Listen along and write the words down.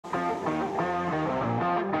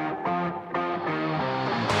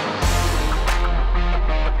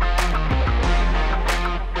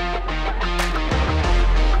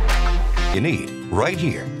you need, right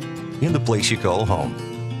here, in the place you call home.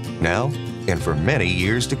 Now and for many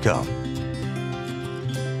years to come.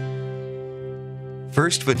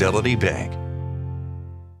 First Fidelity Bank.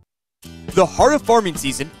 The heart of farming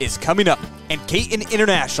season is coming up, and Caton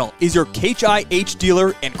International is your HIH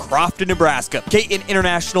dealer in Crofton, Nebraska. Caton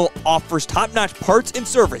International offers top-notch parts and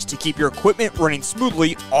service to keep your equipment running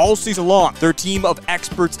smoothly all season long. Their team of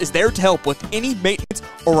experts is there to help with any maintenance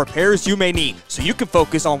or repairs you may need, so you can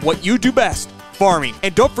focus on what you do best, farming.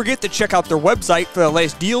 And don't forget to check out their website for the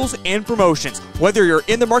latest deals and promotions. Whether you're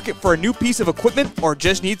in the market for a new piece of equipment or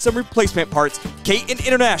just need some replacement parts, Caton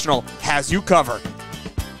International has you covered.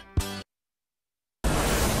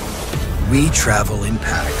 We travel in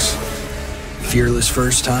packs. Fearless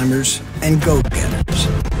first-timers and go-getters.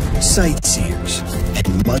 Sightseers and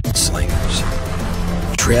mudslingers.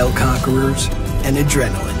 Trail conquerors and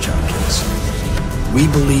adrenaline junkies. We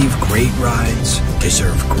believe great rides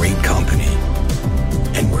deserve great company.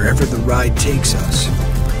 And wherever the ride takes us,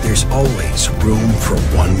 there's always room for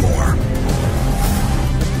one more.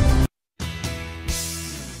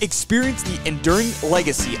 Experience the enduring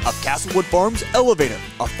legacy of Castlewood Farms Elevator,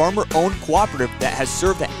 a farmer-owned cooperative that has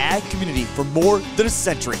served the ag community for more than a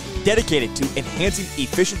century. Dedicated to enhancing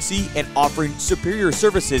efficiency and offering superior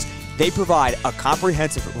services, they provide a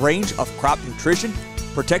comprehensive range of crop nutrition,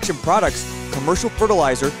 protection products, commercial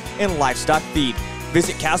fertilizer, and livestock feed.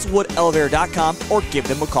 Visit CastlewoodElevator.com or give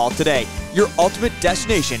them a call today. Your ultimate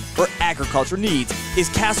destination for agriculture needs is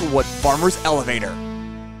Castlewood Farmers Elevator.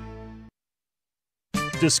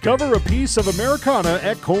 Discover a piece of Americana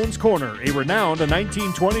at Cohn's Corner, a renowned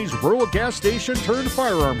 1920s rural gas station turned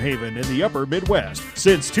firearm haven in the upper Midwest.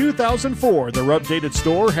 Since 2004, their updated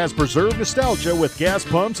store has preserved nostalgia with gas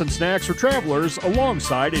pumps and snacks for travelers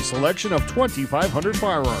alongside a selection of 2,500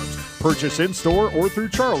 firearms. Purchase in-store or through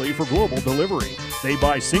Charlie for global delivery. They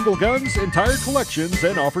buy single guns, entire collections,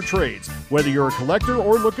 and offer trades. Whether you're a collector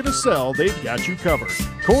or looking to sell, they've got you covered.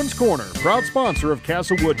 Cohn's Corner, proud sponsor of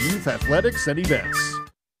Castlewood Youth Athletics and Events.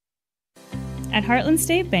 At Heartland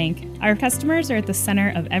State Bank, our customers are at the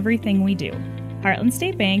center of everything we do. Heartland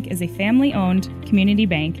State Bank is a family-owned community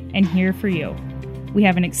bank and here for you. We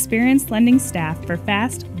have an experienced lending staff for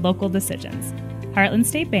fast, local decisions. Heartland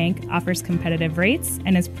State Bank offers competitive rates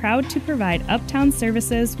and is proud to provide uptown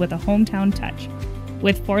services with a hometown touch.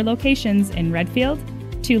 With 4 locations in Redfield,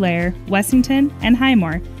 Tulare, Wessington, and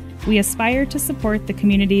Highmore, we aspire to support the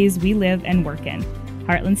communities we live and work in.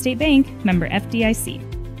 Heartland State Bank, member FDIC.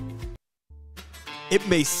 It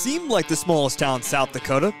may seem like the smallest town in South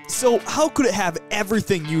Dakota, so how could it have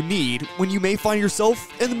everything you need when you may find yourself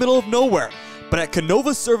in the middle of nowhere? But at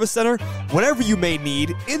Canova Service Center, whatever you may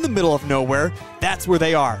need in the middle of nowhere, that's where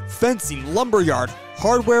they are. Fencing, lumberyard,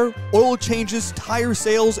 hardware, oil changes, tire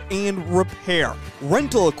sales, and repair.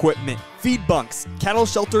 Rental equipment, feed bunks, cattle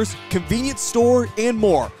shelters, convenience store, and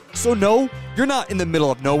more. So no, you're not in the middle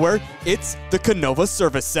of nowhere. It's the Canova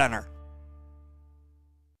Service Center.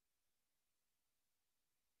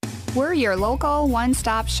 We're your local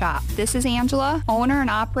one-stop shop. This is Angela, owner and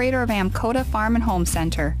operator of Amcoda Farm and Home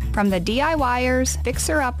Center. From the DIYers,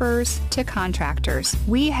 fixer-uppers, to contractors,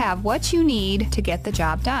 we have what you need to get the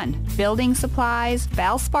job done. Building supplies,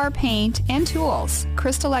 Valspar paint, and tools,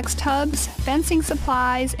 Crystal-X tubs, fencing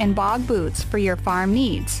supplies, and bog boots for your farm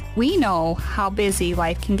needs. We know how busy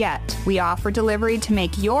life can get. We offer delivery to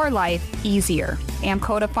make your life easier.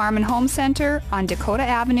 Amcoda Farm and Home Center on Dakota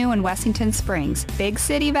Avenue in Wessington Springs. Big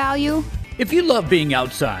city value. If you love being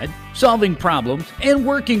outside, solving problems, and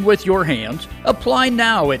working with your hands, apply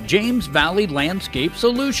now at James Valley Landscape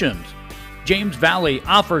Solutions. James Valley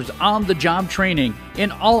offers on-the-job training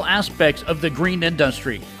in all aspects of the green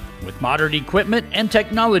industry, with modern equipment and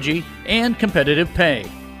technology and competitive pay.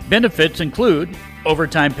 Benefits include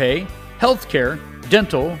overtime pay, health care,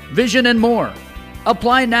 dental, vision, and more.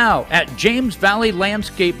 Apply now at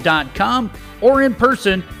jamesvalleylandscape.com or in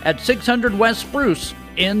person at 600 West Spruce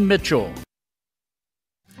in Mitchell.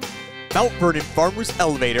 Mount Vernon Farmers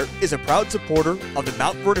Elevator is a proud supporter of the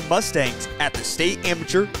Mount Vernon Mustangs at the State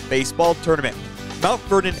Amateur Baseball Tournament. Mount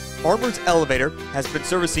Vernon Farmers Elevator has been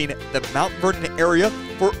servicing the Mount Vernon area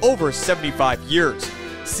for over 75 years.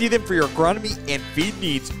 See them for your agronomy and feed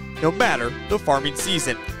needs no matter the farming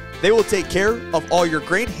season. They will take care of all your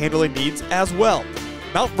grain handling needs as well.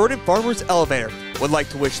 Mount Vernon Farmers Elevator would like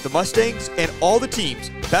to wish the Mustangs and all the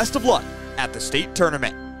teams best of luck at the state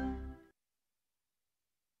tournament.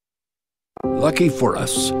 Lucky for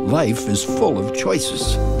us, life is full of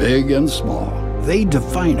choices, big and small. They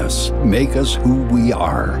define us, make us who we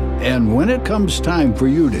are. And when it comes time for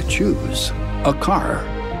you to choose, a car,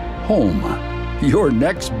 home, your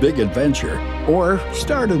next big adventure, or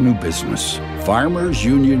start a new business. Farmers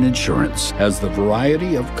Union Insurance has the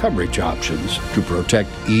variety of coverage options to protect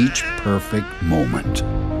each perfect moment.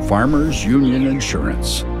 Farmers Union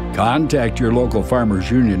Insurance. Contact your local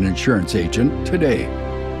Farmers Union Insurance agent today.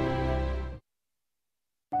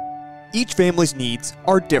 Each family's needs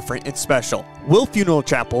are different and special. Will Funeral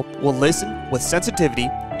Chapel will listen with sensitivity,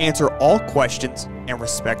 answer all questions, and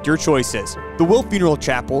respect your choices. The Will Funeral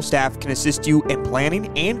Chapel staff can assist you in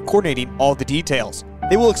planning and coordinating all the details.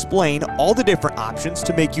 They will explain all the different options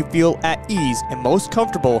to make you feel at ease and most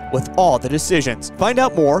comfortable with all the decisions. Find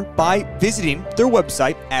out more by visiting their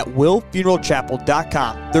website at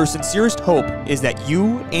willfuneralchapel.com. Their sincerest hope is that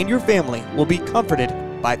you and your family will be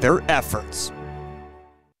comforted by their efforts.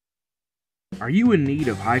 Are you in need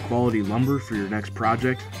of high-quality lumber for your next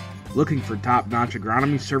project? Looking for top-notch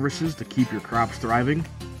agronomy services to keep your crops thriving?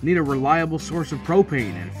 Need a reliable source of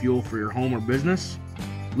propane and fuel for your home or business?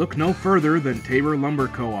 Look no further than Tabor Lumber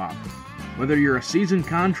Co-op. Whether you're a seasoned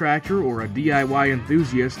contractor or a DIY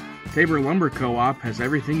enthusiast, Tabor Lumber Co-op has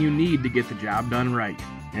everything you need to get the job done right.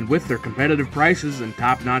 And with their competitive prices and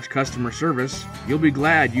top-notch customer service, you'll be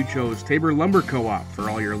glad you chose Tabor Lumber Co-op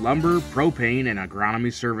for all your lumber, propane, and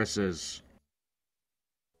agronomy services.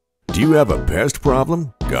 Do you have a pest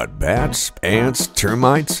problem? Got bats, ants,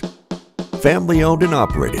 termites? Family owned and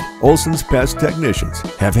operated, Olson's Pest Technicians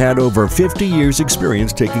have had over 50 years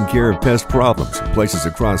experience taking care of pest problems in places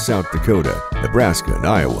across South Dakota, Nebraska, and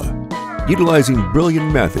Iowa. Utilizing brilliant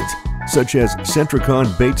methods such as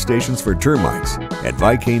Centricon bait stations for termites and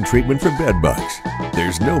Vicane treatment for bed bugs,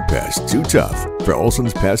 there's no pest too tough for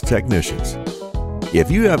Olson's Pest Technicians. If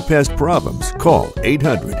you have pest problems, call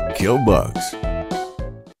 800-KILL-BUGS.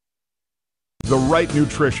 The right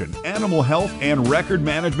nutrition, animal health, and record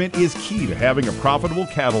management is key to having a profitable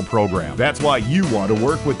cattle program. That's why you want to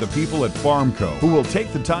work with the people at Farmco, who will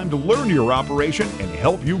take the time to learn your operation and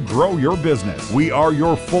help you grow your business. We are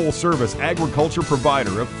your full-service agriculture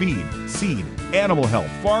provider of feed, seed, animal health,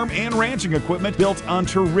 farm, and ranching equipment built on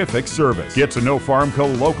terrific service. Get to know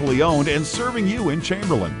Farmco locally owned and serving you in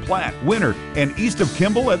Chamberlain, Platte, Winter, and east of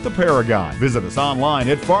Kimball at the Paragon. Visit us online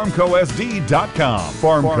at farmcosd.com.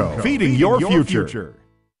 Farmco, feeding your future.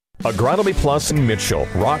 Agronomy Plus in Mitchell,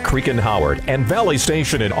 Rock Creek and Howard, and Valley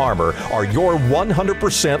Station in Armour are your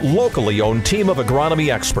 100% locally owned team of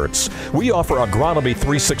agronomy experts. We offer Agronomy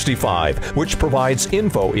 365, which provides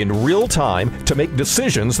info in real time to make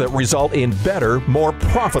decisions that result in better, more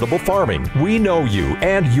profitable farming. We know you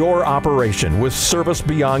and your operation with service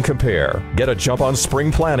beyond compare. Get a jump on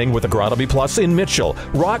spring planning with Agronomy Plus in Mitchell,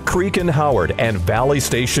 Rock Creek and Howard, and Valley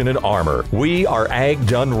Station in Armour. We are Ag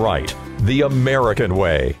Done Right, the American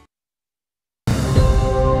way.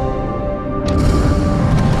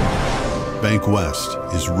 Bank West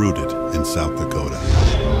is rooted in South Dakota.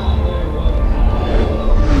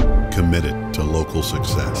 Committed to local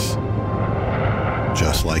success.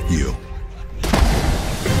 Just like you.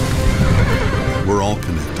 We're all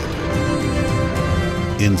connected.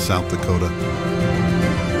 In South Dakota.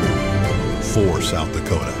 For South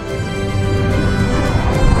Dakota.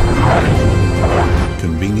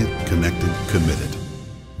 Convenient, connected, committed.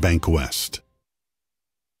 Bank West.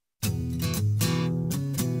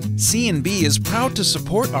 C&B is proud to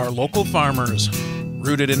support our local farmers.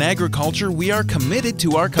 Rooted in agriculture, we are committed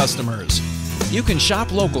to our customers. You can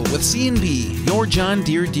shop local with C&B, your John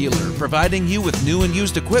Deere dealer, providing you with new and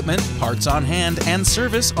used equipment, parts on hand, and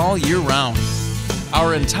service all year round.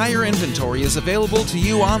 Our entire inventory is available to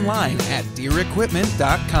you online at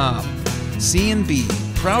DeereEquipment.com. C&B,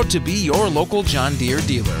 proud to be your local John Deere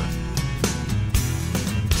dealer.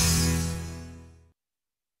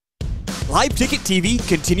 LiveTicket.Tv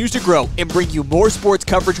continues to grow and bring you more sports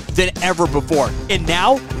coverage than ever before. And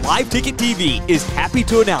now, LiveTicket.Tv is happy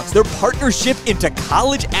to announce their partnership into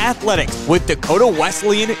college athletics with Dakota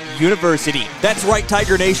Wesleyan University. That's right,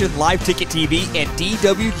 Tiger Nation. LiveTicket.Tv and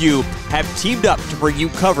DWU have teamed up to bring you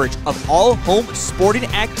coverage of all home sporting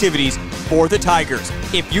activities for the Tigers.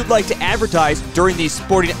 If you'd like to advertise during these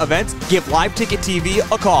sporting events, give LiveTicket.Tv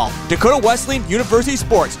a call. Dakota Wesleyan University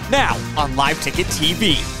Sports, now on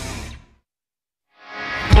LiveTicket.Tv.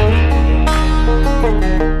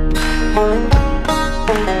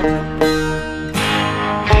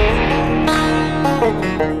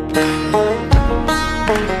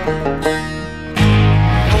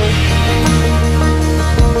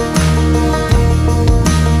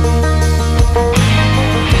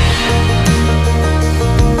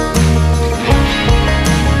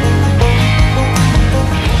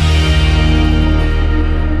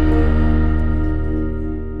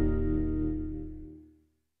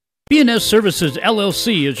 B&S Services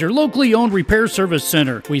LLC is your locally owned repair service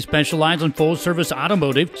center. We specialize in full-service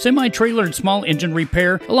automotive, semi-trailer, and small engine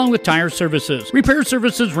repair, along with tire services. Repair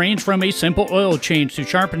services range from a simple oil change to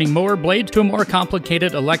sharpening mower blades to a more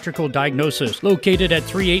complicated electrical diagnosis. Located at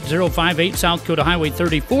 38058 South Coda Highway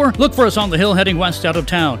 34, look for us on the hill heading west out of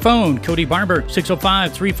town. Phone Cody Barber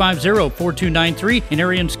 605-350-4293 and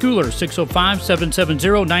Arian Schooler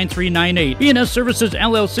 605-770-9398. B&S Services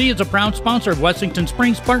LLC is a proud sponsor of Wessington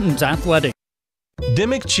Springs Spartans Athletic.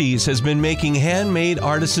 Dimmick Cheese has been making handmade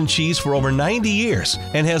artisan cheese for over 90 years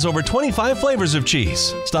and has over 25 flavors of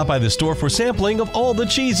cheese. Stop by the store for sampling of all the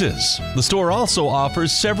cheeses. The store also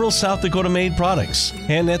offers several South Dakota-made products.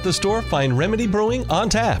 And at the store, find Remedy Brewing on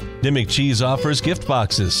tap. Dimmick Cheese offers gift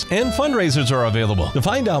boxes and fundraisers are available. To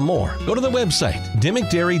find out more, go to the website,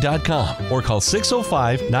 dimmickdairy.com, or call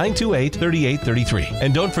 605-928-3833.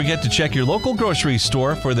 And don't forget to check your local grocery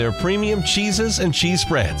store for their premium cheeses and cheese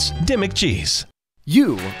spreads. Dimmick Cheese.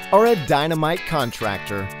 You are a dynamite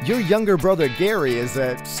contractor. Your younger brother Gary is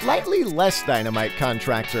a slightly less dynamite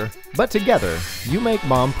contractor. But together, you make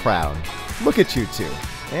Mom proud. Look at you two.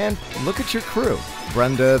 And look at your crew.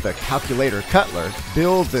 Brenda the Calculator Cutler,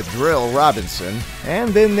 Bill the Drill Robinson,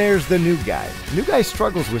 and then there's the new guy. New guy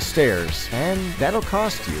struggles with stairs, and that'll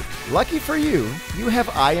cost you. Lucky for you, you have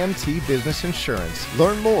IMT Business Insurance.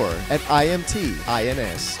 Learn more at imtins.com.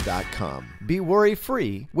 Be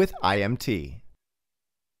worry-free with IMT.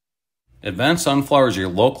 Advanced Sunflower is your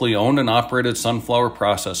locally owned and operated sunflower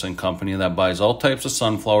processing company that buys all types of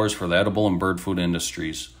sunflowers for the edible and bird food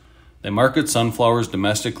industries. They market sunflowers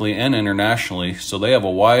domestically and internationally, so they have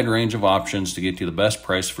a wide range of options to get you the best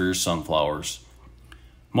price for your sunflowers.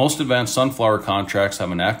 Most advanced sunflower contracts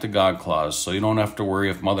have an Act of God clause, so you don't have to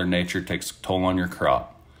worry if Mother Nature takes a toll on your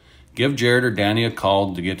crop. Give Jared or Danny a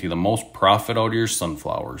call to get you the most profit out of your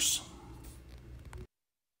sunflowers.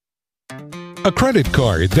 A credit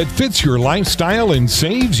card that fits your lifestyle and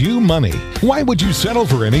saves you money. Why would you settle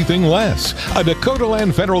for anything less? A Dakota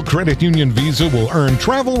Land Federal Credit Union Visa will earn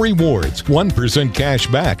travel rewards, 1% cash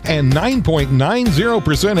back, and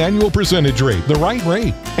 9.90% annual percentage rate, the right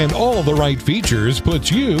rate. And all the right features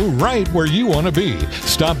puts you right where you want to be.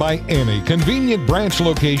 Stop by any convenient branch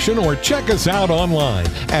location or check us out online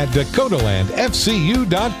at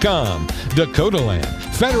DakotaLandFCU.com. Dakota Land,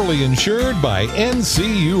 federally insured by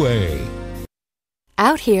NCUA.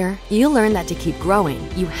 Out here, you learn that to keep growing,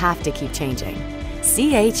 you have to keep changing.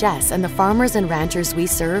 CHS and the farmers and ranchers we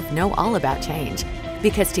serve know all about change,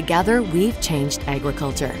 because together we've changed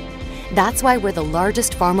agriculture. That's why we're the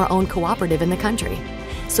largest farmer-owned cooperative in the country.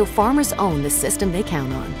 So farmers own the system they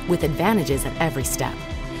count on, with advantages at every step.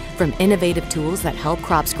 From innovative tools that help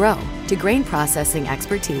crops grow, to grain processing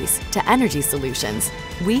expertise, to energy solutions,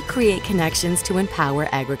 we create connections to empower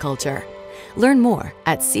agriculture. Learn more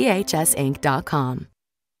at chsinc.com.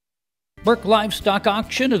 Burke Livestock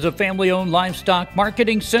Auction is a family-owned livestock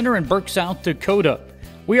marketing center in Burke, South Dakota.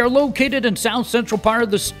 We are located in south central part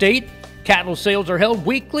of the state. Cattle sales are held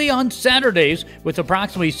weekly on Saturdays, with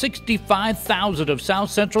approximately 65,000 of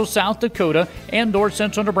south central South Dakota and north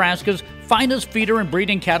central Nebraska's finest feeder and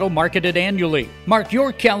breeding cattle marketed annually. Mark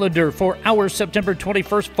your calendar for our September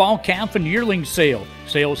 21st fall calf and yearling sale.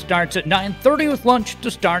 Sale starts at 9:30 with lunch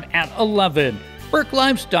to start at 11. Burke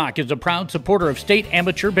Livestock is a proud supporter of state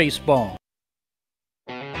amateur baseball.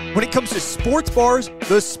 When it comes to sports bars,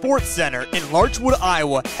 the Sports Center in Larchwood,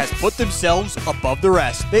 Iowa has put themselves above the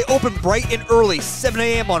rest. They open bright and early, 7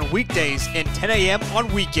 a.m. on weekdays and 10 a.m.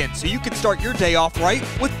 on weekends, so you can start your day off right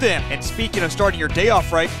with them. And speaking of starting your day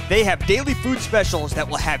off right, they have daily food specials that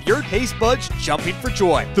will have your taste buds jumping for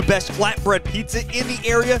joy. The best flatbread pizza in the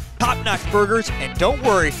area, top-notch burgers, and don't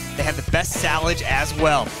worry, they have the best salads as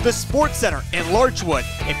well. The Sports Center in Larchwood.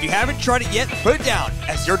 If you haven't tried it yet, put it down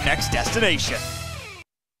as your next destination.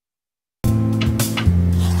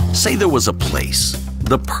 Say there was a place,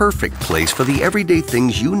 the perfect place for the everyday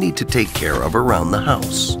things you need to take care of around the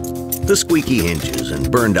house. The squeaky hinges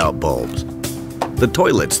and burned out bulbs. The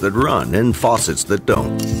toilets that run and faucets that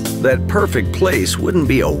don't. That perfect place wouldn't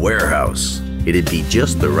be a warehouse. It'd be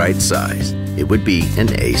just the right size. It would be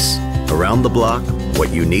an Ace. Around the block,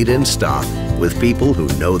 what you need in stock, with people who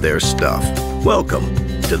know their stuff. Welcome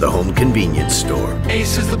to the Home Convenience Store.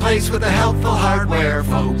 Ace is the place with the helpful hardware,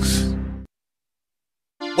 folks.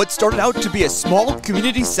 What started out to be a small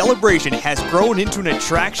community celebration has grown into an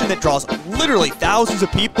attraction that draws literally thousands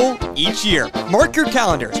of people each year. Mark your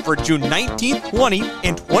calendars for June 19th, 20th,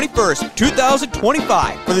 and 21st,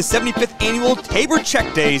 2025 for the 75th Annual Tabor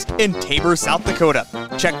Check Days in Tabor, South Dakota.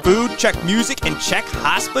 Check food, check music, and check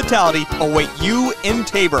hospitality await you in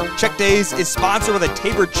Tabor. Check Days is sponsored by the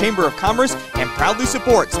Tabor Chamber of Commerce and proudly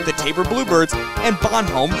supports the Tabor Bluebirds and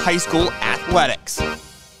Bonhomme High School athletics.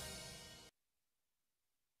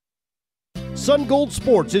 Sun Gold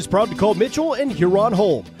Sports is proud to call Mitchell and Huron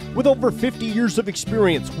home. With over 50 years of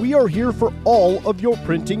experience, we are here for all of your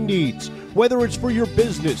printing needs. Whether it's for your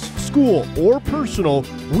business, school, or personal,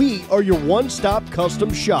 we are your one-stop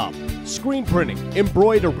custom shop. Screen printing,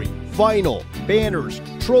 embroidery, vinyl, banners,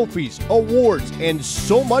 trophies, awards, and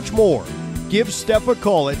so much more. Give Steph a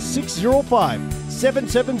call at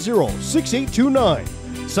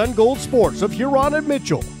 605-770-6829. Sun Gold Sports of Huron and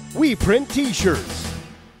Mitchell. We print t-shirts.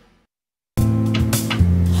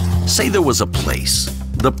 Say there was a place,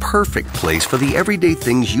 the perfect place for the everyday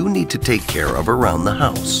things you need to take care of around the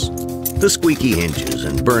house. The squeaky hinges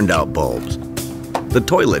and burned out bulbs. The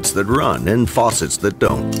toilets that run and faucets that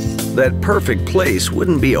don't. That perfect place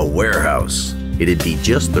wouldn't be a warehouse. It'd be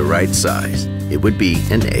just the right size. It would be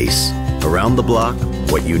an Ace. Around the block,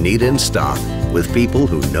 what you need in stock, with people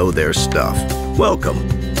who know their stuff. Welcome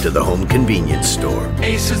to the Home Convenience Store.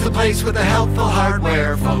 Ace is the place with the helpful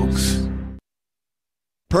hardware, folks.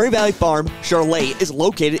 Prairie Valley Farm Charolais is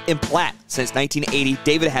located in Platte. Since 1980,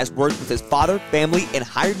 David has worked with his father, family, and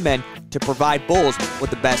hired men to provide bulls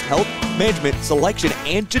with the best health, management, selection,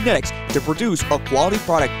 and genetics to produce a quality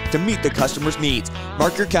product to meet the customer's needs.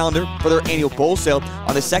 Mark your calendar for their annual bull sale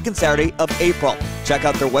on the second Saturday of April. Check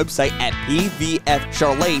out their website at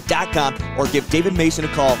pvfcharolais.com or give David Mason a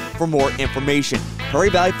call for more information. Prairie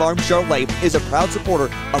Valley Farm Charolais is a proud supporter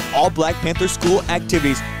of all Black Panther school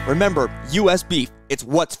activities. Remember, U.S. beef, it's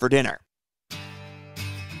what's for dinner.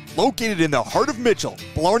 Located in the heart of Mitchell,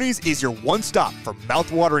 Blarney's is your one-stop for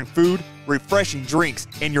mouth-watering food, refreshing drinks,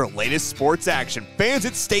 and your latest sports action. Fans,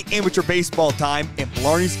 it's state amateur baseball time, and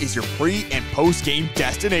Blarney's is your pre- and post-game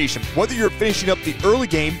destination. Whether you're finishing up the early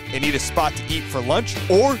game and need a spot to eat for lunch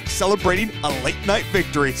or celebrating a late-night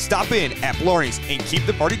victory, stop in at Blarney's and keep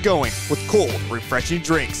the party going with cold, refreshing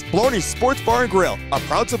drinks. Blarney's Sports Bar and Grill, a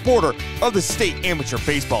proud supporter of the state amateur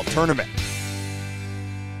baseball tournament.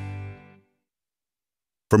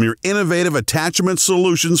 From your innovative attachment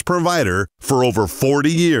solutions provider for over 40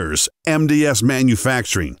 years, MDS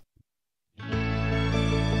Manufacturing.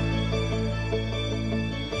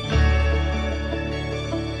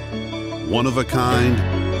 One of a kind,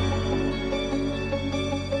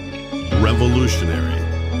 revolutionary,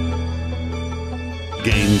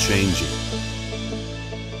 game-changing.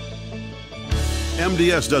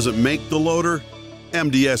 MDS doesn't make the loader,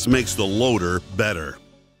 MDS makes the loader better.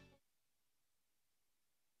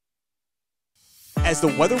 As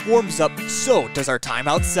the weather warms up, so does our time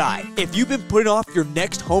outside. If you've been putting off your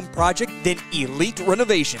next home project, then Elite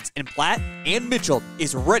Renovations in Platte and Mitchell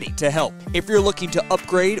is ready to help. If you're looking to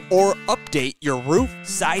upgrade or update your roof,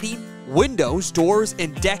 siding, windows, doors,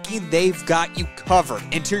 and decking, they've got you covered.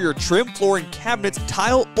 Interior trim, flooring, cabinets,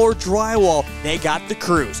 tile, or drywall, they got the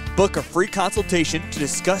crews. Book a free consultation to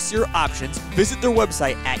discuss your options. Visit their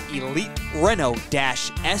website at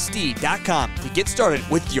elitereno-sd.com to get started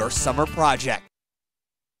with your summer project.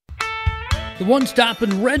 The One Stop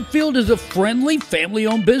in Redfield is a friendly,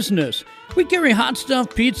 family-owned business. We carry hot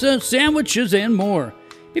stuff, pizza, sandwiches, and more.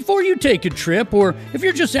 Before you take a trip, or if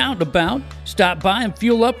you're just out and about, stop by and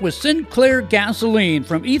fuel up with Sinclair gasoline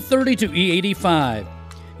from E30 to E85.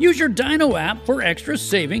 Use your Dino app for extra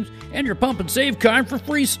savings and your Pump and Save card for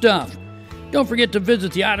free stuff. Don't forget to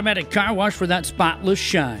visit the automatic car wash for that spotless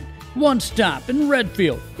shine. One Stop in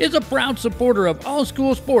Redfield is a proud supporter of all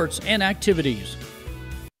school sports and activities.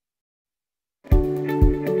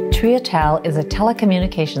 Triatel is a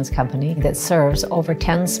telecommunications company that serves over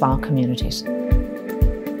 10 small communities.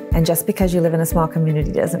 And just because you live in a small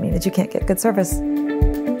community doesn't mean that you can't get good service.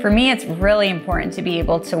 For me, it's really important to be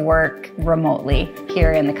able to work remotely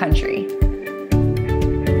here in the country.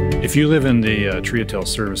 If you live in the Triatel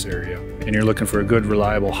service area and you're looking for a good,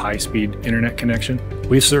 reliable, high-speed internet connection,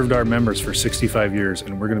 we've served our members for 65 years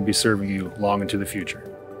and we're going to be serving you long into the future.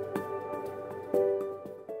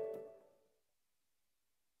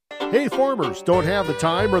 Hey farmers, don't have the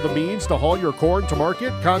time or the means to haul your corn to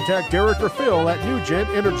market? Contact Derek or Phil at NewGen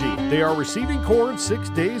Energy. They are receiving corn 6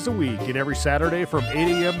 days a week, and every Saturday from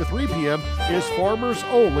 8 a.m. to 3 p.m. is Farmers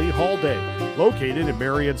Only Haul Day. Located in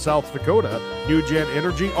Marion, South Dakota, NewGen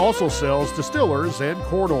Energy also sells distillers and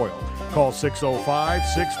corn oil. Call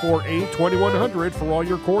 605-648-2100 for all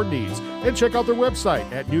your corn needs. And check out their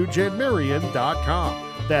website at newgenmarion.com.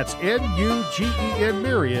 That's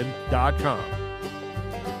NUGENMarion.com.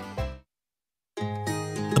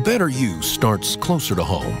 A better you starts closer to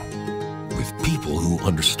home, with people who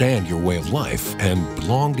understand your way of life and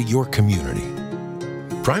belong to your community.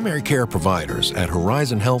 Primary care providers at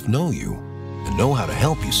Horizon Health know you and know how to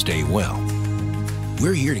help you stay well.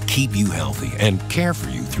 We're here to keep you healthy and care for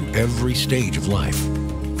you through every stage of life,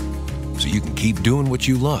 so you can keep doing what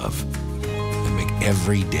you love and make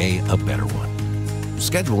every day a better one.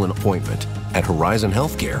 Schedule an appointment at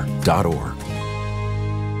horizonhealthcare.org.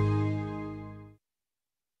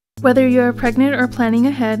 Whether you're pregnant or planning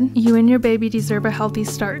ahead, you and your baby deserve a healthy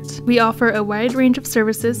start. We offer a wide range of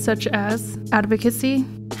services such as advocacy,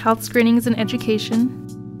 health screenings and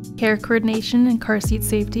education, care coordination and car seat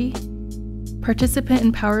safety, participant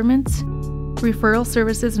empowerment, referral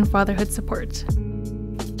services, and fatherhood support.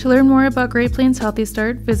 To learn more about Great Plains Healthy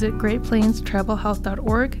Start, visit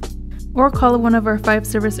greatplainstravelhealth.org or call one of our 5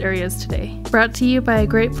 service areas today. Brought to you by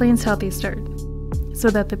Great Plains Healthy Start,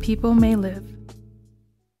 so that the people may live.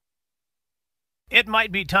 It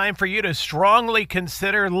might be time for you to strongly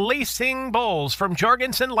consider leasing bulls from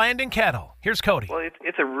Jorgensen Land and Cattle. Here's Cody. Well,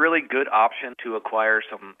 it's a really good option to acquire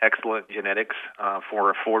some excellent genetics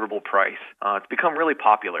for affordable price. It's become really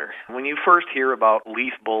popular. When you first hear about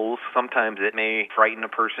lease bulls, sometimes it may frighten a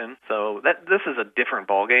person. So this is a different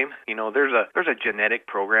ballgame. You know, there's a genetic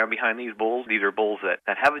program behind these bulls. These are bulls that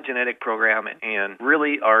have a genetic program and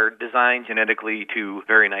really are designed genetically to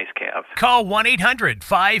very nice calves. Call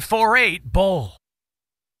 1-800-548-BULL.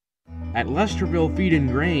 At Lesterville Feed and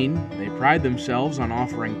Grain, they pride themselves on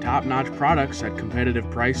offering top-notch products at competitive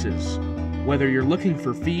prices. Whether you're looking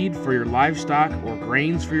for feed for your livestock or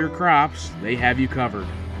grains for your crops, they have you covered.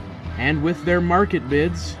 And with their market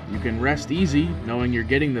bids, you can rest easy knowing you're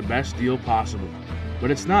getting the best deal possible.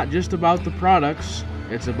 But it's not just about the products,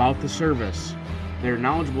 it's about the service. Their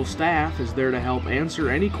knowledgeable staff is there to help answer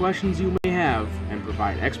any questions you may have and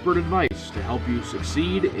provide expert advice to help you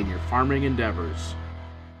succeed in your farming endeavors.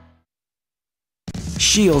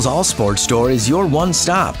 Shields All Sports Store is your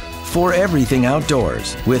one-stop for everything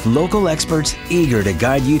outdoors, with local experts eager to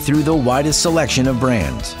guide you through the widest selection of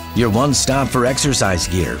brands. Your one-stop for exercise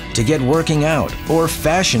gear to get working out or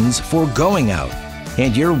fashions for going out.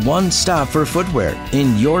 And your one-stop for footwear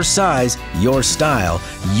in your size, your style,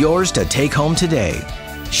 yours to take home today.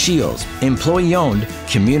 Shields, employee-owned,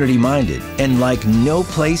 community-minded, and like no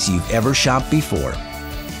place you've ever shopped before.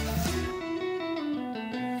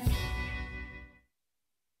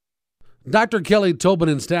 Dr. Kelly Tobin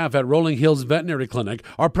and staff at Rolling Hills Veterinary Clinic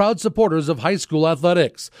are proud supporters of high school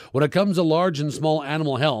athletics. When it comes to large and small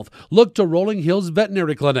animal health, look to Rolling Hills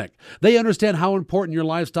Veterinary Clinic. They understand how important your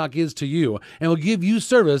livestock is to you and will give you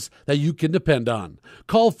service that you can depend on.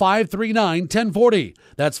 Call 539-1040.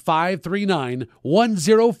 That's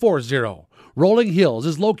 539-1040. Rolling Hills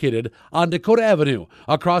is located on Dakota Avenue,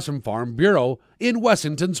 across from Farm Bureau in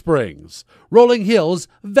Wessington Springs. Rolling Hills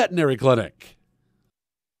Veterinary Clinic.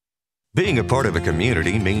 Being a part of a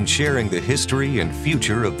community means sharing the history and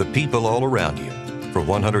future of the people all around you. For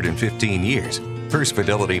 115 years, First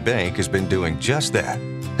Fidelity Bank has been doing just that,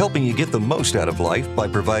 helping you get the most out of life by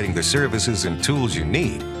providing the services and tools you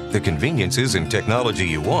need, the conveniences and technology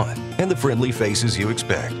you want, and the friendly faces you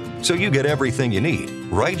expect. So you get everything you need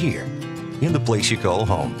right here in the place you call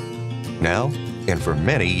home, now and for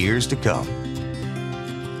many years to come.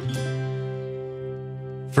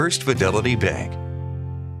 First Fidelity Bank.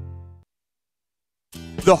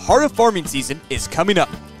 The heart of farming season is coming up,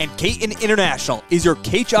 and Caton International is your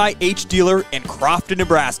HIH dealer in Crofton,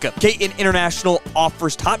 Nebraska. Caton International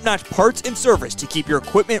offers top-notch parts and service to keep your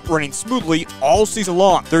equipment running smoothly all season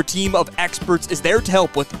long. Their team of experts is there to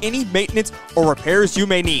help with any maintenance or repairs you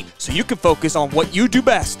may need, so you can focus on what you do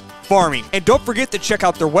best, farming. And don't forget to check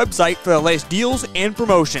out their website for the latest deals and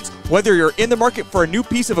promotions. Whether you're in the market for a new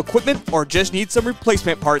piece of equipment or just need some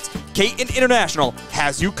replacement parts, Caton International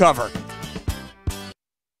has you covered.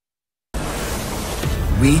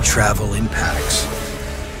 We travel in packs.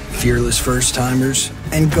 Fearless first-timers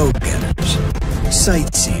and go-getters.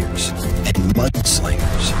 Sightseers and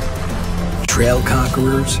mudslingers. Trail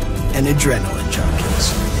conquerors and adrenaline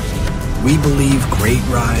junkies. We believe great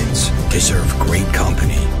rides deserve great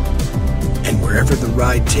company. And wherever the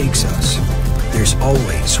ride takes us, there's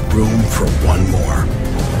always room for one more.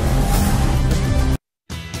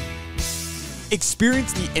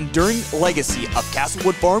 Experience the enduring legacy of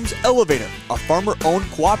Castlewood Farms Elevator, a farmer-owned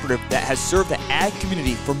cooperative that has served the ag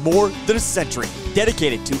community for more than a century.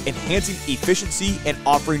 Dedicated to enhancing efficiency and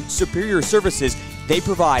offering superior services, They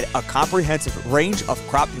provide a comprehensive range of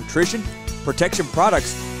crop nutrition, protection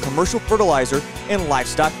products, commercial fertilizer, and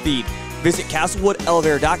livestock feed. Visit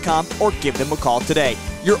CastlewoodElevator.com or give them a call today.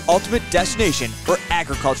 Your ultimate destination for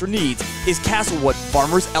agriculture needs is Castlewood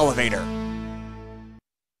Farmers Elevator.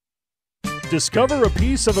 Discover a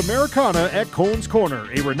piece of Americana at Cone's Corner,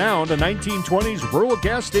 a renowned 1920s rural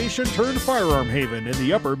gas station turned firearm haven in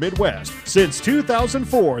the upper Midwest. Since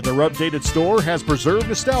 2004, their updated store has preserved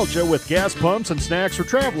nostalgia with gas pumps and snacks for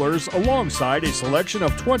travelers alongside a selection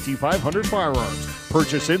of 2,500 firearms.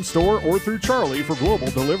 Purchase in-store or through Charlie for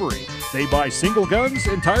global delivery. They buy single guns,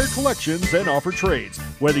 entire collections, and offer trades.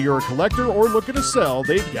 Whether you're a collector or looking to sell,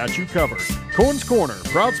 they've got you covered. Cone's Corner,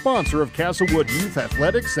 proud sponsor of Castlewood Youth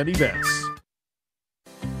Athletics and Events.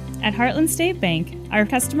 At Heartland State Bank, our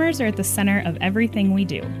customers are at the center of everything we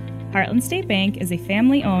do. Heartland State Bank is a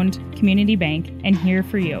family-owned community bank and here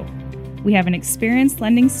for you. We have an experienced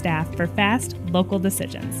lending staff for fast, local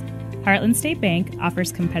decisions. Heartland State Bank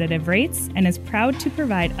offers competitive rates and is proud to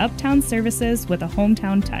provide uptown services with a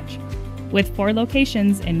hometown touch. With 4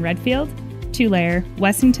 locations in Redfield, Tulare,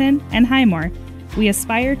 Wessington, and Highmore, we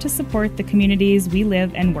aspire to support the communities we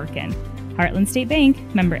live and work in. Heartland State Bank,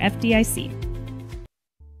 member FDIC.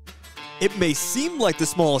 It may seem like the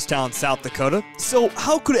smallest town in South Dakota, so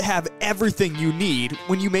how could it have everything you need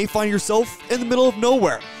when you may find yourself in the middle of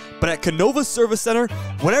nowhere? But at Canova Service Center,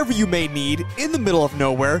 whatever you may need in the middle of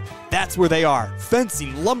nowhere, that's where they are.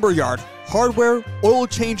 Fencing, lumberyard, hardware, oil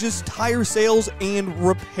changes, tire sales, and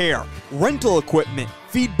repair. Rental equipment,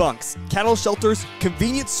 feed bunks, cattle shelters,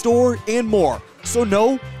 convenience store, and more. So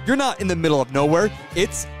no, you're not in the middle of nowhere,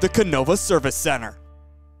 it's the Canova Service Center.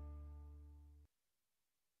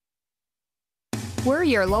 We're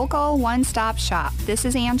your local one-stop shop. This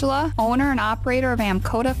is Angela, owner and operator of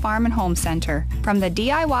Amcoda Farm and Home Center. From the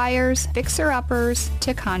DIYers, fixer-uppers,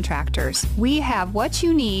 to contractors, we have what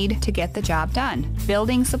you need to get the job done.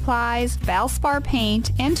 Building supplies, Valspar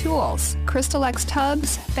paint, and tools, Crystal-X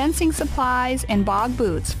tubs, fencing supplies, and bog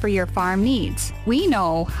boots for your farm needs. We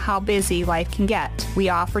know how busy life can get. We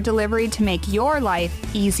offer delivery to make your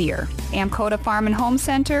life easier. Amcoda Farm and Home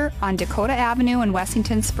Center on Dakota Avenue in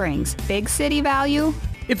Wessington Springs. Big city value.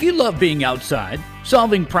 If you love being outside,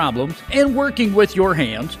 solving problems, and working with your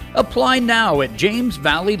hands, apply now at James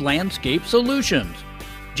Valley Landscape Solutions.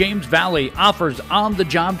 James Valley offers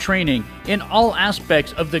on-the-job training in all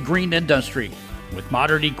aspects of the green industry, with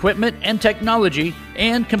modern equipment and technology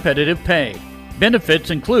and competitive pay. Benefits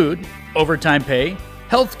include overtime pay,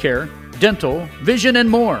 health care, dental, vision, and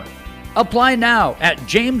more. Apply now at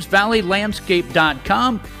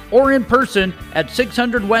jamesvalleylandscape.com or in person at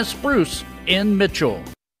 600 West Spruce in Mitchell.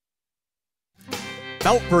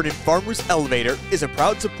 Mount Vernon Farmers Elevator is a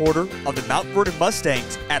proud supporter of the Mount Vernon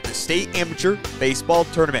Mustangs at the State Amateur Baseball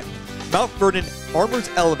Tournament. Mount Vernon Farmers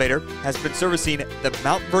Elevator has been servicing the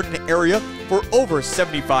Mount Vernon area for over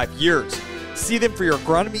 75 years. See them for your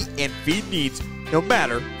agronomy and feed needs no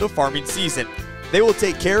matter the farming season. They will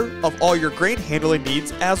take care of all your grain handling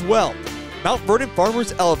needs as well. Mount Vernon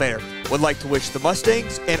Farmers Elevator would like to wish the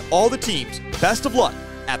Mustangs and all the teams best of luck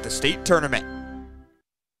at the state tournament.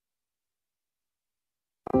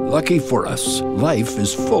 Lucky for us, life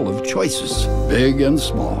is full of choices, big and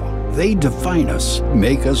small. They define us,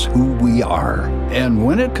 make us who we are. And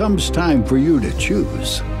when it comes time for you to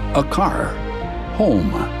choose, a car,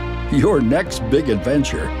 home, your next big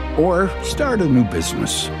adventure, or start a new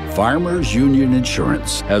business, Farmers Union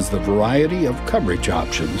Insurance has the variety of coverage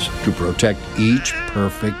options to protect each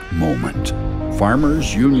perfect moment.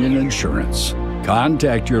 Farmers Union Insurance.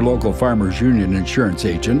 Contact your local Farmers Union Insurance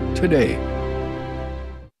agent today.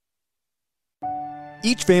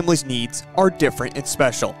 Each family's needs are different and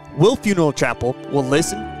special. Will Funeral Chapel will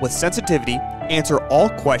listen with sensitivity, answer all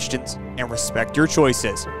questions, and respect your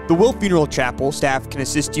choices. The Will Funeral Chapel staff can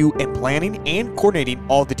assist you in planning and coordinating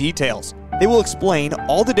all the details. They will explain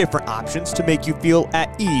all the different options to make you feel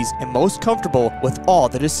at ease and most comfortable with all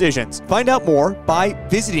the decisions. Find out more by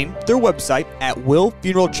visiting their website at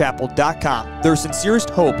willfuneralchapel.com. Their sincerest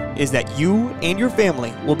hope is that you and your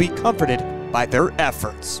family will be comforted by their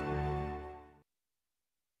efforts.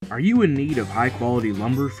 Are you in need of high-quality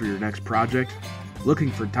lumber for your next project?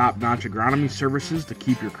 Looking for top-notch agronomy services to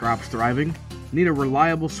keep your crops thriving? Need a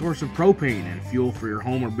reliable source of propane and fuel for your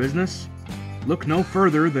home or business? Look no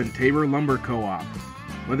further than Tabor Lumber Co-op.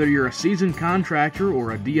 Whether you're a seasoned contractor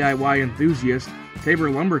or a DIY enthusiast,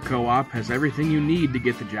 Tabor Lumber Co-op has everything you need to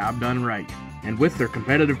get the job done right. And with their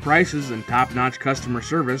competitive prices and top-notch customer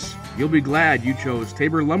service, you'll be glad you chose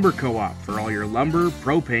Tabor Lumber Co-op for all your lumber,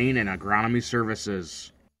 propane, and agronomy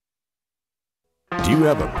services. Do you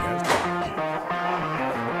have a pet?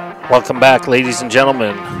 Welcome back, ladies and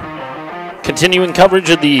gentlemen. Continuing coverage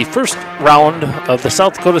of the first round of the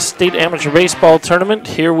South Dakota State Amateur Baseball Tournament.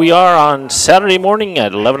 Here we are on Saturday morning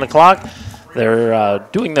at 11 o'clock. They're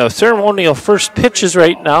doing the ceremonial first pitches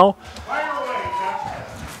right now.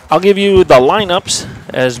 I'll give you the lineups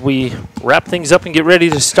as we wrap things up and get ready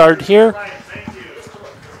to start here.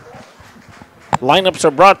 Lineups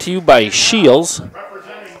are brought to you by Shields.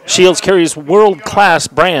 Shields carries world-class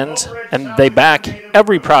brands, and they back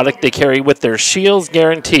every product they carry with their Shields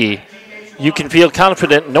guarantee. You can feel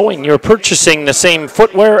confident knowing you're purchasing the same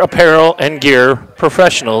footwear, apparel, and gear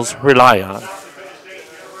professionals rely on.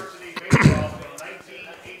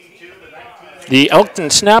 The Elkton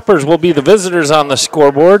Snappers will be the visitors on the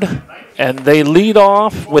scoreboard, and they lead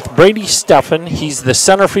off with Brady Steffen. He's the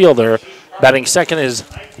center fielder. Batting second is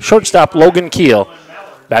shortstop Logan Keel.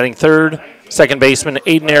 Batting third, second baseman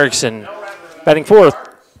Aiden Erickson. Batting fourth,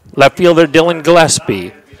 left fielder Dylan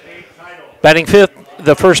Gillespie. Batting fifth,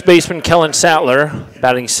 the first baseman Kellen Sattler.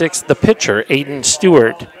 Batting sixth, the pitcher Aiden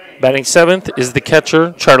Stewart. Batting seventh is the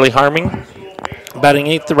catcher Charlie Harming. Batting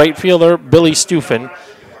eighth, the right fielder Billy Stufen.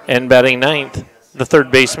 And batting ninth, the third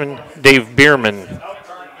baseman Dave Bierman.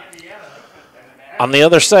 On the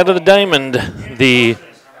other side of the diamond, the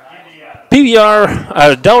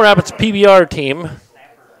PBR, Dell Rapids PBR team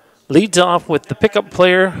leads off with the pickup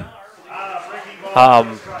player,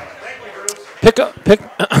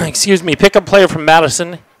 pickup player from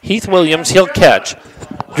Madison, Heath Williams. He'll catch.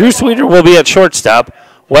 Drew Sweeter will be at shortstop.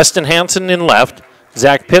 Weston Hansen in left.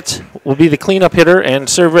 Zach Pitts will be the cleanup hitter and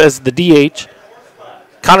serve as the DH.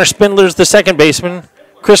 Connor Spindler's the second baseman.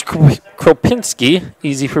 Chris Kropinski,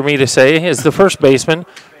 easy for me to say, is the first baseman.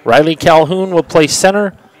 Riley Calhoun will play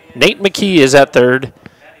center. Nate McKee is at third.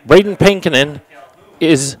 Braden Pankonen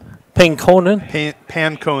is Pankonen?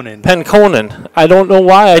 Pankonen. I don't know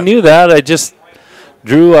why I knew that. I just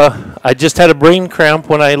had a brain cramp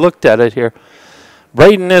when I looked at it here.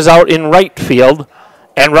 Braden is out in right field,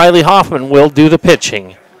 and Riley Hoffman will do the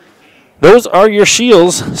pitching. Those are your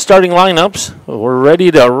Shields starting lineups. We're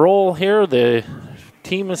ready to roll here. The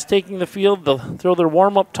team is taking the field. They'll throw their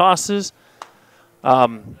warm-up tosses.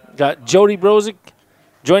 Got Jody Brozick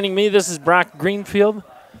joining me. This is Brock Greenfield.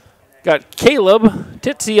 Got Caleb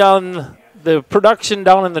Titsy on the production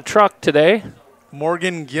down in the truck today.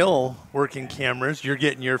 Morgan Gill working cameras. You're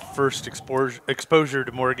getting your first exposure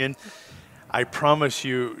to Morgan. I promise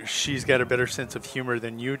you she's got a better sense of humor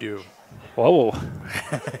than you do. Whoa.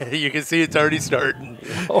 You can see it's already starting.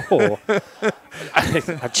 Oh.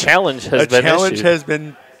 A challenge has been issued. A challenge has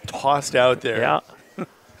been tossed out there. Yeah.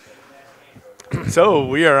 So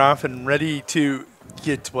we are off and ready to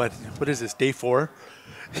get, what is this, day 4?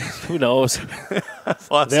 Who knows?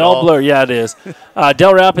 They all blur. Yeah, it is.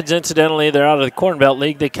 Dell Rapids, incidentally, they're out of the Corn Belt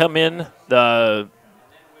League. They come in the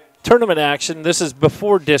tournament action. This is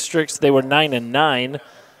before districts. They were 9-9.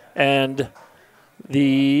 And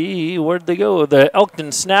where'd they go? The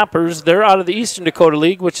Elkton Snappers, they're out of the Eastern Dakota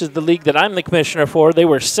League, which is the league that I'm the commissioner for. They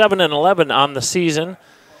were 7-11 on the season.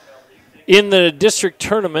 In the district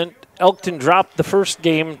tournament, Elkton dropped the first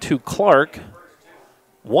game to Clark,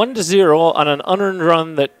 1-0 on an unearned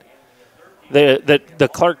run that the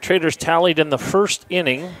Clark Traders tallied in the first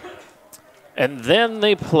inning. And then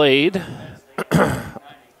they played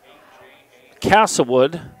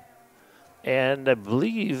Castlewood, and I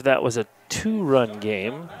believe that was a 2-run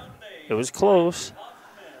game. It was close.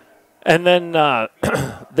 And then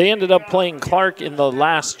they ended up playing Clark in the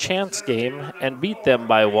last chance game and beat them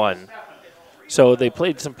by 1. So they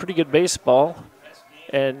played some pretty good baseball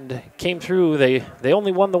and came through. They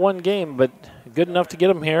only won the one game, but good enough to get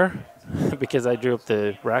them here because I drew up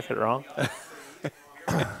the bracket wrong.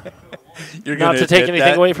 Not to take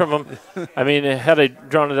anything away from them. I mean, had I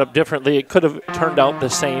drawn it up differently, it could have turned out the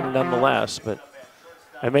same nonetheless. But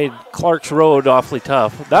I made Clark's Road awfully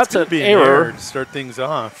tough. That's an error. To start things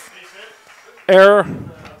off. Error.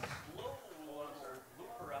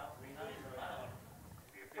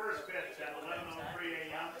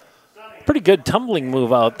 Pretty good tumbling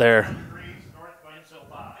move out there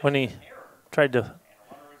when he tried to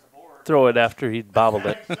throw it after he'd bobbled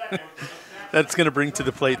it. That's going to bring to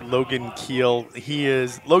the plate Logan Keel. He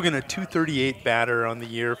is, Logan, a .238 batter on the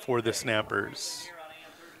year for the Snappers.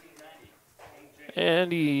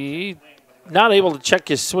 And he not able to check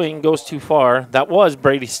his swing, goes too far. That was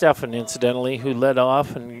Brady Steffen, incidentally, who led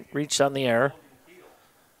off and reached on the air.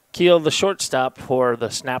 Keel, the shortstop for the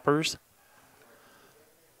Snappers.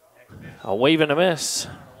 A wave and a miss.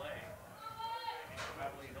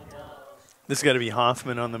 This has got to be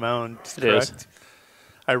Hoffman on the mound, it correct? Is.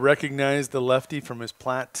 I recognize the lefty from his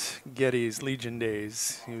Platte Geddes Legion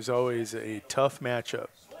days. He was always a tough matchup.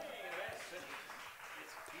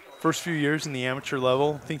 First few years in the amateur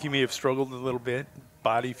level, I think he may have struggled a little bit.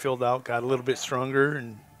 Body filled out, got a little bit stronger,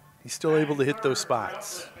 and he's still able to hit those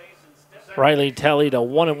spots. Riley tallied a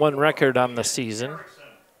 1-1 record on the season.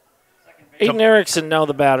 Aiden Erickson now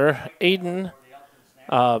the batter. Aiden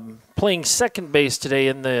playing second base today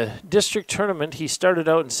in the district tournament. He started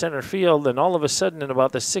out in center field, and all of a sudden in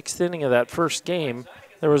about the 6th inning of that first game,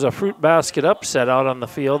 there was a fruit basket upset out on the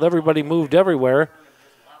field. Everybody moved everywhere.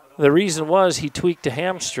 The reason was he tweaked a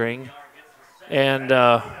hamstring and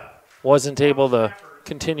wasn't able to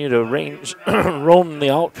continue to roam the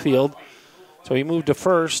outfield. So he moved to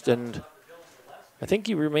first, and I think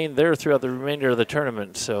he remained there throughout the remainder of the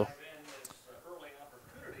tournament. So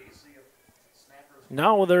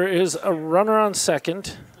now there is a runner on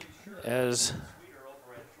second as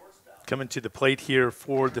coming to the plate here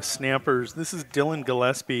for the Snappers. This is Dylan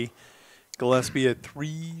Gillespie. Gillespie, a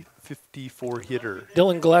 .354 hitter.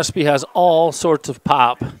 Dylan Gillespie has all sorts of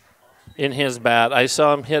pop in his bat. I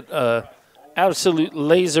saw him hit a absolute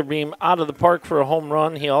laser beam out of the park for a home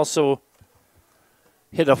run. He also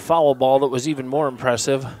hit a foul ball that was even more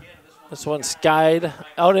impressive. This one skied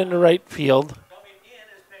out into right field.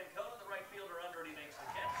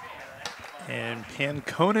 And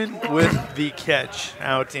Panconen with the catch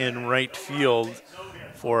out in right field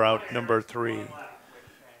for out number 3.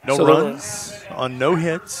 No runs on no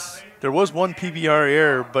hits. There was one PBR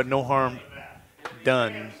error, but no harm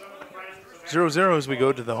done. 0-0 as we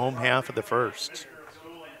go to the home half of the first.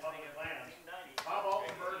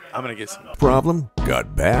 I'm going to get some. Problem?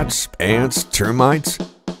 Got bats, ants, termites?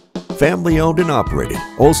 Family owned and operated,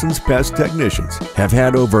 Olson's Pest Technicians have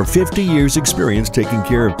had over 50 years experience taking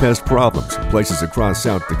care of pest problems in places across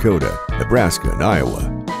South Dakota, Nebraska, and Iowa.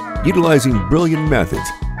 Utilizing brilliant methods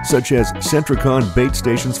such as Centricon bait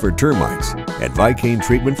stations for termites and Vicane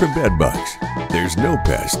treatment for bed bugs. There's no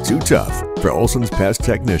pest too tough for Olson's Pest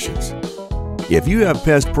Technicians. If you have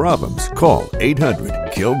pest problems, call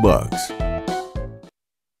 800-KILL-BUGS.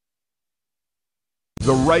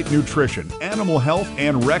 The right nutrition, animal health,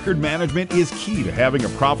 and record management is key to having a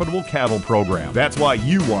profitable cattle program. That's why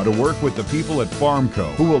you want to work with the people at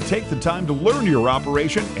Farmco, who will take the time to learn your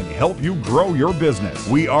operation and help you grow your business.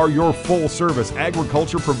 We are your full-service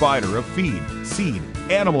agriculture provider of feed, seed,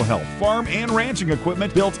 animal health, farm, and ranching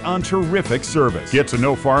equipment built on terrific service. Get to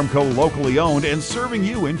know Farmco locally owned and serving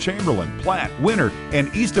you in Chamberlain, Platte, Winter,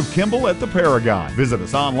 and east of Kimball at the Paragon. Visit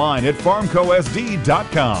us online at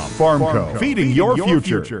farmcosd.com. Farmco, feeding your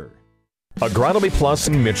future. Agronomy Plus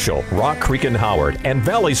in Mitchell, Rock Creek and Howard, and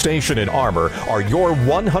Valley Station in Armour are your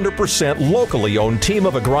 100% locally owned team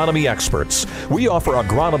of agronomy experts. We offer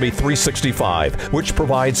Agronomy 365, which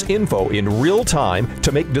provides info in real time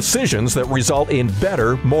to make decisions that result in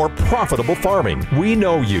better, more profitable farming. We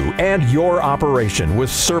know you and your operation with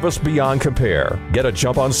service beyond compare. Get a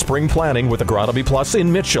jump on spring planning with Agronomy Plus in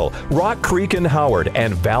Mitchell, Rock Creek and Howard,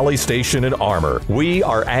 and Valley Station in Armour. We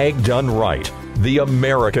are ag done right, the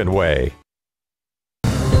American way.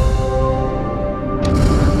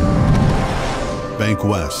 Bank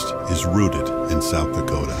West is rooted in South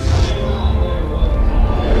Dakota.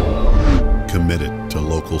 Committed to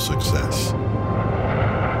local success.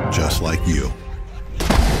 Just like you.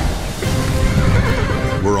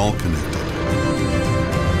 We're all connected.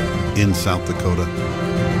 In South Dakota.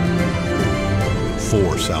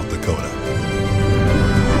 For South Dakota.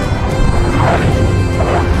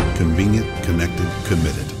 Convenient, connected,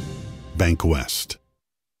 committed. Bank West.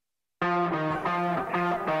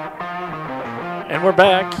 And we're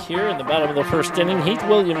back here in the bottom of the first inning. Heath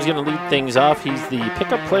Williams going to lead things off. He's the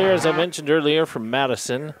pickup player, as I mentioned earlier, from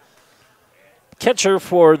Madison. Catcher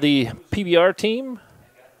for the PBR team,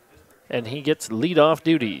 and he gets leadoff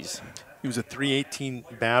duties. He was a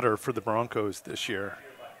 .318 batter for the Broncos this year.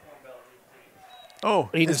 Oh,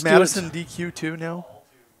 is Madison DQ too now?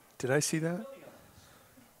 Did I see that?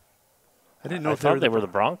 I didn't know I if thought they were the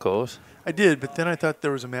Broncos. I did, but then I thought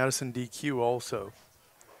there was a Madison DQ also.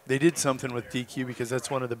 They did something with DQ because that's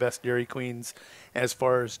one of the best Dairy Queens as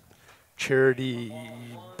far as charity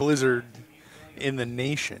blizzard in the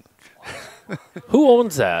nation. Who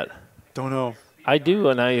owns that? Don't know. I do,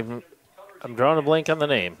 and I'm drawing a blank on the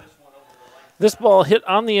name. This ball hit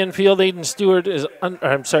on the infield. Aiden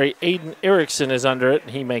Erickson is under it, and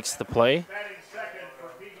he makes the play.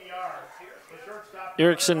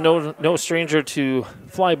 Erickson, no stranger to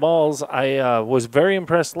fly balls. I was very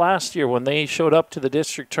impressed last year when they showed up to the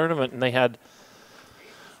district tournament and they had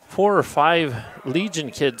 4 or 5 Legion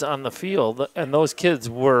kids on the field, and those kids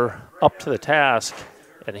were up to the task.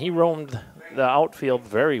 And he roamed the outfield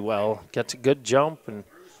very well, gets a good jump and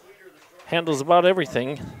handles about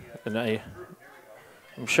everything. And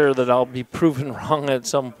I'm I'm sure that I'll be proven wrong at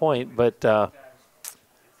some point, but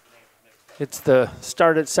it's the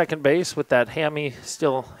start at second base with that hammy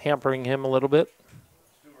still hampering him a little bit.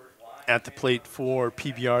 At the plate for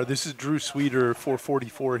PBR, this is Drew Sweeter,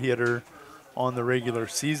 444 hitter on the regular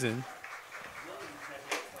season.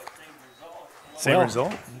 Same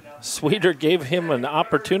result. Sweeter gave him an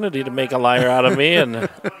opportunity to make a liar out of me, and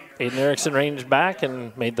Aiden Erickson ranged back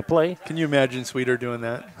and made the play. Can you imagine Sweeter doing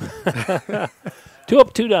that? 2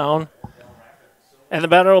 up, 2 down. And the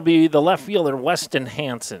batter will be the left fielder, Weston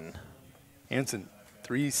Hansen. Hansen,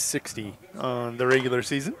 360 on the regular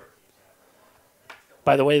season.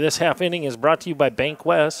 By the way, this half inning is brought to you by Bank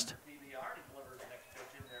West.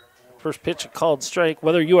 First pitch, a called strike.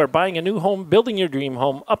 Whether you are buying a new home, building your dream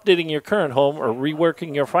home, updating your current home, or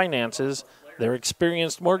reworking your finances, their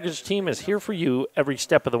experienced mortgage team is here for you every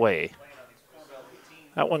step of the way.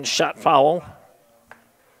 That one's shot foul.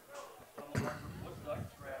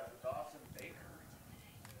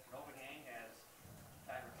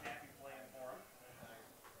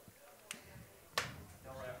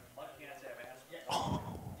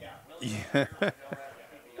 Yeah.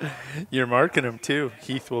 You're marking him, too.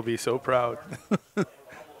 Heath will be so proud.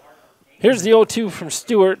 Here's the 0-2 from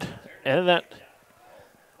Stewart, and that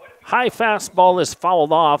high fastball is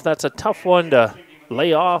fouled off. That's a tough one to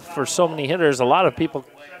lay off for so many hitters. A lot of people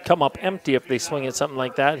come up empty if they swing at something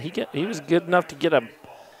like that. He was good enough to get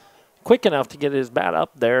quick enough to get his bat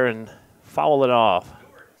up there and foul it off.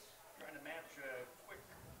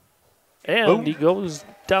 And he goes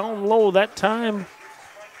down low that time.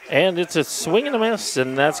 And it's a swing and a miss,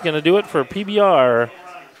 and that's going to do it for PBR.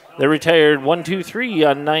 They're retired 1-2-3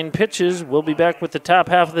 on 9 pitches. We'll be back with the top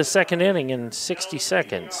half of the second inning in 60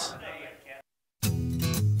 seconds.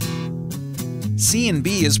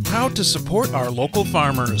 C&B is proud to support our local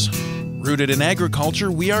farmers. Rooted in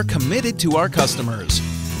agriculture, we are committed to our customers.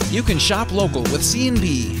 You can shop local with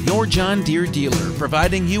C&B, your John Deere dealer,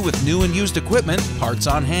 providing you with new and used equipment, parts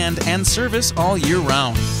on hand, and service all year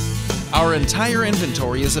round. Our entire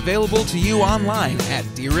inventory is available to you online at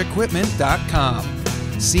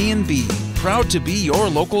DeereEquipment.com. C&B, proud to be your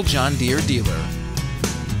local John Deere dealer.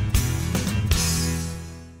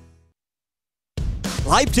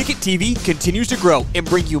 LiveTicket.Tv continues to grow and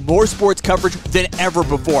bring you more sports coverage than ever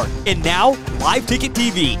before. And now,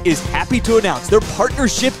 LiveTicket.Tv is happy to announce their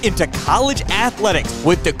partnership into college athletics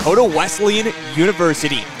with Dakota Wesleyan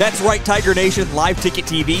University. That's right, Tiger Nation.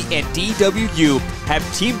 LiveTicket.Tv and DWU have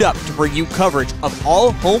teamed up to bring you coverage of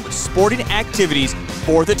all home sporting activities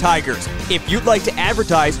for the Tigers. If you'd like to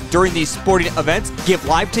advertise during these sporting events, give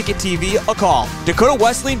LiveTicket.Tv a call. Dakota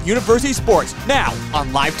Wesleyan University Sports, now on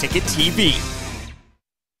LiveTicket.Tv.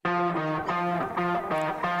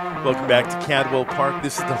 Welcome back to Cadwell Park.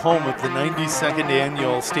 This is the home of the 92nd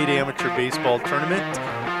Annual State Amateur Baseball Tournament.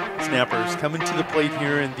 Snappers coming to the plate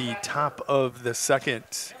here in the top of the second.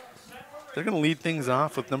 They're going to lead things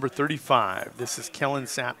off with number 35. This is Kellen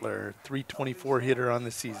Sattler, 324 hitter on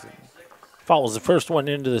the season. Fouls the first one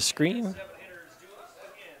into the screen.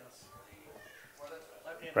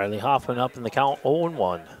 Riley Hoffman up in the count,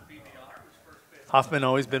 0-1. Hoffman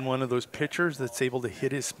always been one of those pitchers that's able to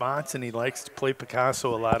hit his spots, and he likes to play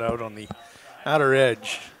Picasso a lot out on the outer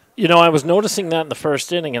edge. You know, I was noticing that in the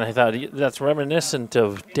first inning, and I thought that's reminiscent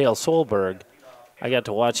of Dale Solberg. I got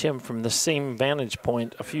to watch him from the same vantage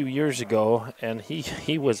point a few years ago, and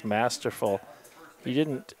he was masterful. He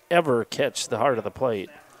didn't ever catch the heart of the plate.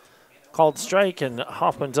 Called strike, and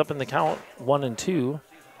Hoffman's up in the count, 1-2,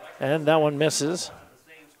 and that one misses.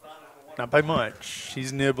 Not by much.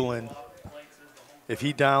 He's nibbling. If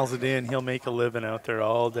he dials it in, he'll make a living out there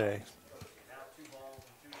all day.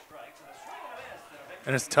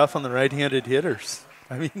 And it's tough on the right-handed hitters.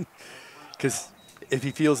 I mean, because if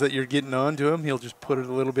he feels that you're getting on to him, he'll just put it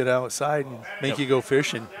a little bit outside and make you go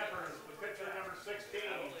fishing.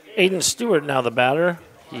 Aiden Stewart now the batter.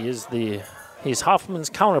 He's Hoffman's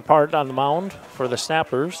counterpart on the mound for the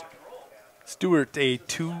Snappers. Stewart, a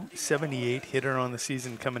 278 hitter on the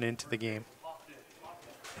season coming into the game.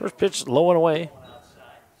 First pitch low and away.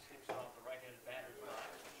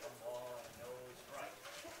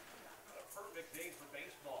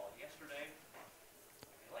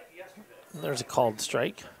 There's a called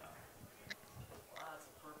strike.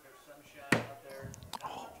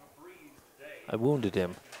 Oh, I wounded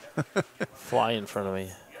him. Fly in front of me.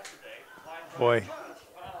 Boy.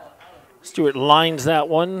 Stewart lines that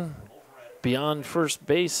one beyond first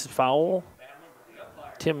base, foul.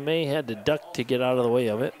 Tim May had to duck to get out of the way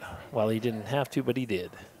of it. Well, he didn't have to, but he did.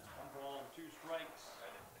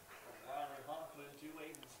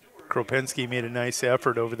 Kropensky made a nice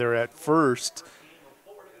effort over there at first.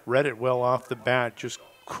 Read it well off the bat, just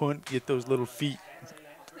couldn't get those little feet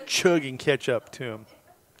chug and catch up to him.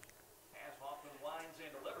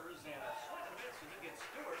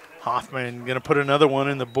 Hoffman going to put another one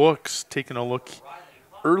in the books. Taking a look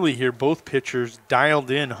early here, both pitchers dialed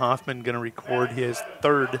in. Hoffman going to record his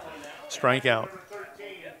 3rd strikeout.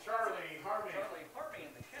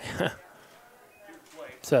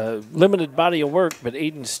 It's a limited body of work, but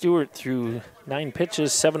Aiden Stewart threw 9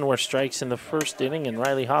 pitches, 7 were strikes in the first inning, and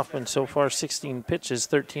Riley Hoffman so far 16 pitches,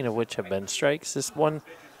 13 of which have been strikes. This one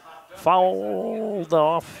fouled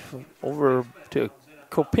off over to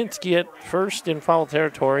Kopinski at first in foul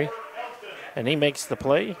territory, and he makes the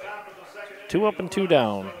play. 2 up and 2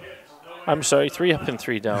 down. I'm sorry, 3 up and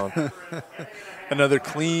 3 down. Another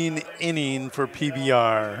clean inning for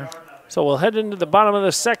PBR. So we'll head into the bottom of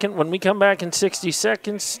the second. When we come back in 60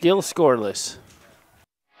 seconds, still scoreless.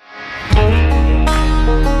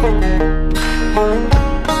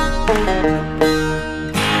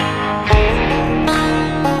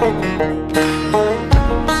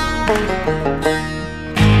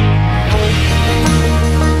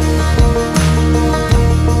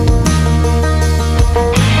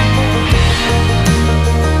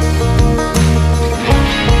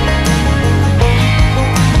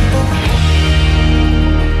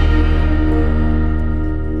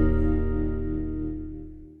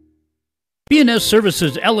 B&S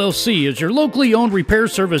Services LLC is your locally owned repair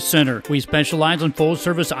service center. We specialize in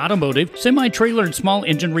full-service automotive, semi-trailer, and small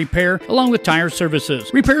engine repair, along with tire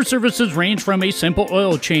services. Repair services range from a simple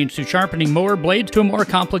oil change to sharpening mower blades to a more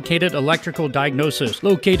complicated electrical diagnosis.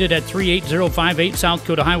 Located at 38058 South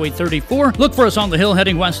Coda Highway 34, look for us on the hill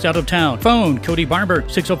heading west out of town. Phone Cody Barber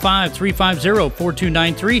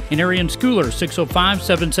 605-350-4293 and Arian Schooler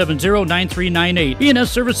 605-770-9398.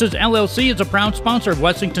 B&S Services LLC is a proud sponsor of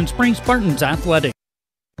Wessington Springs Spartans Athletic.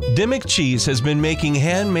 Dimmick Cheese has been making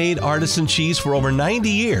handmade artisan cheese for over 90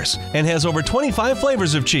 years and has over 25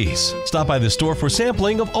 flavors of cheese. Stop by the store for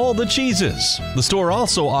sampling of all the cheeses. The store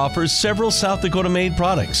also offers several South Dakota-made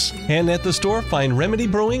products. And at the store, find Remedy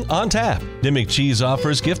Brewing on tap. Dimmick Cheese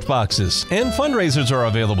offers gift boxes, and fundraisers are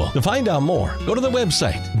available. To find out more, go to the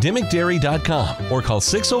website, dimmickdairy.com, or call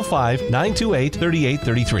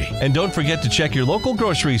 605-928-3833. And don't forget to check your local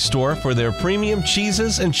grocery store for their premium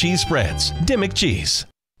cheeses and cheese spreads. Dimmick Cheese.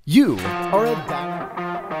 You are at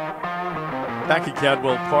back at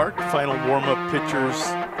Cadwell Park. Final warm-up pitchers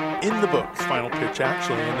in the books. Final pitch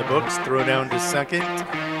actually in the books. Throw down to second.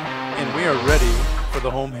 And we are ready for the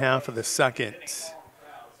home half of the second.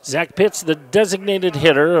 Zach Pitts, the designated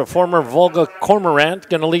hitter, a former Volga Cormorant,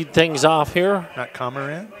 going to lead things off here. Not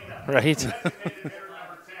Cormorant? Right.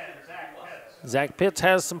 Zach Pitts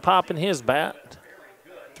has some pop in his bat.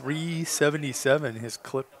 377 his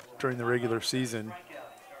clip during the regular season.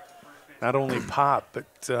 Not only pop,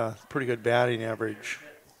 but pretty good batting average.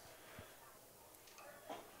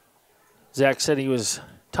 Zach said he was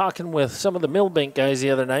talking with some of the Millbank guys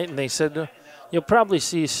the other night, and they said, you'll probably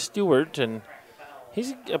see Stewart, and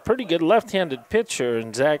he's a pretty good left-handed pitcher.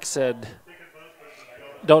 And Zach said,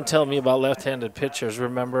 don't tell me about left-handed pitchers.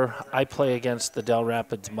 Remember, I play against the Dell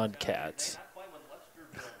Rapids Mudcats,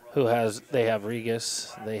 they have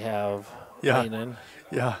Regas, they have Lehnan.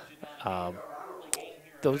 Yeah.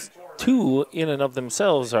 Those two in and of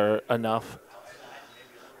themselves are enough.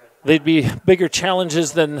 They'd be bigger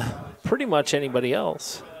challenges than pretty much anybody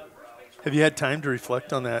else. Have you had time to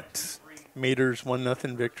reflect on that Maters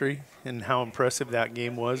 1-0 victory and how impressive that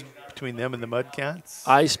game was between them and the Mudcats?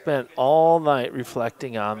 I spent all night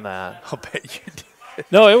reflecting on that. I'll bet you did.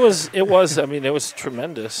 No, it was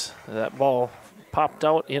tremendous. That ball popped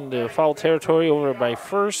out into foul territory over by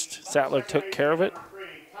first. Sattler took care of it.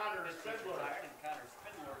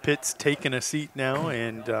 Pitt's taking a seat now,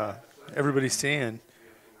 and everybody's saying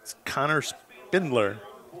it's Connor Spindler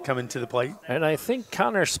coming to the plate. And I think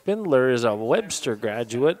Connor Spindler is a Webster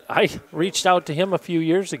graduate. I reached out to him a few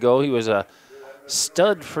years ago. He was a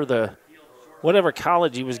stud for the whatever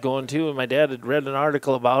college he was going to, and my dad had read an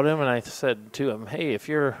article about him, and I said to him, hey, if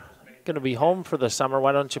you're going to be home for the summer,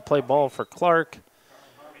 why don't you play ball for Clark?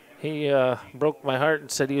 He broke my heart and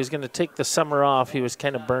said he was going to take the summer off. He was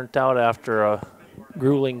kind of burnt out after a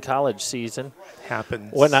grueling college season.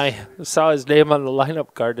 Happens. When I saw his name on the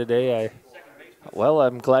lineup card today,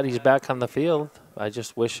 I'm glad he's back on the field. I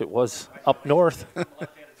just wish it was up north.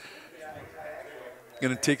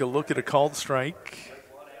 Going to take a look at a called strike.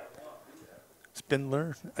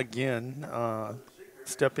 Spindler again,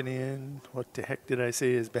 stepping in. What the heck did I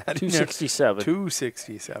say his batting? 267.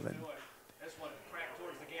 267.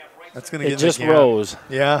 That's going to get it just in the gap. rose.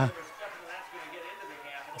 Yeah.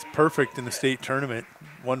 It's perfect in the state tournament.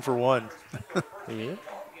 1 for 1. Yeah.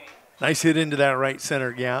 Nice hit into that right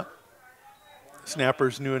center gap.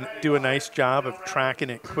 Snappers do a nice job of tracking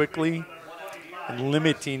it quickly and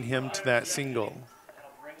limiting him to that single.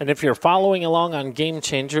 And if you're following along on Game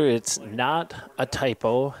Changer, it's not a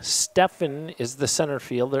typo. Stefan is the center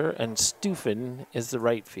fielder and Stufan is the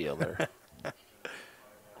right fielder.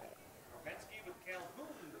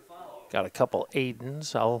 Got a couple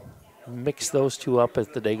Aidens. I'll mix those two up as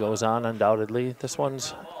the day goes on, undoubtedly. This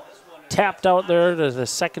one's tapped out there to the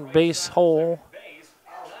second base hole.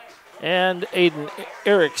 And Aiden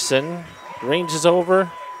Erickson ranges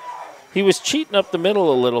over. He was cheating up the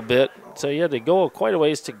middle a little bit, so he had to go quite a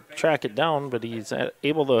ways to track it down, but he's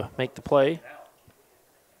able to make the play.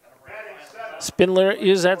 Spindler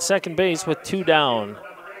is at second base with 2 down.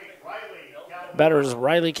 Batter is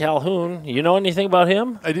Riley Calhoun. You know anything about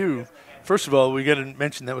him? I do. First of all, we got to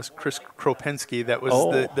mention that was Chris Kropensky. That was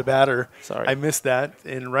the batter. Sorry. I missed that.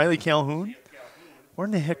 And Riley Calhoun, where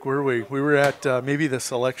in the heck were we? We were at maybe the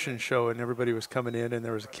selection show, and everybody was coming in, and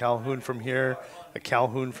there was a Calhoun from here, a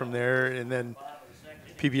Calhoun from there, and then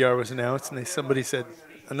PBR was announced, and somebody said,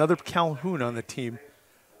 another Calhoun on the team.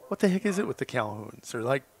 What the heck is it with the Calhouns? They're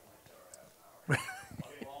like,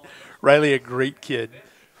 Riley, a great kid.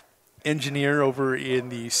 Engineer over in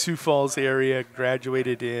the Sioux Falls area,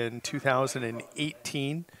 graduated in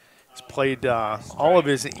 2018. He's played all of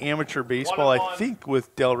his amateur baseball, I think,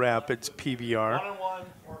 with Dell Rapids PBR.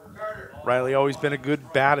 Riley always been a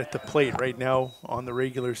good bat at the plate. Right now on the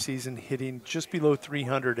regular season, hitting just below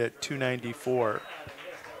 300 at 294.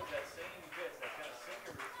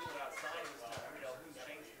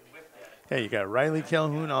 Yeah, you got Riley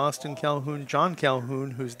Calhoun, Austin Calhoun, John Calhoun,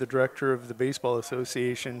 who's the director of the Baseball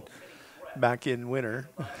Association back in winter.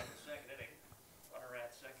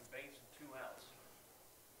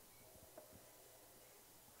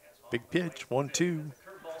 Big pitch, 1-2.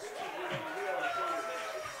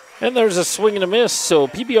 And there's a swing and a miss, so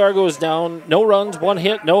PBR goes down. No runs, 1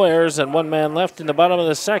 hit, no errors, and 1 man left in the bottom of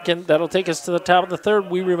the second. That'll take us to the top of the third.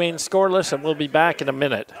 We remain scoreless, and we'll be back in a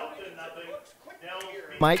minute.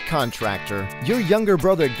 Dynamite contractor. Your younger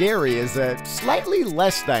brother Gary is a slightly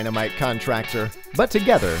less dynamite contractor, but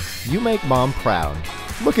together you make Mom proud.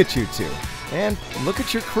 Look at you two, and look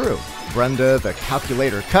at your crew. Brenda the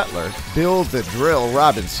calculator Cutler, Bill the drill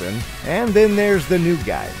Robinson, and then there's the new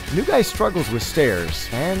guy. New guy struggles with stairs,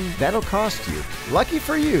 and that'll cost you. Lucky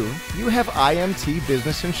for you, you have IMT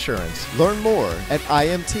Business Insurance. Learn more at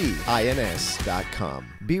imtins.com.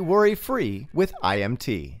 Be worry-free with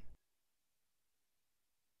IMT.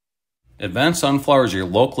 Advanced Sunflower is your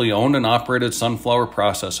locally owned and operated sunflower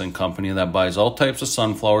processing company that buys all types of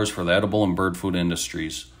sunflowers for the edible and bird food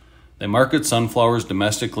industries. They market sunflowers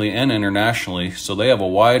domestically and internationally, so they have a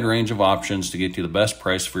wide range of options to get you the best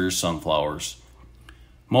price for your sunflowers.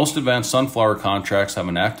 Most advanced sunflower contracts have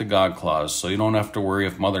an Act of God clause, so you don't have to worry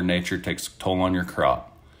if Mother Nature takes a toll on your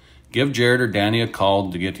crop. Give Jared or Danny a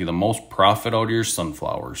call to get you the most profit out of your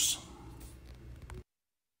sunflowers.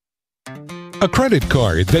 A credit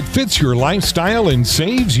card that fits your lifestyle and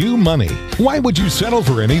saves you money. Why would you settle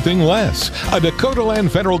for anything less? A Dakota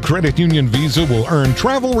Land Federal Credit Union Visa will earn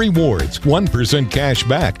travel rewards, 1% cash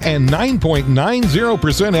back, and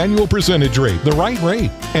 9.90% annual percentage rate, the right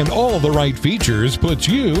rate. And all the right features puts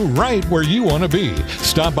you right where you want to be.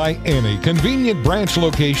 Stop by any convenient branch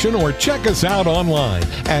location or check us out online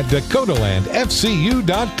at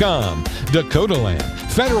DakotaLandFCU.com. Dakota Land,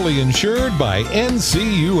 federally insured by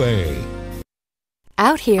NCUA.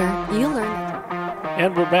 Out here, you learn.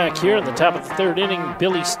 And we're back here in the top of the third inning.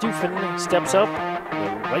 Billy Stufan steps up,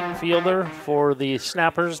 the right fielder for the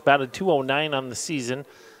Snappers, batted .209 on the season.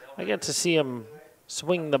 I got to see him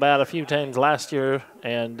swing the bat a few times last year,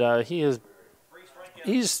 and he's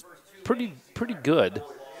pretty good.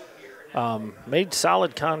 Made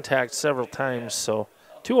solid contact several times, so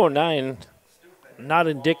 .209 not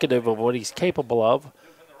indicative of what he's capable of.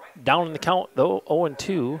 Down in the count though,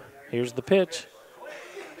 0-2. Here's the pitch.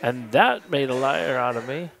 And that made a liar out of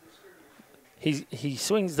me. He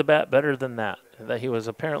swings the bat better than that. That he was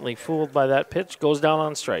apparently fooled by that pitch. Goes down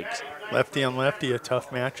on strikes. Lefty on lefty, a tough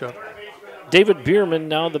matchup. David Bierman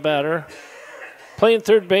now the batter. Playing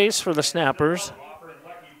third base for the Snappers.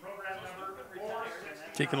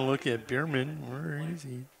 Taking a look at Bierman. Where is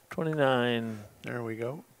he? 29. There we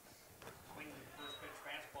go.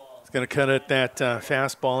 He's going to cut at that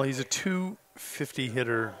fastball. He's a .250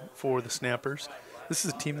 hitter for the Snappers. This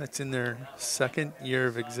is a team that's in their second year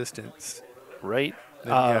of existence. Right.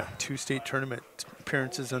 Yeah, 2 state tournament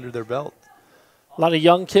appearances under their belt. A lot of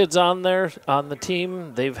young kids on there on the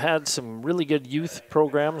team. They've had some really good youth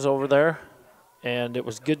programs over there, and it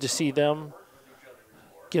was good to see them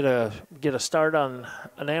get a start on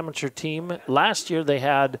an amateur team. Last year they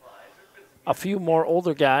had a few more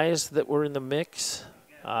older guys that were in the mix,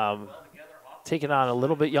 taking on a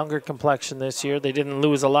little bit younger complexion this year. They didn't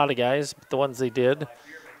lose a lot of guys, but the ones they did,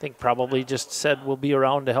 I think probably just said we'll be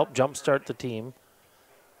around to help jumpstart the team.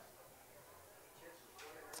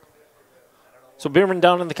 So Bierman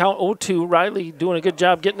down in the count 0-2. Riley doing a good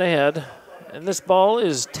job getting ahead. And this ball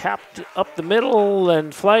is tapped up the middle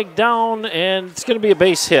and flagged down, and it's going to be a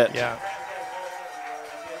base hit. Yeah.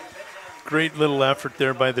 Great little effort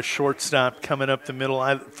there by the shortstop coming up the middle.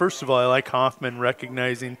 First of all, I like Hoffman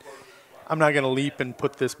recognizing I'm not going to leap and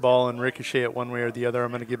put this ball and ricochet it one way or the other.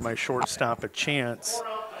 I'm going to give my shortstop a chance.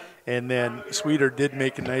 And then Sweeter did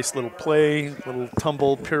make a nice little play, little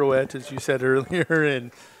tumble pirouette, as you said earlier,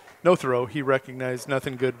 and no throw. He recognized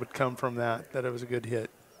nothing good would come from that it was a good hit.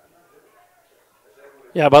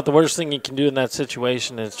 Yeah, about the worst thing you can do in that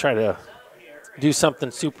situation is try to do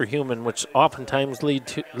something superhuman, which oftentimes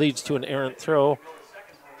leads to an errant throw.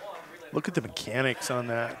 Look at the mechanics on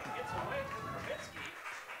that.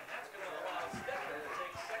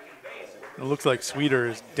 It looks like Sweeter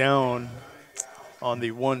is down on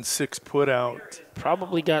the 1-6 put out.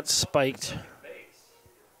 Probably got spiked.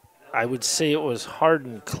 I would say it was hard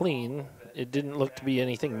and clean. It didn't look to be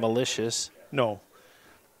anything malicious. No.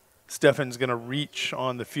 Stefan's going to reach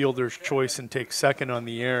on the fielder's choice and take second on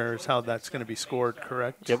the air is how that's going to be scored,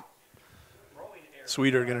 correct? Yep.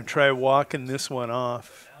 Sweeter going to try walking this one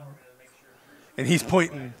off. And he's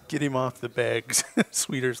pointing, get him off the bags.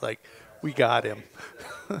 Sweeter's like, we got him.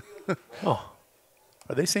 Oh.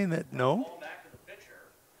 Are they saying that? No?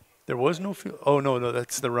 There was no field. Oh, no,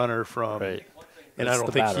 that's the runner from. Right. And I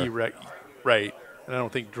don't think he right. And I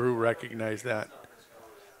don't think Drew recognized that.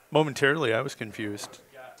 Momentarily, I was confused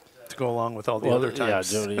to go along with all the other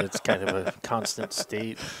times. Yeah, Jody, it's kind of a constant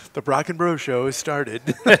state. The Brock and Bro show has started.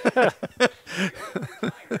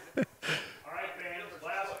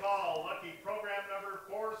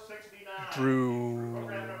 Drew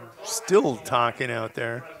still talking out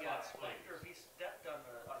there.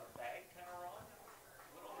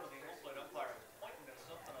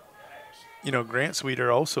 You know, Grant Sweeter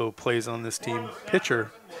also plays on this team.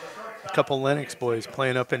 Pitcher. A couple Lennox boys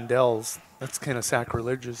playing up in Dells. That's kind of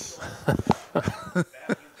sacrilegious.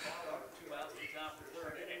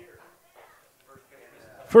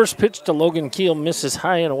 First pitch to Logan Keel misses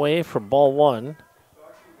high and away for ball one.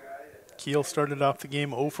 Keel started off the game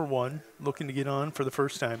 0 for 1, looking to get on for the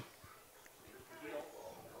first time.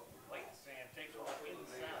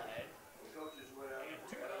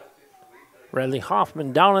 Riley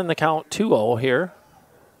Hoffman down in the count 2-0 here.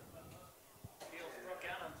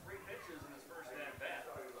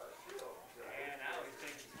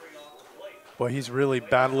 Boy, he's really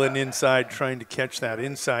battling inside, trying to catch that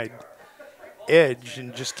inside edge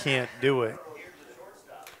and just can't do it.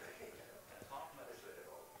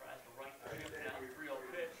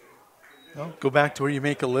 Well, go back to where you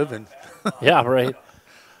make a living. Yeah, right.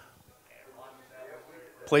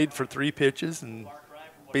 Played for 3 pitches and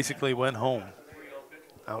basically went home.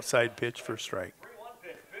 Outside pitch for strike.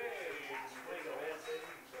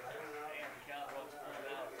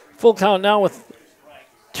 Full count now with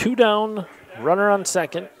 2 down, runner on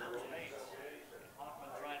second.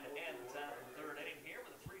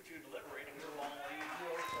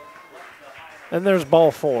 And there's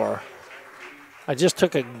ball 4. I just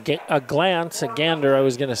took a gander, I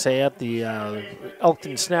was going to say, at the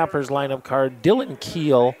Elkton Snappers lineup card. Dylan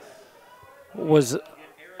Keel was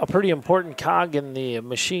a pretty important cog in the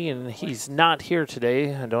machine. He's not here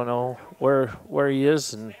today. I don't know where he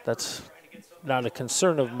is, and that's not a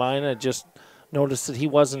concern of mine. I just noticed that he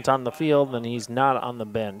wasn't on the field and he's not on the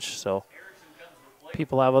bench. So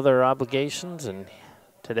people have other obligations, and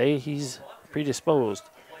today he's predisposed.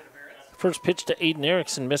 First pitch to Aiden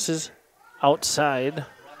Erickson misses outside.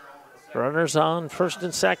 Runners on first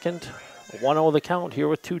and second. 1-0 the count here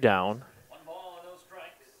with 2 down.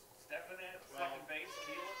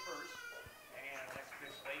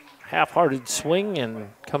 Half-hearted swing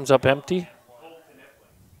and comes up empty.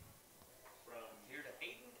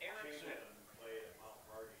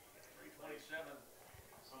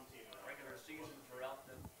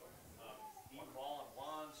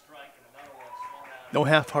 No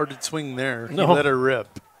half-hearted swing there. No. He let her rip.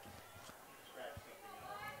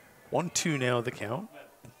 1-2 now the count.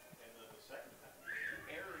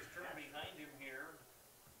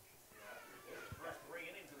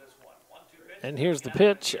 And here's the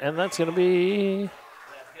pitch, and that's going to be...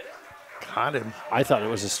 Caught him. I thought it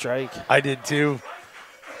was a strike. I did too.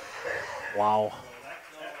 Wow.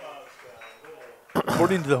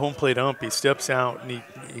 According to the home plate ump, he steps out and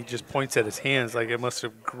he just points at his hands like it must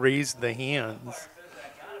have grazed the hands.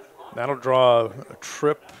 That'll draw a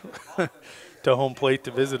trip to home plate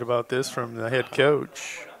to visit about this from the head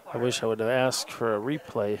coach. I wish I would have asked for a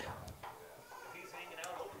replay.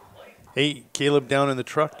 Hey, Caleb down in the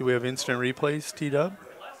truck, do we have instant replays, T-Dub?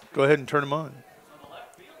 Go ahead and turn them on.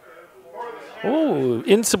 Oh,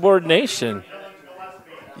 insubordination.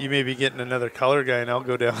 You may be getting another color guy, and I'll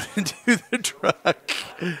go down into the truck.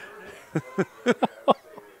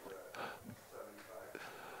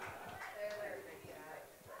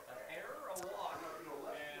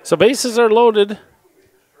 So bases are loaded,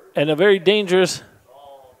 and a very dangerous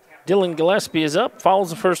Dylan Gillespie is up, fouls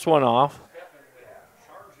the first one off.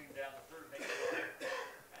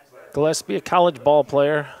 Gillespie, a college ball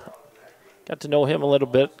player. Got to know him a little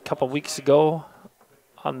bit a couple weeks ago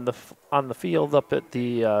on the field up at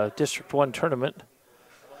the District 1 tournament.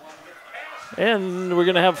 And we're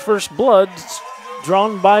going to have first blood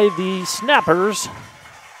drawn by the Snappers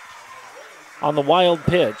on the wild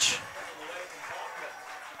pitch.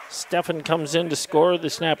 Steffen comes in to score the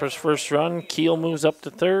Snappers' first run. Keel moves up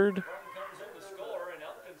to third.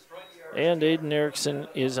 And Aiden Erickson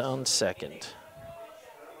is on second.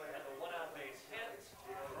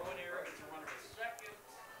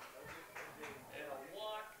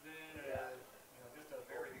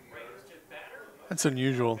 That's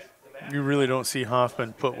unusual. You really don't see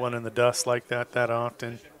Hoffman put one in the dust like that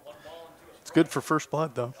often. It's good for first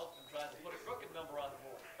blood, though.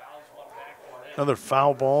 Another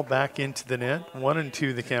foul ball back into the net.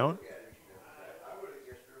 1-2 the count.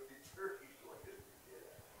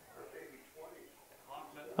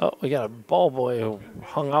 Oh, we got a ball boy who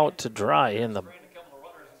hung out to dry at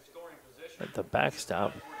the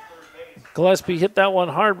backstop. Gillespie hit that one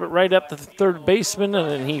hard, but right up the third baseman, and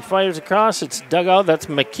then he fires across. It's dug out. That's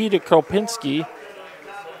Makita Kropinski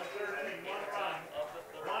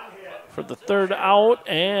for the third out,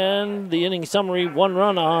 and the inning summary, 1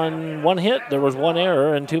 run on 1 hit. There was 1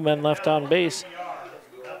 error and 2 men left on base.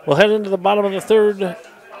 We'll head into the bottom of the third.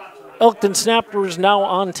 Elkton Snappers now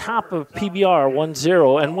on top of PBR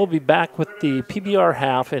 1-0, and we'll be back with the PBR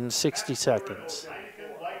half in 60 seconds.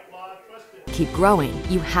 Keep growing,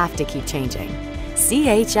 you have to keep changing.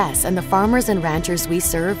 CHS and the farmers and ranchers we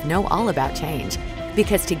serve know all about change,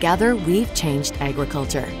 because together we've changed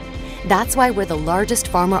agriculture. That's why we're the largest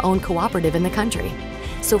farmer-owned cooperative in the country.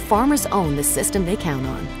 So farmers own the system they count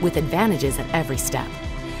on, with advantages at every step.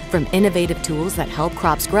 From innovative tools that help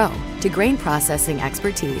crops grow, to grain processing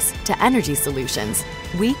expertise, to energy solutions,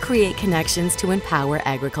 we create connections to empower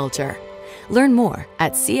agriculture. Learn more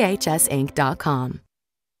at chsinc.com.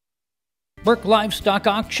 Burke Livestock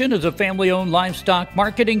Auction is a family-owned livestock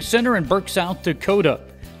marketing center in Burke, South Dakota.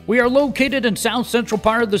 We are located in south central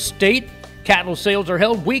part of the state. Cattle sales are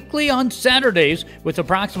held weekly on Saturdays, with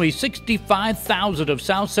approximately 65,000 of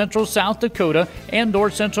south central South Dakota and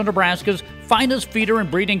north central Nebraska's finest feeder and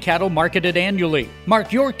breeding cattle marketed annually.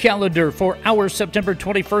 Mark your calendar for our September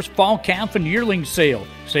 21st fall calf and yearling sale.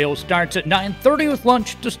 Sale starts at 9:30 with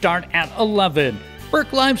lunch to start at 11.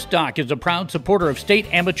 Burke Livestock is a proud supporter of state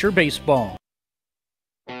amateur baseball.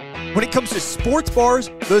 When it comes to sports bars,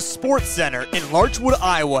 the Sports Center in Larchwood,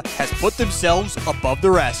 Iowa has put themselves above the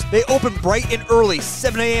rest. They open bright and early,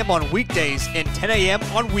 7 a.m. on weekdays and 10 a.m.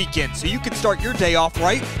 on weekends, so you can start your day off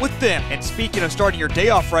right with them. And speaking of starting your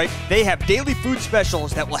day off right, they have daily food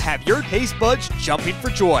specials that will have your taste buds jumping for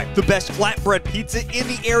joy. The best flatbread pizza in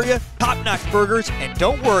the area, top-notch burgers, and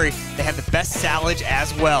don't worry, they have the best salads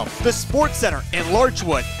as well. The Sports Center in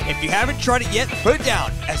Larchwood. If you haven't tried it yet, put it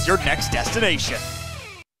down as your next destination.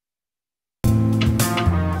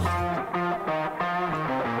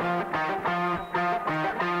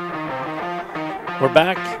 We're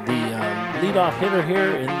back. The leadoff hitter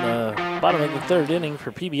here in the bottom of the third inning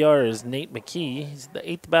for PBR is Nate McKee. He's the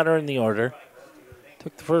 8th batter in the order.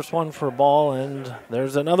 Took the first one for a ball, and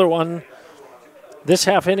there's another one. This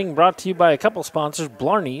half inning brought to you by a couple sponsors.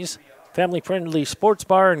 Blarney's, family-friendly sports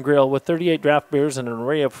bar and grill with 38 draft beers and an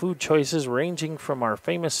array of food choices ranging from our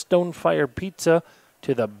famous Stonefire pizza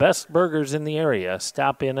to the best burgers in the area.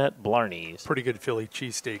 Stop in at Blarney's. Pretty good Philly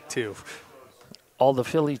cheesesteak, too. All the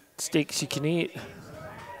Philly steaks you can eat.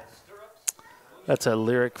 That's a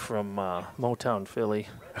lyric from Motown Philly.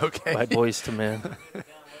 Okay. By Boyz II Men.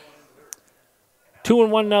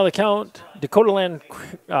 2-1 now the count. Dakota Land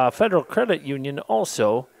Federal Credit Union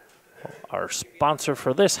also our sponsor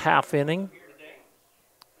for this half inning.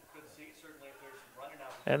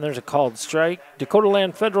 And there's a called strike. Dakota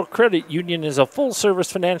Land Federal Credit Union is a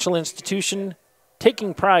full-service financial institution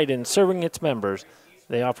taking pride in serving its members.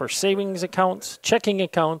 They offer savings accounts, checking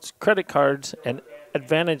accounts, credit cards, and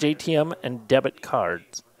Advantage ATM and debit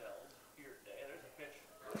cards.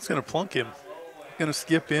 It's going to plunk him. Going to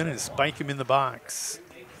skip in and spike him in the box.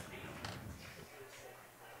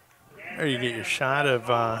 There you get your shot of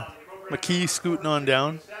McKee scooting on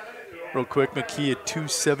down. Real quick, McKee, a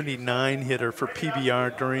 279 hitter for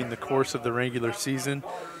PBR during the course of the regular season.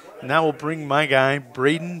 And that will bring my guy,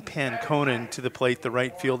 Braden Panconen, to the plate, the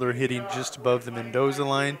right fielder hitting just above the Mendoza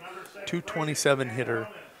line. 227 hitter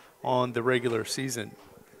on the regular season.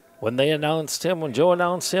 When they announced him, when Joe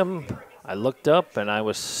announced him, I looked up and I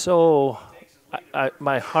was so,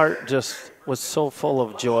 my heart just was so full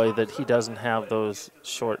of joy that he doesn't have those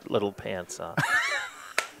short little pants on.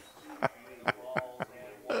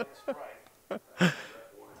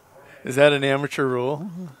 Is that an amateur rule?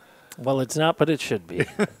 Well, it's not, but it should be.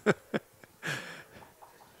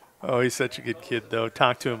 Oh, he's such a good kid, though.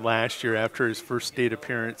 Talked to him last year after his first state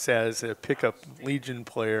appearance as a pickup Legion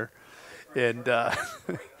player, and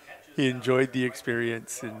he enjoyed the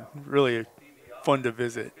experience and really fun to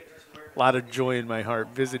visit. A lot of joy in my heart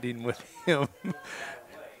visiting with him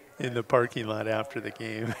in the parking lot after the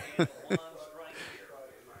game.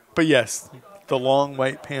 But yes, the long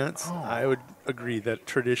white pants, I would agree that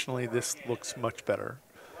traditionally this looks much better.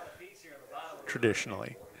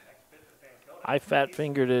 Traditionally. I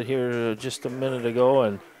fat-fingered it here just a minute ago,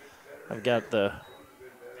 and I've got the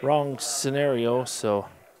wrong scenario, so.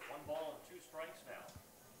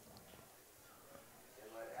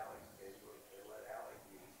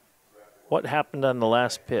 What happened on the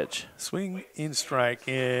last pitch? Swing in strike,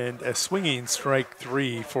 and a swinging strike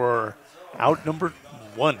 3 for out number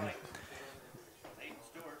 1.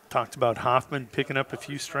 Talked about Hoffman picking up a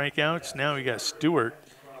few strikeouts. Now we got Stewart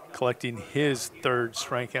collecting his 3rd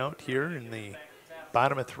strikeout here in the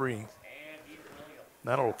bottom of 3.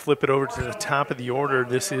 That'll flip it over to the top of the order.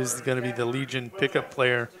 This is going to be the Legion pickup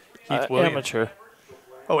player, Heath Williams. Amateur.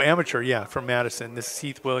 Oh, amateur, yeah, from Madison. This is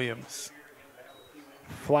Heath Williams.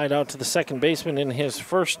 Flied out to the second baseman in his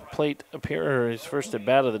first plate appearance, his first at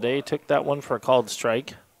bat of the day. Took that one for a called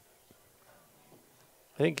strike.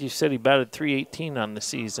 I think you said he batted .318 on the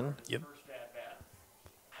season. Yep.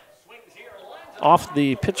 Off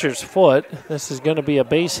the pitcher's foot. This is going to be a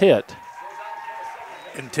base hit.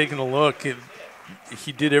 And taking a look,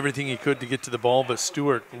 he did everything he could to get to the ball, but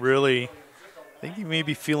Stewart really, I think he may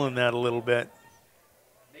be feeling that a little bit.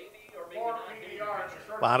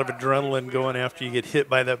 A lot of adrenaline going after you get hit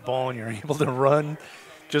by that ball and you're able to run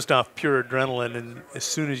just off pure adrenaline. And as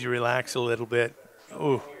soon as you relax a little bit,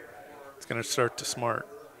 oh, it's going to start to smart.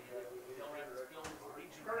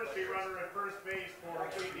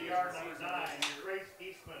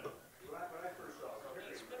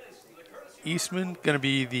 Eastman going to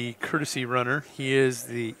be the courtesy runner. He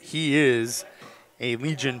is a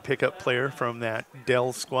Legion pickup player from that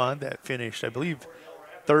Dell squad that finished, I believe,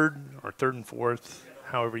 3rd and 4th,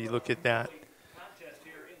 however you look at that.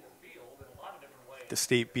 The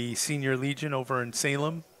State B Senior Legion over in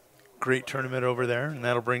Salem. Great tournament over there, and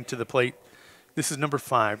that'll bring to the plate. This is number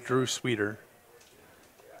 5, Drew Sweeter.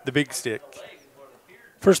 The big stick.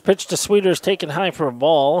 First pitch to Sweeter is taken high for a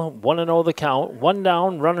ball. 1-0 the count. 1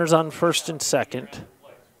 down, runners on first and second.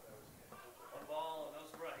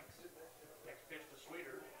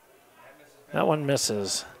 That one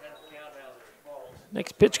misses.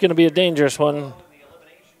 Next pitch going to be a dangerous one.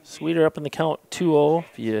 Sweeter up in the count 2-0.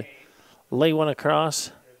 If you lay one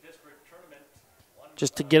across,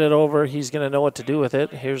 just to get it over, he's going to know what to do with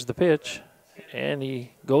it. Here's the pitch. And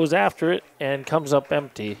he goes after it and comes up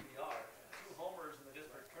empty.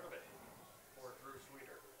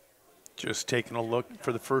 Just taking a look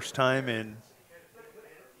for the first time in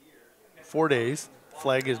 4 days.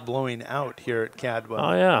 Flag is blowing out here at Cadwell.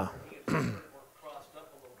 Oh, yeah.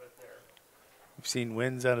 We've seen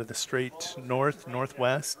winds out of the straight north,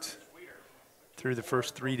 northwest through the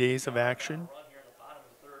first 3 days of action.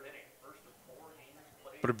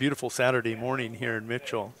 What a beautiful Saturday morning here in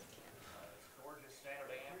Mitchell.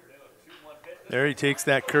 There he takes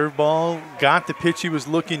that curveball, got the pitch he was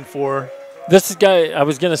looking for. This guy, I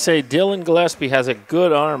was going to say, Dylan Gillespie has a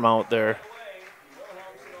good arm out there.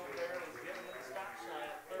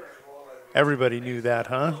 Everybody knew that,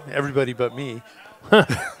 huh? Everybody but me.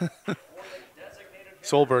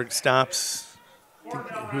 Solberg stops.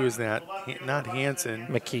 Who is that? Not Hansen.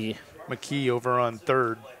 McKee. McKee over on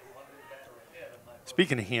 3rd.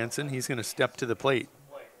 Speaking of Hansen, he's going to step to the plate.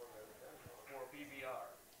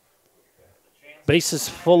 Bases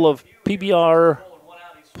full of PBR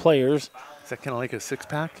players. Is that kind of like a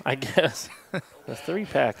 6-pack? I guess. A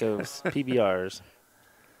 3-pack of PBRs.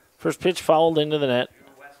 First pitch fouled into the net.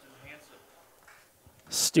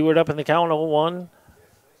 Stewart up in the count, 0-1.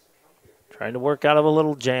 Trying to work out of a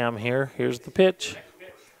little jam here. Here's the pitch.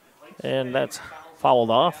 And that's fouled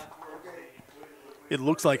off. It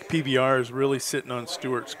looks like PBR is really sitting on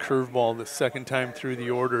Stewart's curveball the second time through the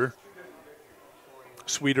order.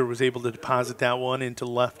 Sweeter was able to deposit that one into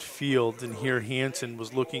left field, and here Hansen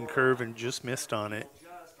was looking curve and just missed on it.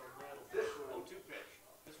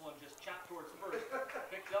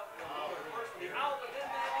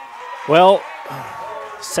 Well,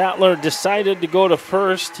 Sattler decided to go to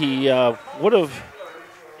first. He would have,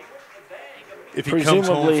 if he comes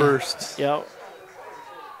home first. Yeah.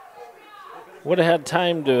 Would have had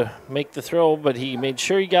time to make the throw, but he made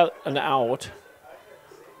sure he got an out.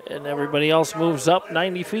 And everybody else moves up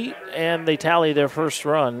 90 feet, and they tally their first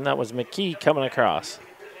run. That was McKee coming across.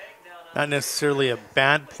 Not necessarily a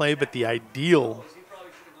bad play, but the ideal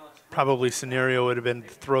probably scenario would have been to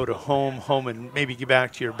throw to home, and maybe get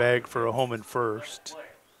back to your bag for a home and first.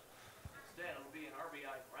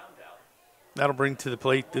 That'll bring to the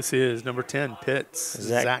plate. This is number 10, Pitts.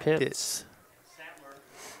 Zach Pitts.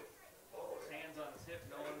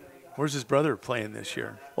 Where's his brother playing this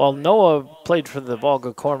year? Well, Noah played for the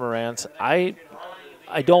Volga Cormorants. I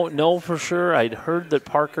don't know for sure. I'd heard that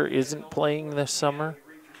Parker isn't playing this summer.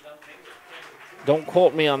 Don't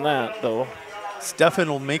quote me on that, though. Stefan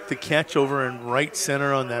will make the catch over in right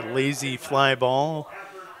center on that lazy fly ball,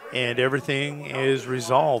 and everything is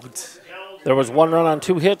resolved. There was 1 run on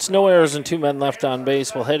 2 hits, no errors, and 2 men left on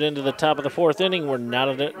base. We'll head into the top of the 4th inning. We're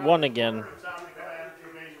not at 1 again.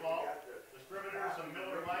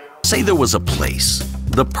 Say there was a place,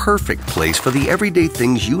 the perfect place for the everyday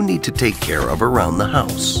things you need to take care of around the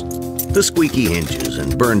house. The squeaky hinges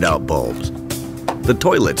and burned out bulbs. The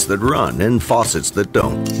toilets that run and faucets that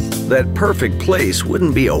don't. That perfect place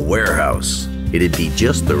wouldn't be a warehouse. It'd be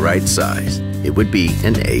just the right size. It would be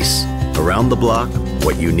an Ace. Around the block,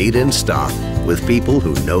 what you need in stock, with people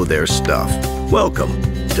who know their stuff. Welcome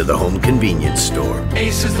to the Home Convenience Store.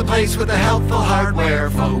 Ace is the place with the helpful hardware,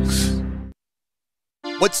 folks.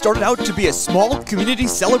 What started out to be a small community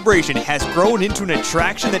celebration has grown into an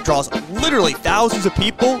attraction that draws literally thousands of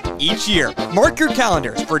people each year. Mark your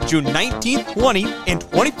calendars for June 19th, 20th, and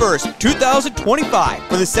 21st, 2025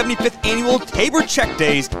 for the 75th Annual Tabor Check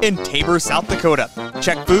Days in Tabor, South Dakota.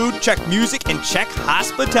 Check food, check music, and check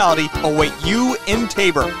hospitality await you in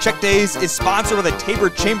Tabor. Check Days is sponsored by the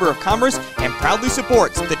Tabor Chamber of Commerce and proudly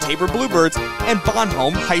supports the Tabor Bluebirds and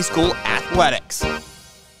Bonhomme High School athletics.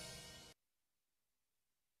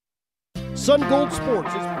 Sun Gold Sports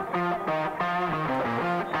is... He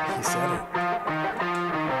said it.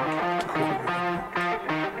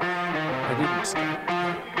 I didn't stop.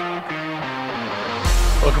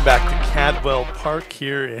 Welcome back to Cadwell Park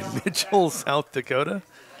here in Mitchell, South Dakota.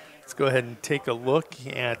 Let's go ahead and take a look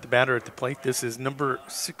at the batter at the plate. This is number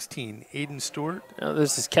 16, Aiden Stewart. No,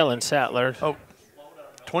 this is Kellen Sattler. Oh,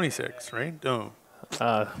 26, right? No.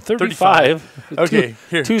 35. Okay,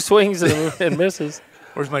 here. 2 swings and misses.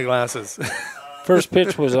 Where's my glasses? First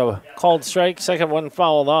pitch was a called strike. Second one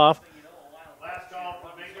fouled off.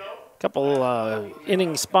 Couple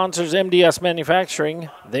inning sponsors, MDS Manufacturing.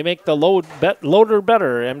 They make the loader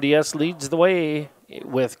better. MDS leads the way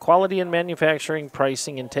with quality in manufacturing,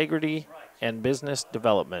 pricing, integrity, and business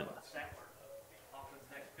development.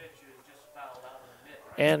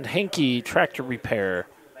 And Henke Tractor Repair.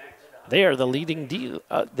 They are the leading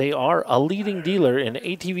they are a leading dealer in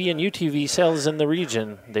ATV and UTV sales in the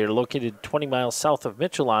region. They are located 20 miles south of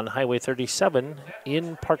Mitchell on Highway 37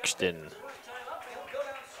 in Parkston.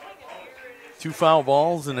 2 foul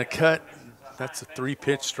balls and a cut. That's a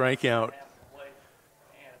 3-pitch strikeout.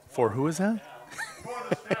 For who is that?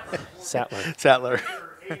 Sattler. Sattler.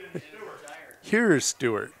 Here's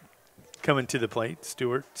Stewart coming to the plate.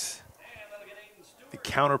 Stewart, the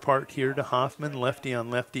counterpart here to Hoffman, lefty on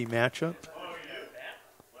lefty matchup.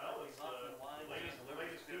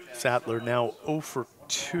 Sattler now 0 for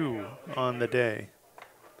 2 on the day.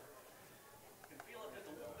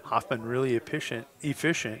 Hoffman really efficient,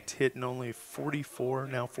 hitting only 44,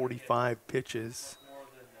 now 45 pitches.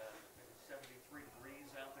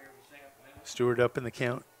 Stewart up in the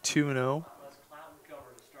count, 2-0.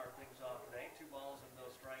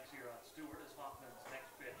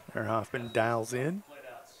 There Hoffman dials in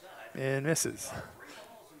and misses.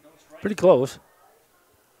 Pretty close.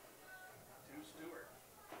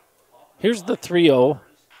 Here's the 3-0.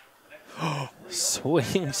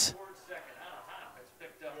 Swings.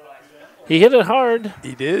 He hit it hard.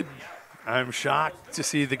 He did. I'm shocked to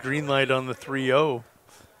see the green light on the 3-0.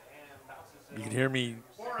 You can hear me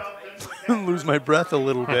lose my breath a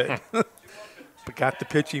little bit. But got the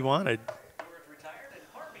pitch he wanted.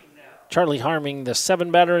 Charlie Harming, the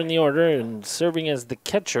 7 batter in the order and serving as the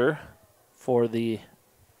catcher. for the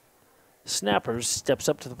Snappers steps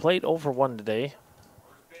up to the plate, 0-for-1 today.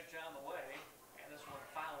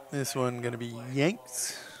 This one going to be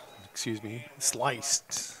yanked. Excuse me,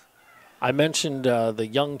 sliced. I mentioned the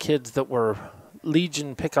young kids that were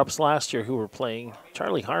Legion pickups last year who were playing.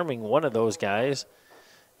 Charlie Harming, one of those guys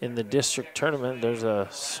in the district tournament. There's a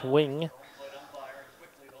swing.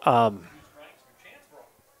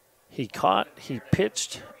 He caught, he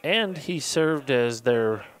pitched, and he served as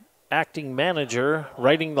their acting manager,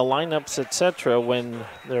 writing the lineups, etc., when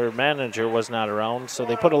their manager was not around. So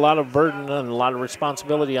they put a lot of burden and a lot of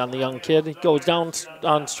responsibility on the young kid. He goes down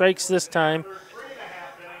on strikes this time.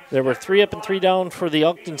 There were 3 up and 3 down for the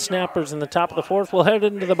Elkton Snappers in the top of the 4th. We'll head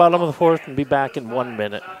into the bottom of the 4th and be back in 1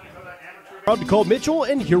 minute. Proud to call Mitchell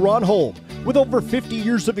and Huron home. With over 50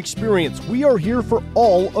 years of experience, we are here for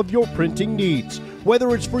all of your printing needs.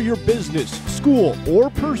 Whether it's for your business, school,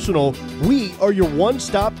 or personal, we are your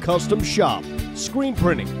one-stop custom shop. Screen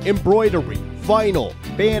printing, embroidery, vinyl,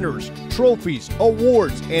 banners, trophies,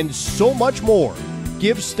 awards, and so much more.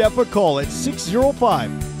 Give Steph a call at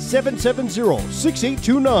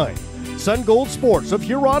 605-770-6829. Sun Gold Sports of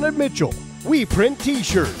Huron and Mitchell. We print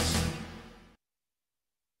T-shirts.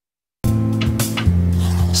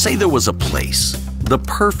 Say there was a place, the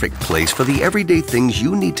perfect place for the everyday things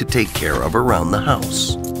you need to take care of around the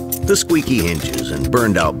house. The squeaky hinges and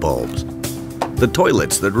burned out bulbs. The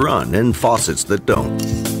toilets that run and faucets that don't.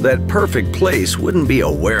 That perfect place wouldn't be a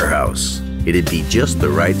warehouse. It'd be just the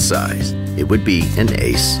right size. It would be an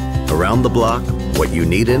Ace. Around the block, what you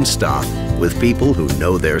need in stock, with people who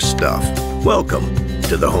know their stuff. Welcome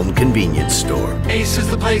to the Home Convenience Store. Ace is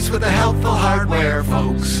the place with the helpful hardware,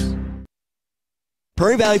 folks.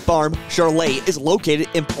 Prairie Valley Farm Charolais is located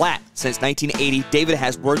in Platte. Since 1980, David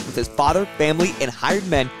has worked with his father, family, and hired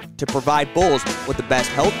men to provide bulls with the best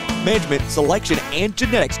health, management, selection, and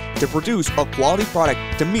genetics to produce a quality product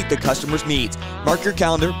to meet the customer's needs. Mark your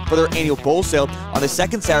calendar for their annual bull sale on the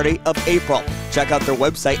second Saturday of April. Check out their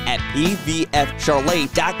website at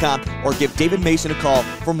pvfcharolais.com or give David Mason a call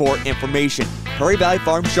for more information. Prairie Valley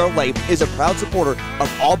Farm Charolais is a proud supporter of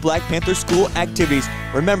all Black Panther school activities.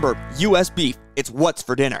 Remember, U.S. beef, it's what's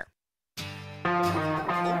for dinner.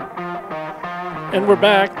 And we're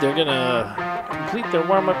back. They're going to complete their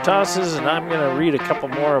warm-up tosses, and I'm going to read a couple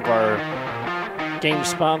more of our game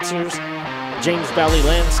sponsors. James Valley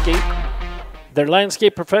Landscape. Their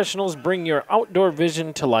landscape professionals bring your outdoor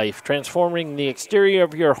vision to life, transforming the exterior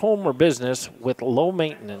of your home or business with low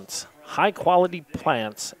maintenance, high-quality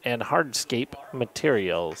plants, and hardscape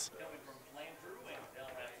materials.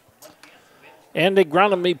 And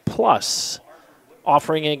Agronomy Plus,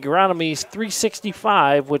 offering Agronomy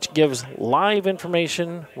 365, which gives live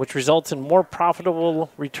information, which results in more profitable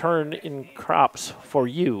return in crops for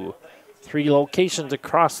you. 3 locations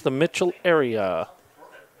across the Mitchell area.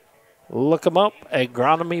 Look them up,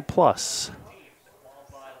 Agronomy Plus.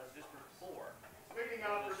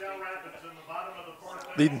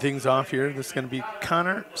 Leading things off here, this is going to be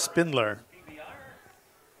Connor Spindler.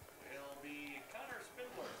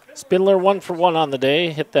 Spindler 1-for-1 on the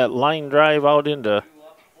day. Hit that line drive out into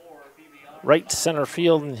right center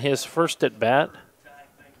field in his first at bat.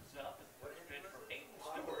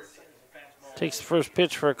 Takes the first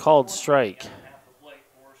pitch for a called strike.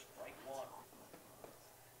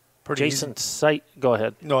 Jason Sight, go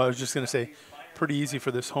ahead. No, I was just going to say, pretty easy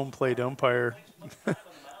for this home plate umpire.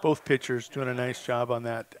 Both pitchers doing a nice job on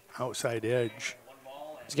that outside edge. I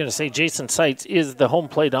was going to say Jason Seitz is the home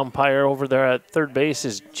plate umpire. Over there at third base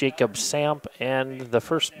is Jacob Samp, and the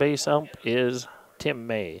first base ump is Tim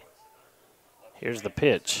May. Here's the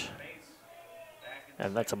pitch.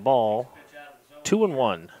 And that's a ball.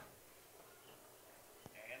 2-1.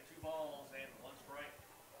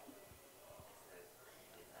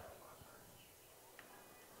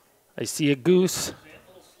 I see a goose.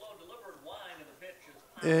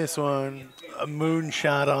 This one, a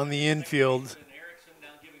moonshot on the infield.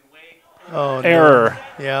 Oh, error.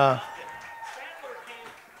 No. Yeah.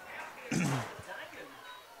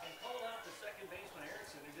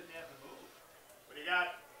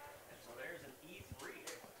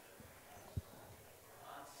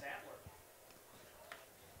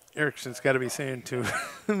 Erickson's got to be saying too,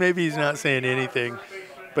 maybe he's not saying anything,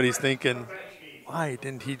 but he's thinking, why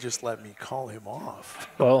didn't he just let me call him off?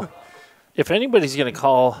 Well, if anybody's going to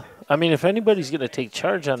call, if anybody's going to take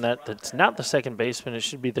charge on that, that's not the second baseman, it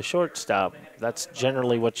should be the shortstop. That's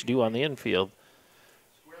generally what you do on the infield.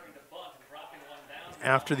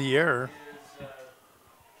 After the error.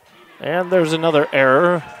 And there's another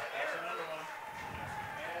error.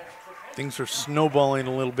 Things are snowballing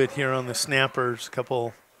a little bit here on the Snappers.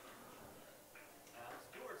 Couple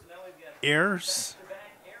errors.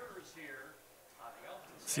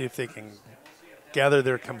 See if they can gather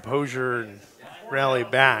their composure and rally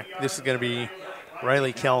back. This is going to be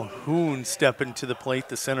Riley Calhoun stepping to the plate,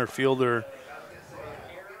 the center fielder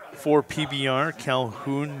for PBR.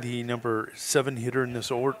 Calhoun, the number 7 hitter in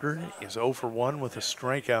this order, is 0 for 1 with a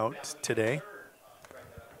strikeout today.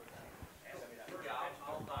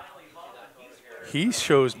 He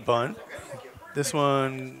shows bunt. This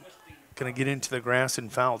one going to get into the grass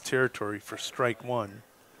and foul territory for strike 1.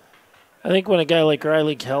 I think when a guy like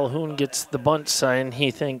Riley Calhoun gets the bunt sign,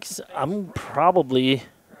 he thinks, I'm probably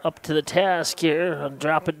up to the task here. I'll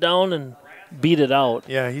drop it down and beat it out.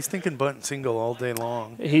 Yeah, he's thinking bunt and single all day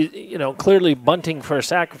long. He, clearly bunting for a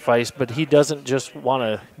sacrifice, but he doesn't just want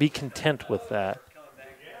to be content with that.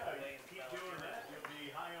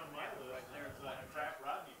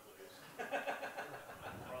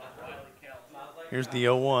 Here's the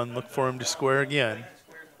 0-1. Look for him to square again.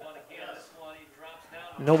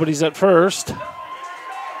 Nobody's at first.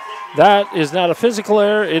 That is not a physical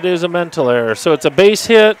error. It is a mental error. So it's a base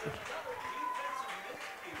hit.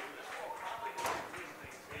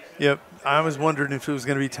 Yep. I was wondering if it was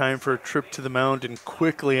going to be time for a trip to the mound and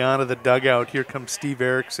quickly out of the dugout. Here comes Steve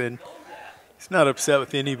Erickson. He's not upset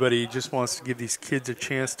with anybody. He just wants to give these kids a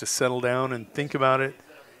chance to settle down and think about it.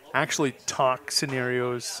 Actually talk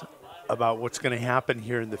scenarios about what's going to happen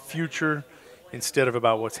here in the future instead of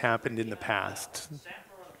about what's happened in the past.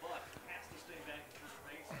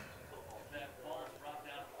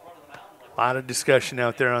 A lot of discussion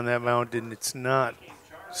out there on that mound, and it's not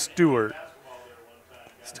Stewart.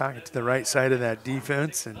 He's talking to the right side of that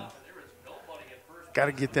defense, and got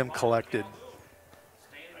to get them collected.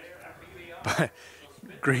 But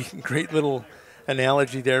great little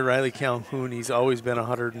analogy there. Riley Calhoun, he's always been a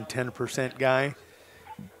 110% guy.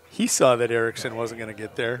 He saw that Erickson wasn't going to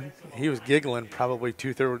get there. He was giggling probably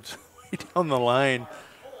 2/3 way down the line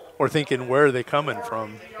or thinking, where are they coming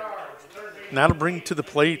from? Now to bring to the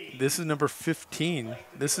plate, this is number 15.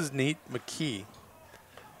 This is Nate McKee.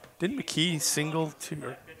 Didn't McKee single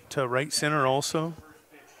to right center also?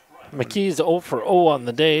 McKee's 0 for 0 on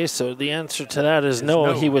the day, so the answer to that is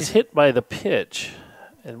no. He was hit by the pitch.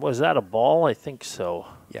 And was that a ball? I think so.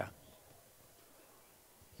 Yeah.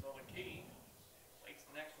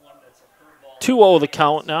 2-0 the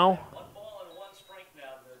count now.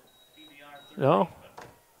 No?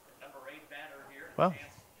 Well,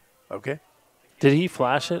 okay. Did he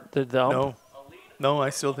flash it? Did the ump? No,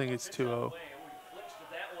 I still think it's 2-0.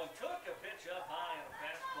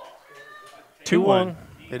 2-1.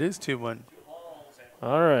 It is 2-1.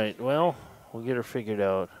 All right, well, we'll get her figured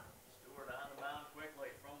out.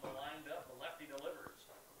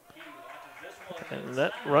 And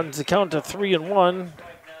that runs the count to 3-1.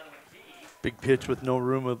 Big pitch with no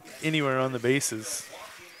room anywhere on the bases.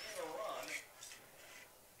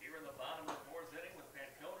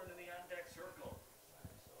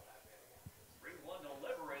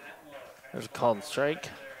 There's a called strike.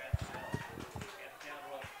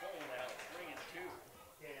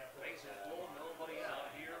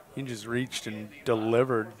 He just reached and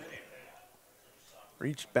delivered.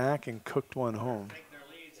 Reached back and cooked one home.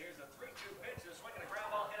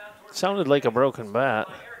 Sounded like a broken bat.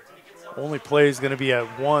 Only play is going to be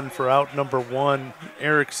at 1 for out number 1.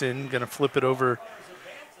 Erickson going to flip it over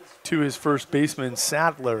to his first baseman,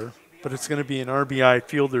 Sadler, but it's going to be an RBI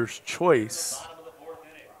fielder's choice.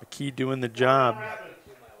 McKee doing the job.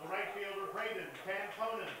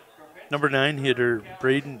 Number 9 hitter,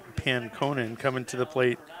 Braden Panconen, coming to the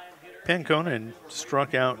plate. Panconen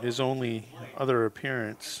struck out in his only other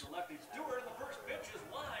appearance.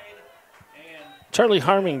 Charlie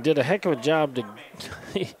Harming did a heck of a job.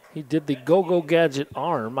 He did the go-go gadget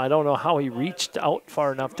arm. I don't know how he reached out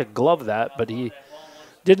far enough to glove that, but he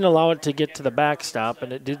didn't allow it to get to the backstop,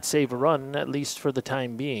 and it did save a run, at least for the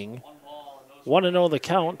time being. 1-0 the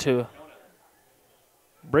count to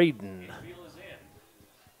Braden.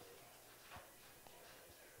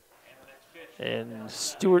 And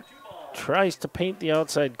Stewart tries to paint the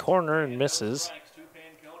outside corner and misses.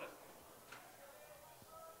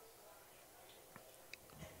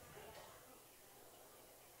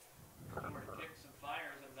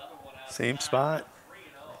 Same spot.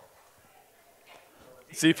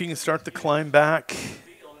 See if you can start the climb back.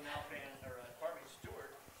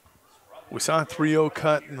 We saw a 3-0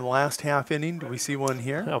 cut in the last half inning. Do we see one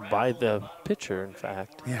here? Oh, by the pitcher, in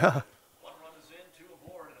fact. Yeah.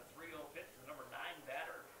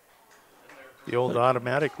 The old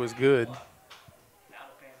automatic was good.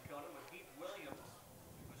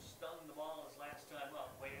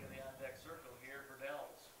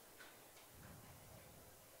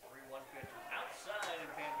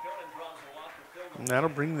 And that'll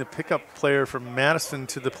bring the pickup player from Madison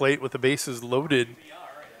to the plate with the bases loaded.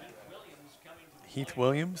 Heath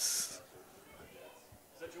Williams.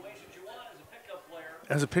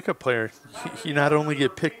 As a pickup player, you not only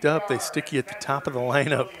get picked up, they stick you at the top of the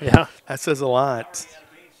lineup. Yeah. That says a lot.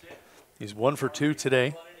 He's 1 for 2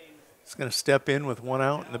 today. He's going to step in with 1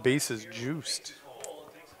 out, and the base is juiced.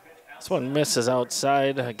 This one misses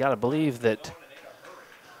outside. I got to believe that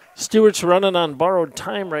Stewart's running on borrowed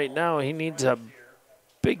time right now. He needs a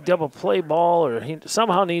big double play ball, or he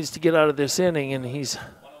somehow needs to get out of this inning, and he's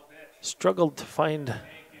struggled to find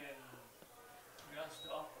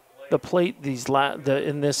the plate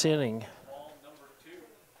in this inning.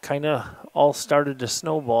 Kind of all started to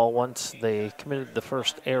snowball once they committed the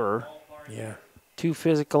first error. Yeah. 2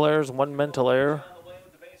 physical errors, 1 mental error.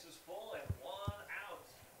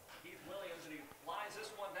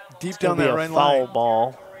 Deep down that right line. Foul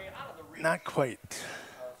ball. Not quite.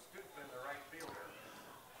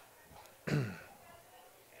 You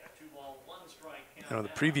know, the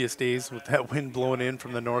previous days with that wind blowing in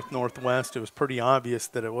from the north-northwest, it was pretty obvious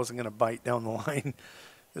that it wasn't going to bite down the line.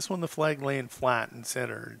 This one, the flag laying flat in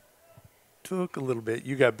center. Took a little bit.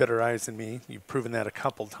 You got better eyes than me. You've proven that a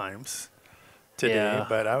couple times today. Yeah.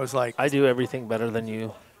 But I was like, I do everything better than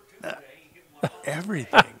you.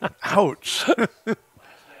 Everything. Ouch.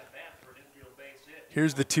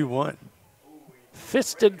 Here's the 2-1.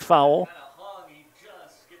 Fisted foul.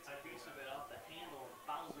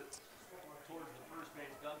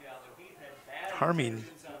 Harming,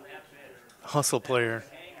 hustle player.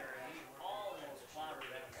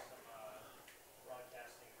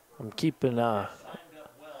 I'm keeping one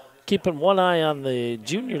eye on the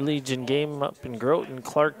Junior Legion game up in Groton.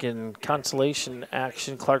 Clark in consolation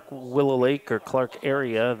action. Clark Willow Lake or Clark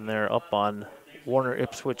area, and they're up on Warner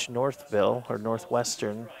Ipswich Northville or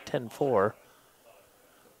Northwestern 10-4.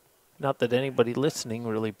 Not that anybody listening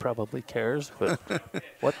really probably cares, but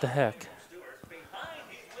what the heck.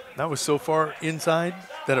 That was so far inside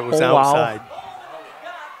that it was outside. Wow.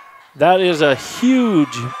 That is a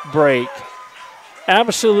huge break.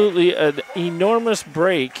 Absolutely an enormous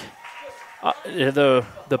break. The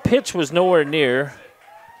pitch was nowhere near.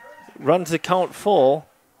 Runs the count full.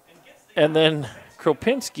 And then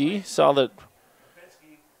Kropinski saw that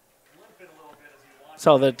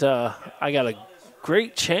I got a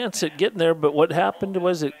great chance at getting there, but what happened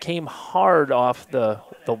was it came hard off the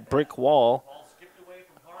brick wall.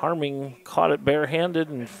 Harming caught it barehanded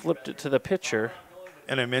and flipped it to the pitcher.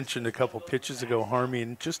 And I mentioned a couple pitches ago,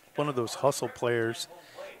 Harming, just one of those hustle players.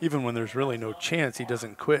 Even when there's really no chance, he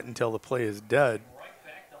doesn't quit until the play is dead.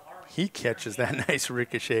 He catches that nice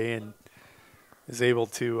ricochet and is able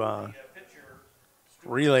to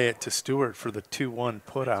relay it to Stewart for the 2-1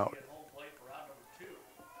 putout.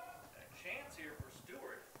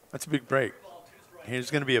 That's a big break. Here's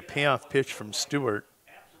going to be a payoff pitch from Stewart.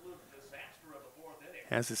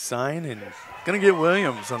 Has his sign and going to get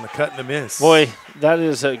Williams on the cut and the miss. Boy, that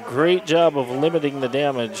is a great job of limiting the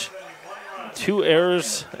damage. 2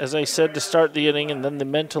 errors, as I said, to start the inning, and then the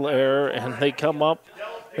mental error, and they come up.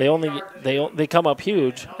 They come up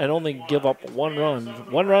huge and only give up 1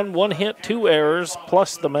 run. 1 run, 1 hit, 2 errors,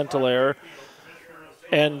 plus the mental error,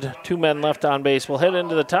 and 2 men left on base. We'll head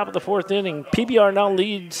into the top of the 4th inning. PBR now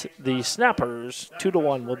leads the Snappers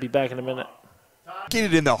 2-1. We'll be back in a minute.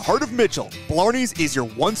 Located in the heart of Mitchell, Blarney's is your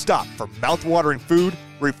one stop for mouth-watering food,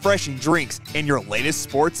 refreshing drinks, and your latest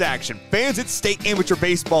sports action. Fans, it's state amateur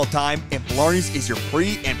baseball time, and Blarney's is your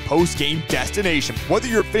pre- and post-game destination. Whether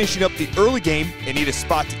you're finishing up the early game and need a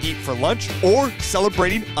spot to eat for lunch, or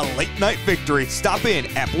celebrating a late-night victory, stop in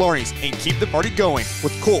at Blarney's and keep the party going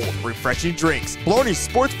with cold, refreshing drinks. Blarney's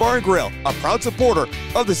Sports Bar and Grill, a proud supporter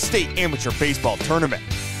of the state amateur baseball tournament.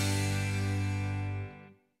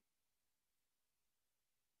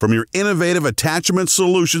 From your innovative attachment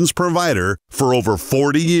solutions provider for over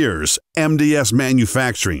 40 years, MDS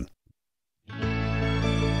Manufacturing.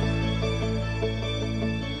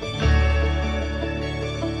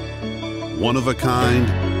 One of a kind,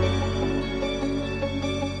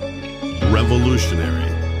 revolutionary,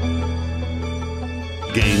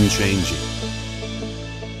 game-changing.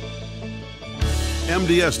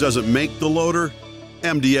 MDS doesn't make the loader,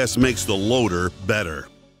 MDS makes the loader better.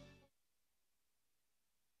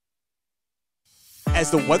 As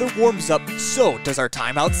the weather warms up, so does our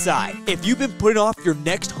time outside. If you've been putting off your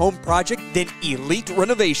next home project, then Elite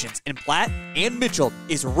Renovations in Platte and Mitchell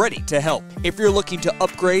is ready to help. If you're looking to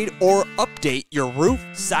upgrade or update your roof,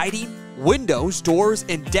 siding, Windows, doors,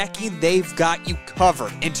 and decking, they've got you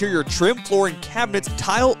covered. Interior trim, flooring, cabinets,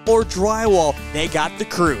 tile, or drywall, they got the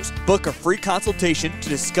crews. Book a free consultation to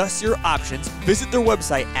discuss your options. Visit their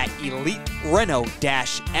website at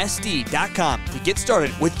elitereno-sd.com to get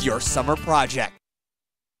started with your summer project.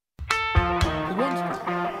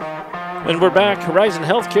 And we're back. Horizon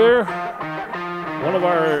Healthcare, one of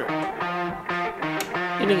our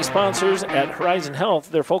inning sponsors at Horizon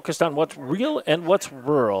Health. They're focused on what's real and what's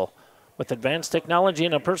rural. With advanced technology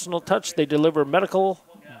and a personal touch, they deliver medical,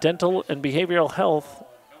 dental, and behavioral health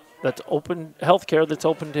healthcare that's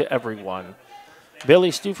open to everyone.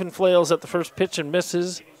 Billy Stufen flails at the first pitch and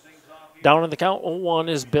misses. Down in the count,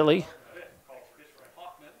 0-1 is Billy.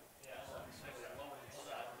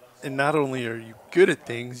 And not only are you good at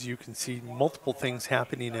things, you can see multiple things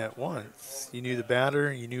happening at once. You knew the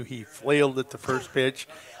batter, you knew he flailed at the first pitch,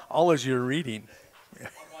 all as you're reading.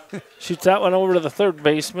 Shoots that one over to the third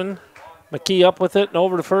baseman. McKee up with it and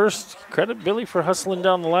over to first. Credit Billy for hustling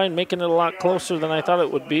down the line, making it a lot closer than I thought it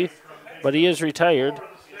would be. But he is retired.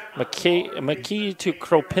 McKee to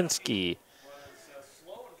Kropinski.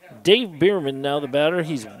 Dave Bierman now the batter.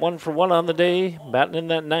 He's 1 for 1 on the day, batting in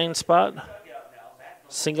that 9 spot.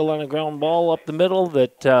 Single on a ground ball up the middle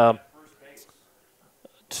that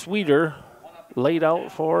Sweeter laid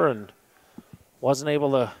out for and wasn't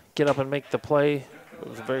able to get up and make the play. It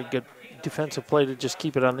was a very good defensive play to just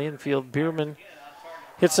keep it on the infield. Bierman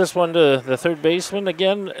hits this one to the third baseman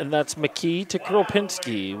again, and that's McKee to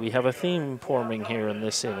Kropinski. We have a theme forming here in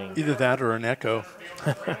this inning. Either that or an echo.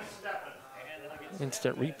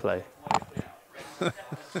 Instant replay.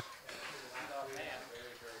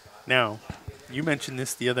 Now, you mentioned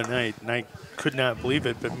this the other night, and I could not believe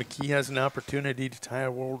it, but McKee has an opportunity to tie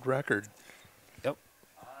a world record. Yep.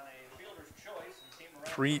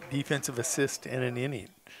 3 defensive assists in an inning.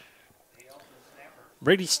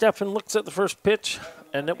 Brady Steffen looks at the first pitch,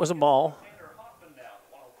 and it was a ball.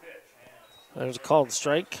 There's a called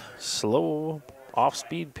strike. Slow,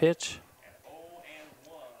 off-speed pitch.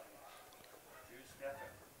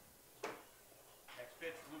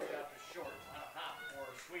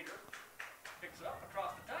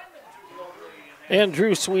 And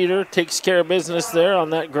Drew Sweeter takes care of business there on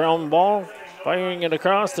that ground ball, firing it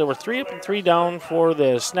across. There were 3 up and 3 down for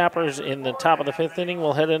the Snappers in the top of the 5th inning.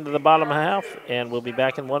 We'll head into the bottom half, and we'll be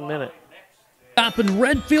back in 1 minute. Stop in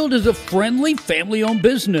Redfield is a friendly, family-owned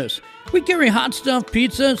business. We carry hot stuff,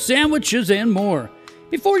 pizza, sandwiches, and more.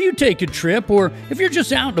 Before you take a trip, or if you're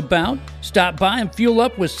just out and about, stop by and fuel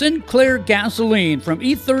up with Sinclair gasoline from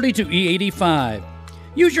E30 to E85.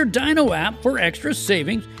 Use your Dino app for extra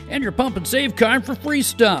savings and your Pump and Save card for free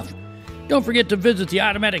stuff. Don't forget to visit the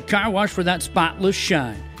automatic car wash for that spotless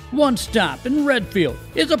shine. One Stop in Redfield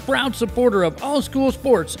is a proud supporter of all school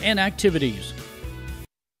sports and activities.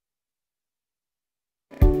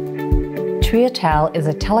 Triatel is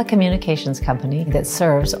a telecommunications company that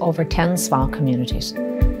serves over 10 small communities.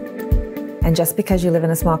 And just because you live in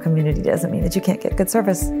a small community doesn't mean that you can't get good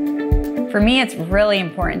service. For me, it's really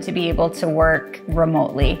important to be able to work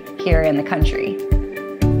remotely here in the country.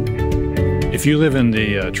 If you live in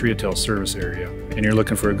the Triatel service area and you're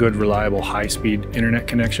looking for a good, reliable, high-speed internet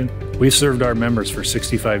connection, we've served our members for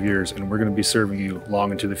 65 years and we're going to be serving you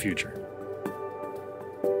long into the future.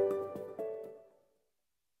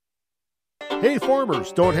 Hey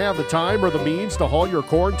farmers, don't have the time or the means to haul your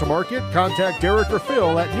corn to market? Contact Derek or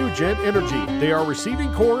Phil at New Gen Energy. They are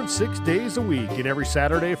receiving corn 6 days a week, and every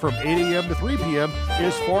Saturday from 8 a.m. to 3 p.m.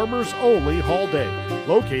 is Farmers Only Haul Day.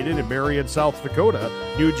 Located in Marion, South Dakota,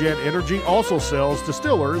 New Gen Energy also sells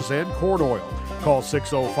distillers and corn oil. Call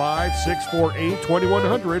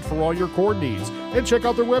 605-648-2100 for all your corn needs, and check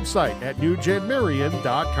out their website at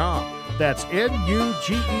newgenmarion.com. That's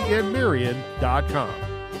N-U-G-E-N Marion.com.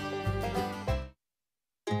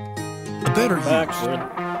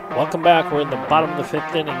 Welcome back. We're in the bottom of the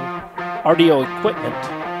 5th inning. RDO Equipment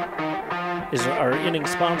is our inning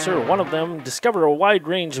sponsor. One of them. Discover a wide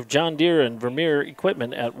range of John Deere and Vermeer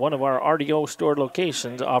equipment at one of our RDO store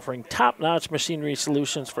locations, offering top-notch machinery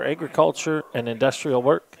solutions for agriculture and industrial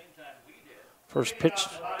work. First pitch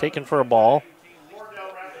taken for a ball.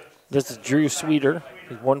 This is Drew Sweeter.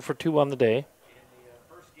 He's 1 for 2 on the day.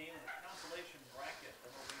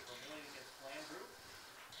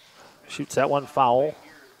 Shoots that one foul.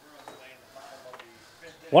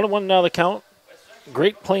 1-1 now the count.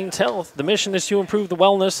 Great Plains Health. The mission is to improve the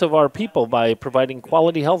wellness of our people by providing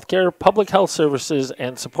quality health care, public health services,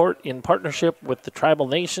 and support in partnership with the tribal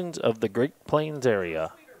nations of the Great Plains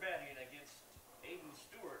area.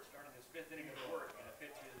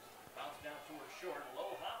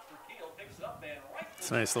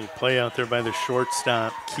 It's a nice little play out there by the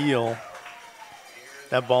shortstop, Keel.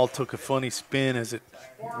 That ball took a funny spin as it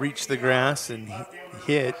reached the grass and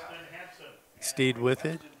hit. Stayed with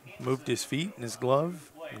it, moved his feet and his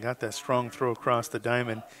glove, and got that strong throw across the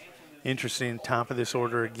diamond. Interesting, top of this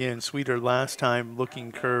order again. Sweeter last time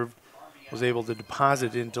looking curved, was able to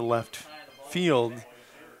deposit into left field.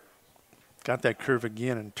 Got that curve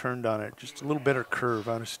again and turned on it. Just a little better curve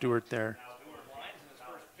out of Stewart there.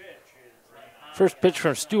 First pitch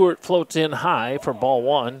from Stewart floats in high for ball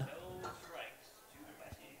 1.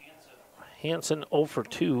 Hansen 0 for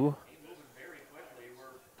 2.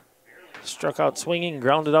 Struck out swinging,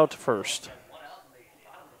 grounded out to first.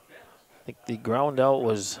 I think the ground out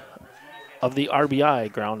was of the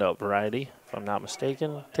RBI ground out variety, if I'm not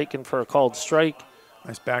mistaken. Taken for a called strike.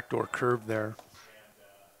 Nice backdoor curve there.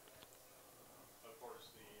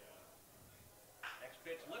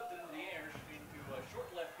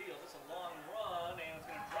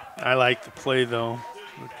 I like the play, though.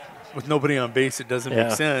 With nobody on base, it doesn't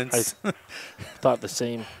make sense. I thought the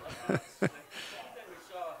same.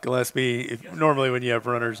 Gillespie, normally when you have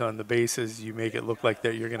runners on the bases, you make it look like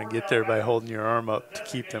that you're going to get there by holding your arm up to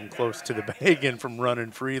keep them close to the bag and from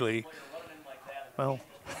running freely. Well,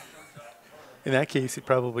 in that case, he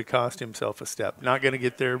probably cost himself a step. Not going to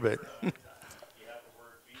get there, but...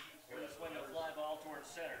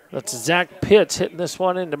 That's Zach Pitts hitting this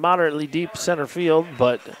one into moderately deep center field,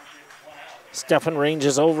 but Stefan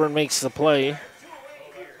ranges over and makes the play.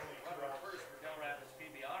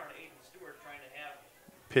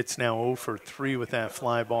 Pitts now 0 for 3 with that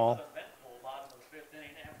fly ball.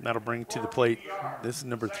 That'll bring to the plate. This is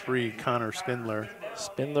number 3, Connor Spindler.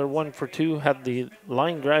 Spindler 1 for 2, had the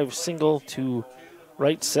line drive single to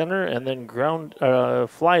right center and then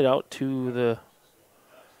flied out to the,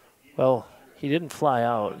 well, he didn't fly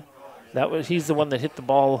out. He's the one that hit the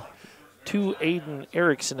ball to Aiden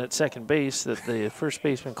Erickson at second base that the first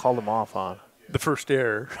baseman called him off on. The first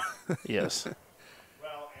error. Yes.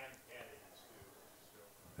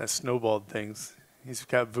 That snowballed things. He's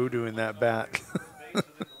got voodoo in that bat.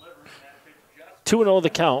 2-0 the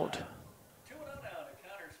count.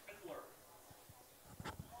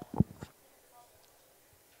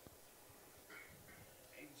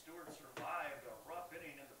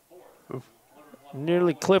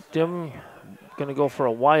 Nearly clipped him. Going to go for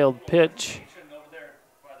a wild pitch.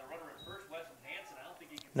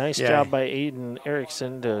 Nice job by Aiden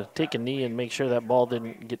Erickson to take a knee and make sure that ball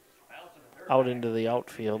didn't get out into the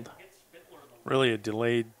outfield. Really a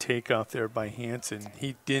delayed takeoff there by Hansen.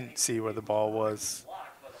 He didn't see where the ball was.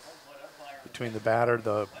 Between the batter,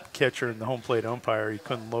 the catcher, and the home plate umpire, he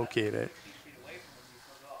couldn't locate it.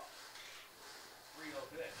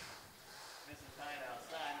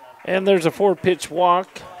 And there's a 4-pitch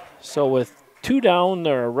walk. So with 2 down,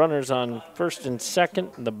 there are runners on first and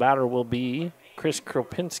second. The batter will be Chris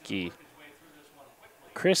Kropinski.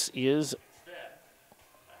 Chris is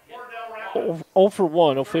 0 for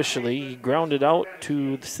 1 officially. He grounded out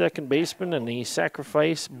to the second baseman, and he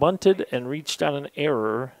sacrificed, bunted, and reached on an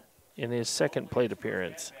error in his second plate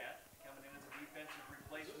appearance.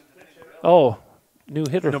 Oh, new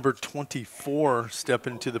hitter. Number 24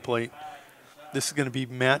 stepping to the plate. This is going to be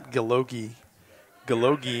Matt Galogi.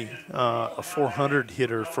 Galogi, a 400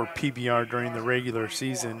 hitter for PBR during the regular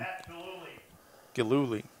season.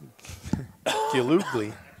 Galugli.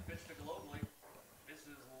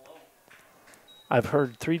 I've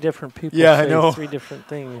heard 3 different people I say know. 3 different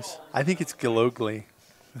things. I think it's Galogli.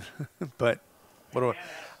 But I'm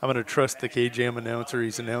going to trust the KJM announcer.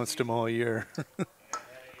 He's announced him all year.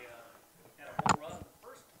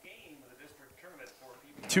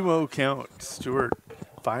 2-0 count. Stewart,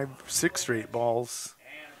 5-6 straight balls.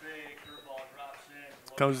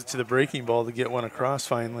 Comes to the breaking ball to get one across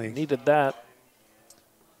finally. Needed that.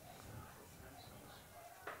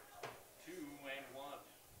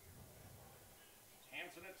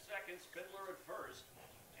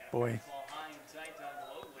 Boy,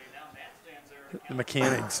 the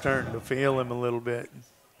mechanic's starting to fail him a little bit.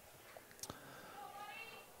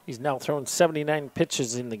 He's now thrown 79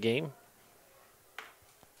 pitches in the game.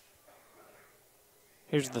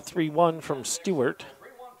 Here's the 3-1 from Stewart.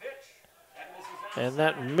 And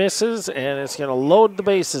that misses, and it's going to load the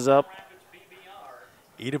bases up.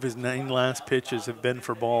 8 of his 9 last pitches have been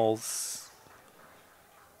for balls.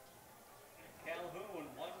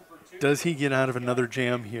 Does he get out of another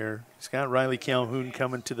jam here? He's got Riley Calhoun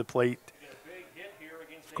coming to the plate.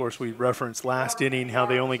 Of course, we referenced last inning how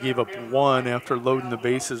they only gave up 1 after loading the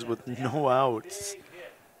bases with no outs.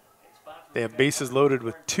 They have bases loaded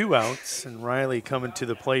with 2 outs, and Riley coming to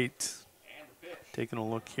the plate. Taking a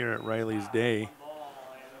look here at Riley's day.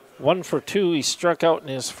 1 for 2. He struck out in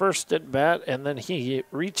his first at bat, and then he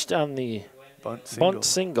reached on the bunt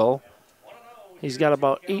single. He's got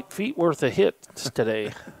about 8 feet worth of hits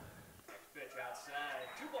today.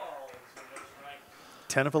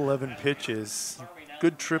 10 of 11 pitches.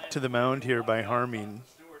 Good trip to the mound here by Harming.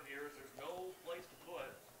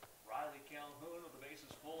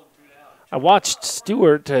 I watched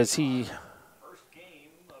Stewart as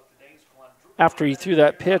after he threw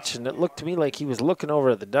that pitch, and it looked to me like he was looking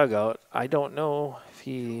over at the dugout. I don't know if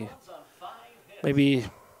he maybe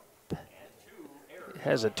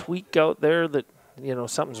has a tweak out there that,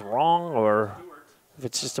 something's wrong, or if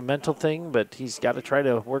it's just a mental thing, but he's got to try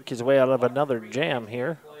to work his way out of another jam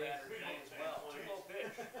here.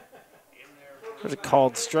 There's a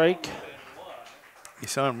called strike. You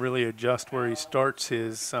saw him really adjust where he starts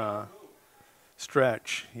his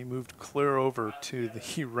stretch. He moved clear over to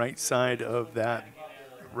the right side of that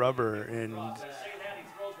rubber, and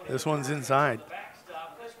this one's inside.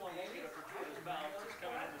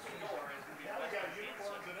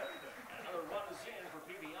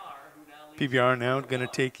 PBR now going to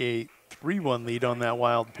take a 3-1 lead on that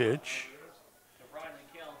wild pitch.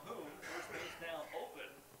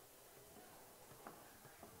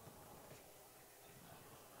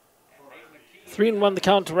 Three and 1 the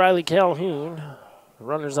count to Riley Calhoun.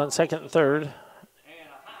 Runners on second and third.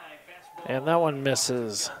 And that one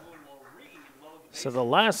misses. So the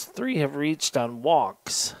last 3 have reached on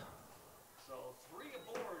walks. So 3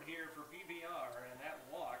 aboard here for PBR, and that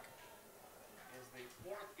walk is the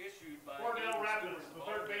 4th issued by Dell Rapids, the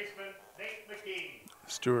third baseman, Nate McGee.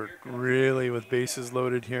 Stewart really with bases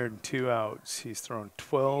loaded here and 2 outs. He's thrown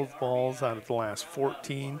 12 balls out of the last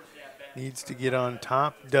 14. Needs to get on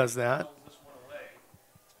top, does that.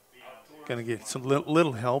 Going to get some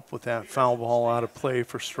little help with that foul ball out of play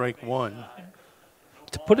for strike 1.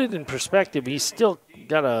 To put it in perspective, he's still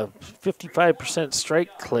got a 55%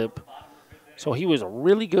 strike clip. So he was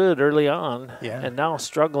really good early on, and now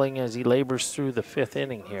struggling as he labors through the 5th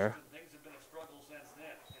inning here.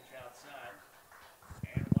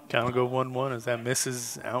 Count will go 1-1 as that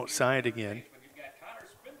misses outside again.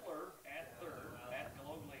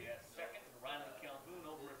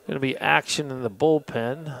 Going to be action in the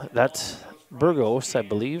bullpen. That's Burgos, I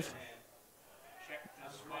believe.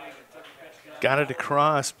 Got it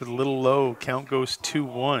across, but a little low. Count goes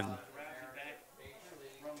 2-1.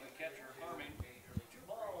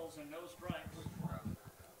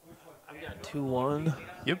 I've got 2-1.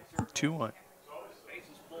 Yep, 2-1.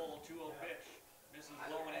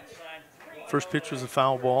 First pitch was a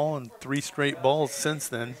foul ball, and 3 straight balls since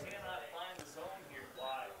then.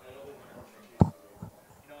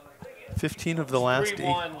 15 of the last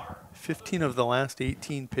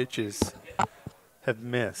 18 pitches have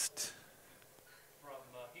missed.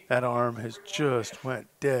 That arm has just went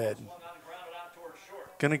dead.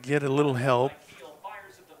 Gonna get a little help.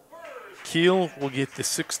 Keel will get the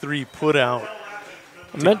 6-3 put out.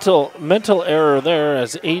 Mental error there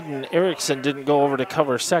as Aiden Erickson didn't go over to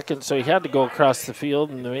cover second, so he had to go across the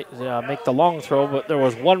field and make the long throw, but there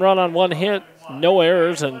was 1 run on 1 hit, no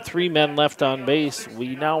errors, and 3 men left on base.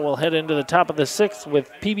 We now will head into the top of the 6th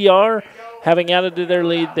with PBR having added to their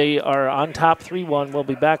lead. They are on top 3-1. We'll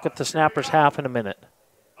be back with the Snappers half in a minute.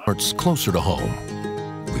 It's closer to home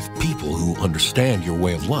with people who understand your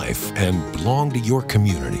way of life and belong to your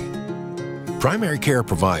community. Primary care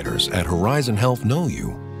providers at Horizon Health know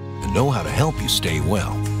you and know how to help you stay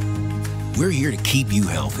well. We're here to keep you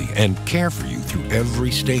healthy and care for you through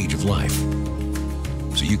every stage of life,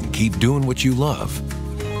 so you can keep doing what you love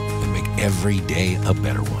and make every day a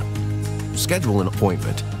better one. Schedule an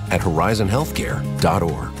appointment at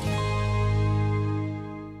horizonhealthcare.org.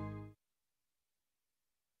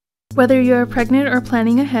 Whether you're pregnant or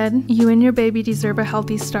planning ahead, you and your baby deserve a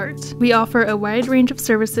healthy start. We offer a wide range of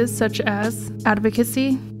services such as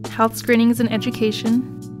advocacy, health screenings and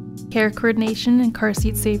education, care coordination and car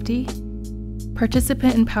seat safety,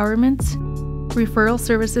 participant empowerment, referral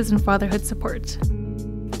services, and fatherhood support.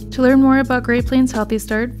 To learn more about Great Plains Healthy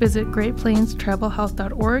Start, visit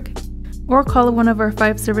greatplainstravelhealth.org or call one of our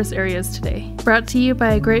 5 service areas today. Brought to you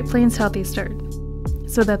by Great Plains Healthy Start,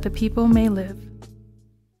 so that the people may live.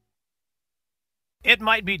 It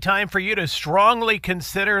might be time for you to strongly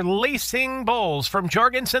consider leasing bulls from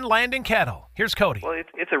Jorgensen Land and Cattle. Here's Cody. Well,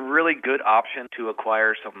 it's a really good option to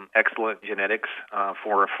acquire some excellent genetics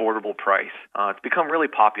for an affordable price. It's become really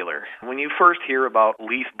popular. When you first hear about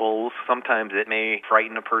lease bulls, sometimes it may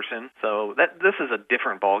frighten a person. So this is a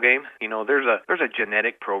different ballgame. You know, there's a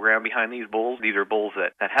genetic program behind these bulls. These are bulls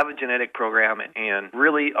that have a genetic program and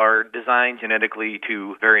really are designed genetically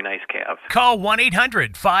to very nice calves. Call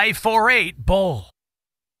 1-800-548-BULL.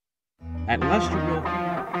 at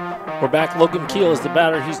Lesterville. We're back. Logan Keel is the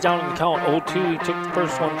batter. He's down in the count 0-2. He took the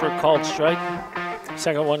first one for a called strike.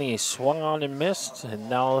 Second one he swung on and missed, and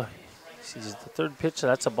now he sees the third pitch.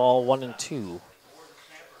 That's a ball, 1-2.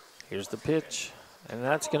 Here's the pitch, and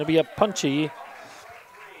that's going to be a punchy.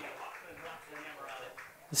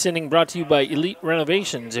 This inning brought to you by Elite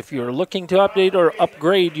Renovations. If you're looking to update or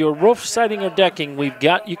upgrade your roof, siding, or decking, we've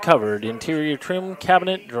got you covered. Interior trim,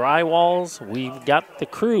 cabinet, drywalls, we've got the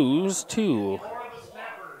crews too.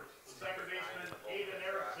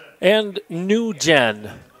 And New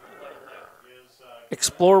Gen.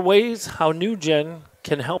 Explore ways how New Gen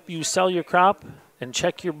can help you sell your crop and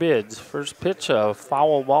check your bids. First pitch, a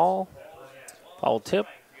foul ball, foul tip.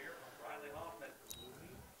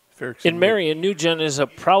 In Marion, New Gen is a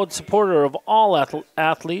proud supporter of all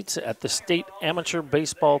athletes at the State Amateur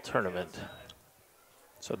Baseball Tournament.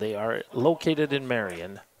 So they are located in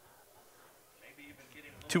Marion.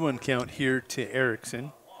 2-1 count here to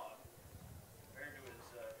Erickson.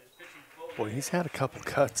 Boy, he's had a couple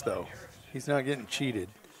cuts, though. He's not getting cheated.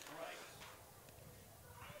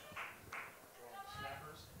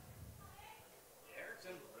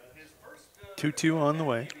 Two on the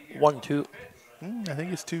way. 1-2. I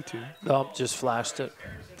think it's 2-2. No, just flashed it.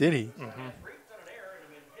 Did he?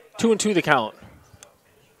 2-2 the count.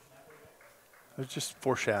 It was just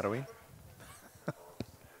foreshadowing.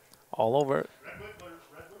 All over it.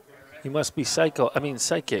 You must be psychic.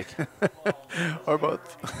 Or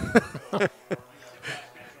both.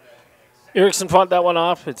 Erickson fought that one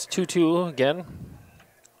off. It's 2-2 again.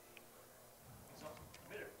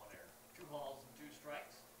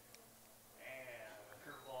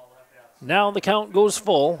 Now the count goes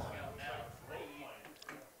full.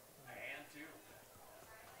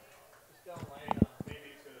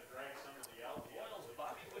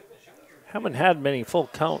 Haven't had many full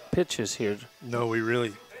count pitches here. No, we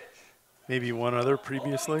really. Maybe one other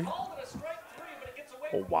previously.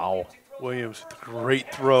 Oh, wow. Williams with a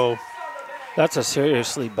great throw. That's a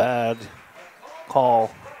seriously bad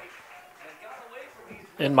call,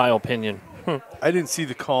 in my opinion. I didn't see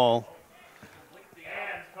the call.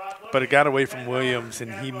 But it got away from Williams,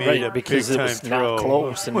 and he made a big-time throw. Because it was not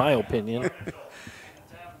close, in my opinion.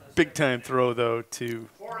 Big-time throw, though, to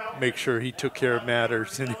make sure he took care of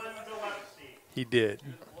matters, and he did.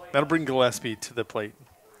 That'll bring Gillespie to the plate.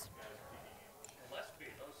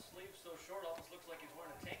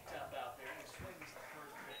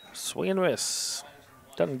 Swing and miss.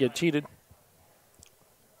 Doesn't get cheated.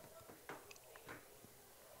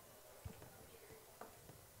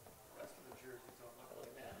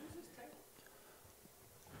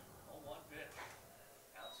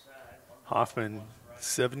 Hoffman,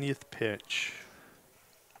 70th pitch.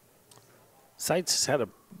 Seitz has had a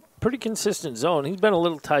pretty consistent zone. He's been a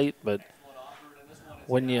little tight, but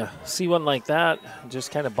when you see one like that, it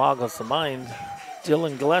just kind of boggles the mind.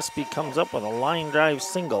 Dylan Gillespie comes up with a line drive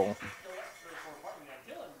single.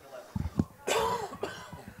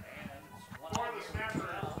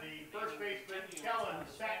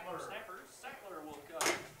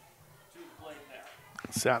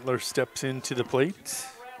 Sattler steps into the plate.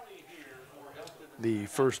 The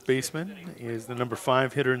first baseman is the number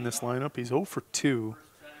 5 hitter in this lineup. He's 0 for 2.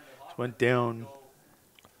 Went down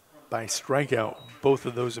by strikeout both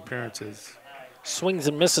of those appearances. Swings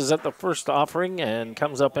and misses at the first offering and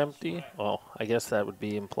comes up empty. Well, I guess that would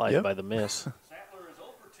be implied by the miss.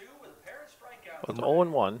 With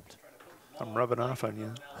 0-1. I'm rubbing off on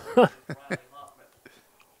you.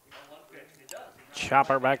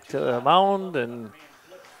 Chopper back to the mound and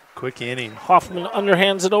quick inning. Hoffman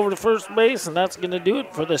underhands it over to first base, and that's going to do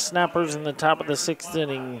it for the Snappers in the top of the 6th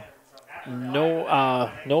inning.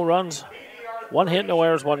 No runs, 1 hit, no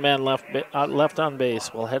errors, 1 man left on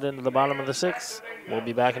base. We'll head into the bottom of the 6th. We'll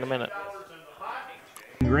be back in a minute.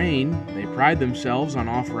 Grain, they pride themselves on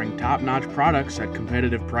offering top-notch products at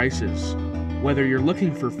competitive prices. Whether you're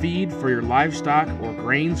looking for feed for your livestock or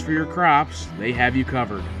grains for your crops, they have you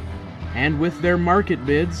covered. And with their market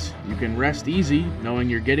bids, you can rest easy knowing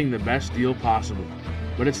you're getting the best deal possible.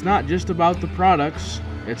 But it's not just about the products,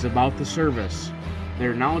 it's about the service.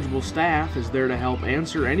 Their knowledgeable staff is there to help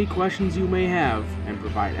answer any questions you may have and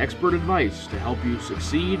provide expert advice to help you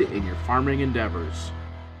succeed in your farming endeavors.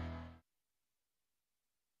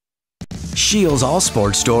 Shields All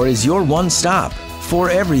Sports Store is your one stop for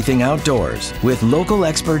everything outdoors, with local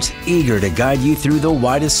experts eager to guide you through the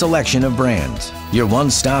widest selection of brands. Your one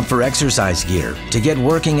stop for exercise gear to get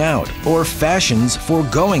working out or fashions for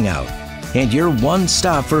going out. And your one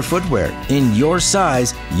stop for footwear in your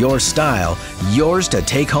size, your style, yours to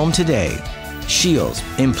take home today. Shields,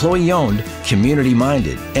 employee-owned,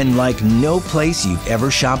 community-minded, and like no place you've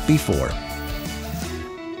ever shopped before.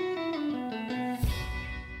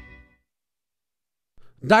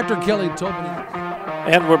 Dr. Kelly Tobin.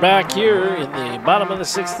 And we're back here in the bottom of the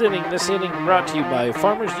 6th inning. This inning brought to you by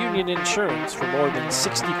Farmers Union Insurance. For more than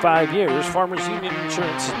 65 years, Farmers Union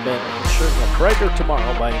Insurance has been ensuring a brighter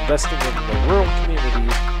tomorrow by investing in the rural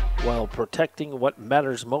communities while protecting what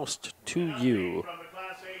matters most to you.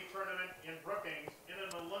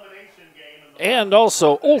 And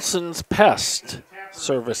also Olson's Pest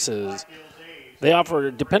Services. They offer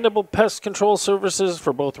dependable pest control services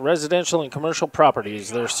for both residential and commercial properties.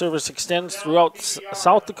 Their service extends throughout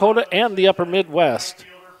South Dakota and the upper Midwest.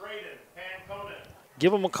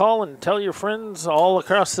 Give them a call and tell your friends all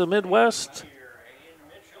across the Midwest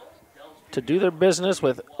to do their business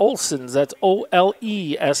with Olson's. That's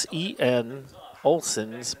O-L-E-S-E-N,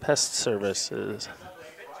 Olson's Pest Services.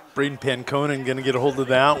 Braden Panconen going to get a hold of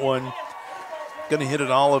that one. Going to hit it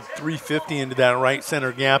all of 350 into that right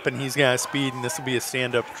center gap, and he's got speed, and this will be a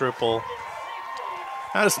stand-up triple.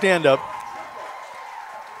 Not a stand-up.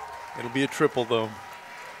 It'll be a triple, though.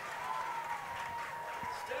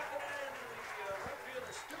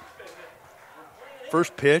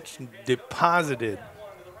 First pitch deposited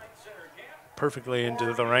perfectly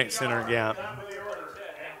into the right center gap.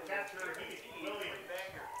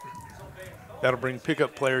 That'll bring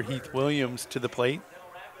pickup player Heath Williams to the plate.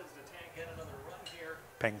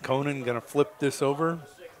 Panconen going to flip this over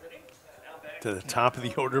to the top of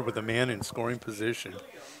the order with a man in scoring position.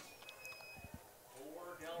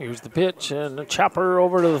 Here's the pitch and a chopper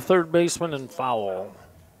over to the third baseman and foul.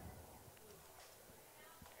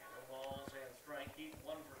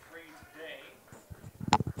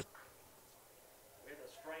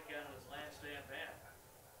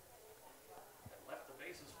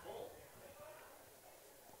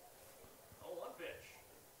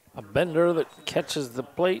 A bender that catches the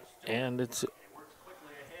plate, and it's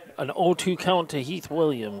an 0-2 count to Heath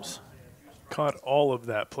Williams. Caught all of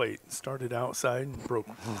that plate. Started outside and broke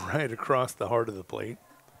right across the heart of the plate.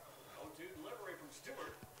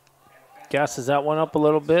 Gasses that one up a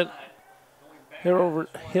little bit.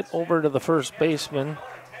 Hit over to the first baseman.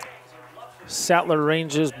 Sattler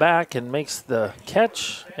ranges back and makes the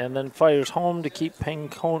catch, and then fires home to keep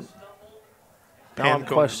Panconen. Now I'm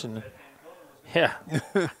questioning. Yeah.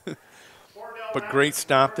 But great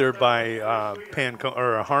stop there by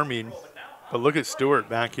Harming. But look at Stewart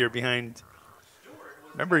back here behind.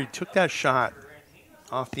 Remember, he took that shot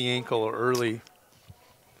off the ankle early,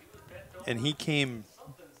 and he came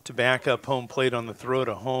to back up home plate on the throw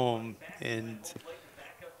to home. And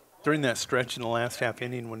during that stretch in the last half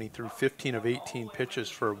inning when he threw 15 of 18 pitches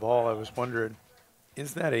for a ball, I was wondering,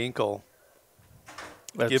 is that ankle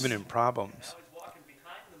giving him problems?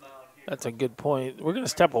 That's a good point. We're going to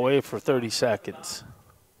step away for 30 seconds.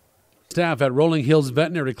 Staff at Rolling Hills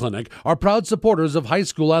Veterinary Clinic are proud supporters of high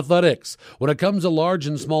school athletics. When it comes to large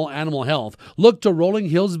and small animal health, look to Rolling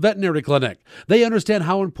Hills Veterinary Clinic. They understand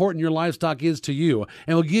how important your livestock is to you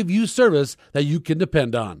and will give you service that you can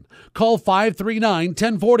depend on. Call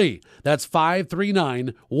 539-1040. That's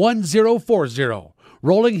 539-1040.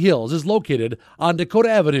 Rolling Hills is located on Dakota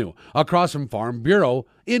Avenue, across from Farm Bureau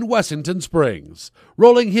in Wessington Springs.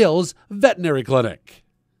 Rolling Hills Veterinary Clinic.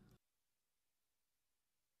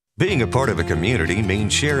 Being a part of a community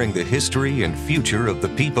means sharing the history and future of the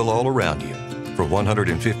people all around you. For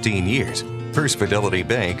 115 years, First Fidelity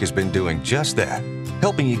Bank has been doing just that,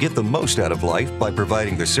 helping you get the most out of life by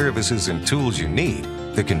providing the services and tools you need,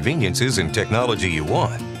 the conveniences and technology you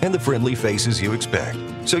want, and the friendly faces you expect.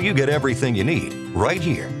 So you get everything you need right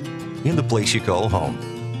here in the place you call home.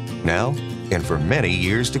 Now and for many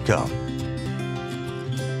years to come.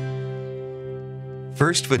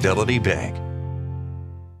 First Fidelity Bank.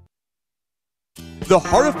 The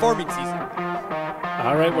heart of farming season.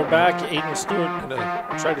 All right, we're back. Aiden Stewart going to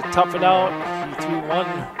try to tough it out. He threw one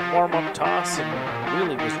warm-up toss and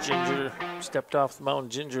really was stepped off the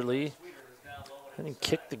mound gingerly. And he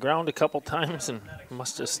kicked the ground a couple times and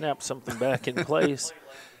must have snapped something back in place.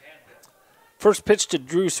 First pitch to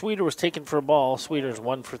Drew Sweeter was taken for a ball. Sweeter's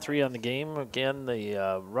 1 for 3 on the game. Again,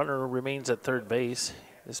 the runner remains at third base.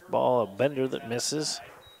 This ball, a bender that misses.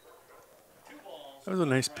 That was a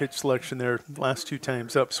nice pitch selection there. Last two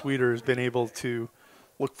times up, Sweeter has been able to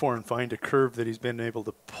look for and find a curve that he's been able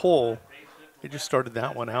to pull. He just started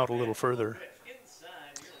that one out a little further.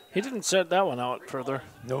 He didn't start that one out further.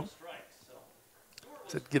 Nope.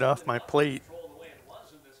 Said, get off my plate.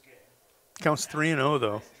 Counts 3-0,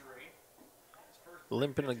 though.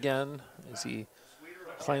 Limping again as he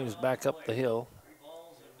climbs back up the hill.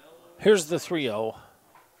 Here's the 3-0.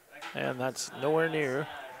 And that's nowhere near.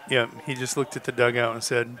 Yeah, he just looked at the dugout and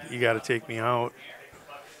said, "You got to take me out."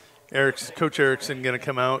 Coach Erickson going to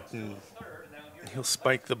come out and he'll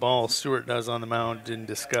spike the ball. Stewart does on the mound in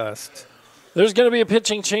disgust. There's going to be a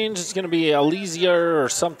pitching change. It's going to be Elysia or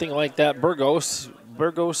something like that. Burgos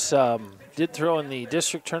did throw in the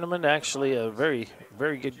district tournament. Actually, a very,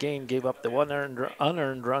 very good game. Gave up the one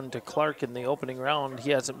unearned run to Clark in the opening round.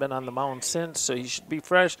 He hasn't been on the mound since, so he should be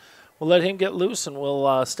fresh. We'll let him get loose, and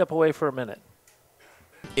we'll step away for a minute.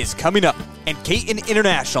 Is coming up, and Caton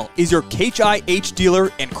International is your HIH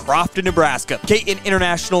dealer in Crofton, Nebraska. Caton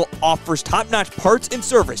International offers top-notch parts and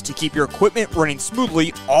service to keep your equipment running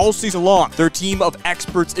smoothly all season long. Their team of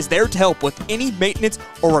experts is there to help with any maintenance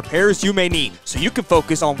or repairs you may need, so you can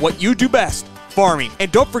focus on what you do best, farming.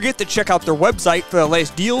 And don't forget to check out their website for the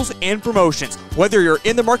latest deals and promotions. Whether you're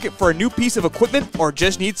in the market for a new piece of equipment or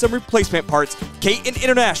just need some replacement parts, Caton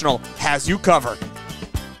International has you covered.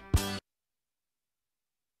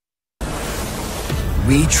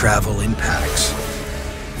 We travel in packs.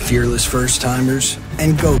 Fearless first-timers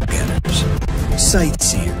and go-getters.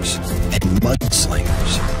 Sightseers and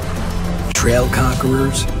mudslingers. Trail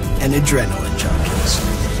conquerors and adrenaline junkies.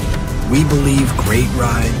 We believe great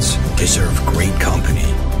rides deserve great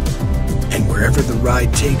company. And wherever the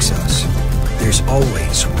ride takes us, there's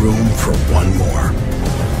always room for one more.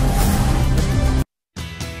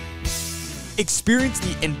 Experience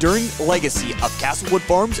the enduring legacy of Castlewood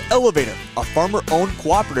Farms Elevator, a farmer-owned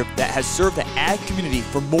cooperative that has served the ag community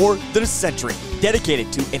for more than a century.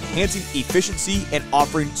 Dedicated to enhancing efficiency and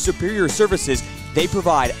offering superior services, they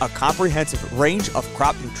provide a comprehensive range of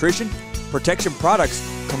crop nutrition, protection products,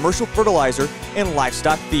 commercial fertilizer, and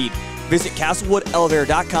livestock feed. Visit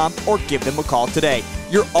CastlewoodElevator.com or give them a call today.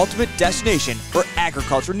 Your ultimate destination for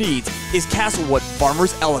agriculture needs is Castlewood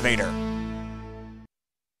Farmers Elevator.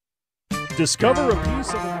 Discover a piece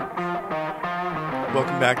of...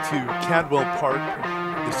 Welcome back to Cadwell Park.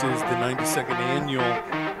 This is the 92nd annual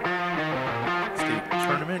state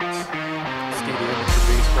tournament, state amateur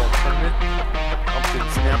baseball tournament. Elkton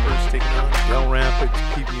Snappers taking on Dell Rapids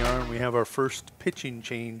PBR, and we have our first pitching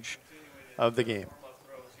change of the game.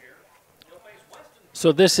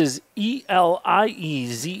 So this is Eliezer,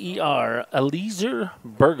 Eliezer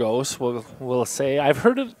Burgos, we'll say. I've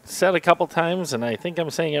heard it said a couple times, and I think I'm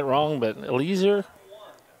saying it wrong, but Eliezer.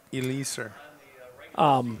 Eliezer.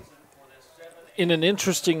 In an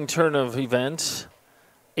interesting turn of events,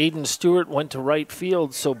 Aiden Stewart went to right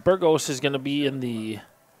field, so Burgos is going to be in the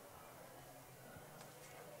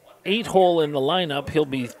 8-hole in the lineup. He'll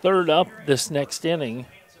be third up this next inning.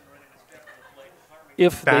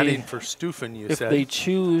 If batting for Stufen, you said. If they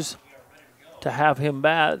choose to have him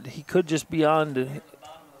bat, he could just be on to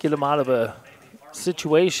get him out of a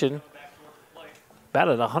situation.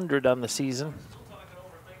 Batted 100 on the season.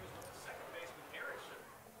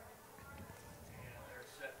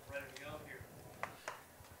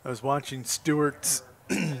 I was watching Stewart's,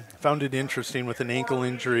 found it interesting with an ankle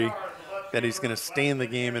injury that he's going to stay in the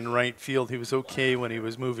game in right field. He was okay when he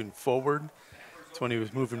was moving forward. It's when he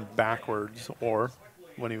was moving backwards or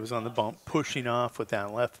when he was on the bump, pushing off with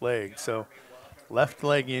that left leg. So left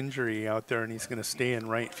leg injury out there, and he's going to stay in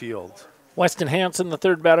right field. Weston Hansen, the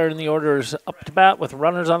third batter in the order, is up to bat with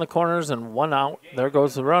runners on the corners and one out. There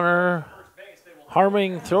goes the runner.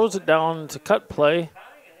 Harming throws it down to cut play.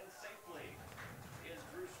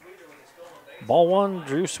 Ball one,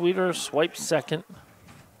 Drew Sweeter swipes second.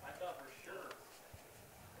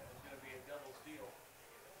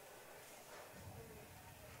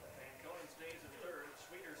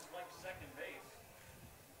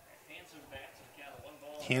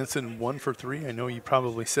 Hansen 1 for 3. I know you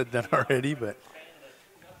probably said that already, but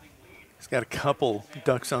he's got a couple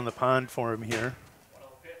ducks on the pond for him here.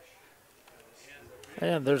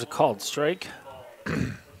 And there's a called strike.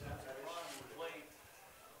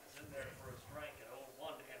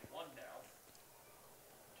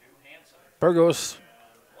 Burgos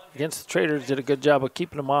against the Traders did a good job of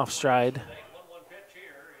keeping him off stride.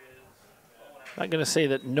 Not going to say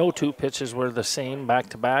that no two pitches were the same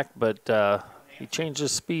back-to-back, but he changed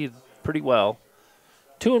his speed pretty well.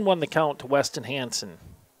 2-1 the count to Weston Hansen.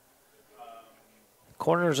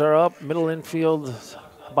 Corners are up, middle infield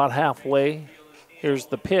about halfway. Here's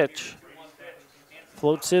the pitch.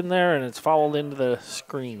 Floats in there, and it's fouled into the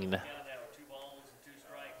screen.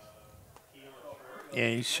 Yeah,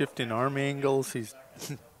 he's shifting arm angles. He's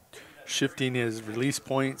shifting his release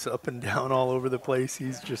points up and down all over the place.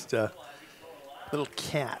 He's just a little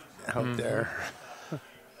cat out there.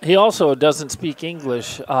 He also doesn't speak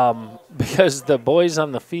English because the boys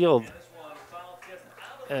on the field,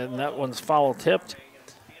 and that one's foul tipped,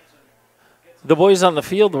 the boys on the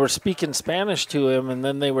field were speaking Spanish to him, and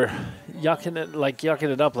then they were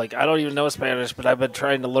yucking it up. Like, I don't even know Spanish, but I've been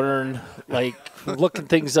trying to learn, like, looking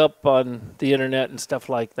things up on the internet and stuff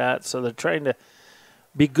like that. So they're trying to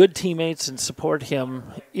be good teammates and support him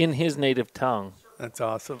in his native tongue. That's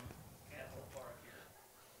awesome.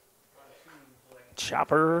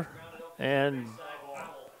 Chopper, and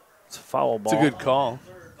it's a foul ball. It's a good call.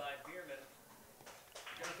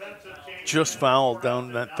 Just fouled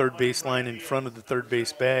down that third base line in front of the third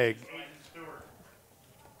base bag.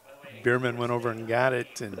 Bierman went over and got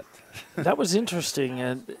it. And that was interesting.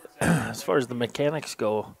 And as far as the mechanics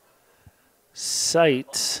go,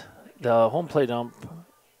 Sight, the home plate ump,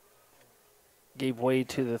 gave way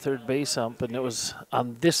to the third base ump, and it was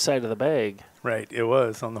on this side of the bag. Right, it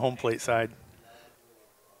was on the home plate side.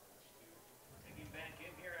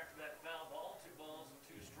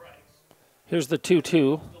 Here's the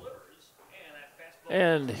 2-2.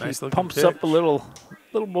 And nice he pumps up a little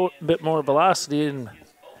bit more velocity and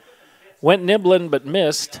went nibbling but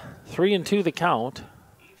missed. 3-2 the count.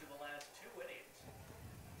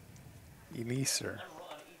 Emeser.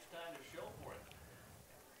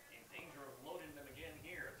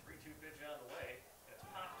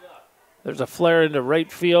 There's a flare into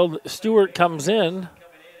right field. Stewart comes in,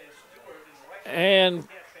 and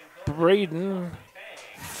Braden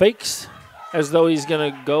fakes as though he's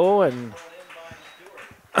going to go and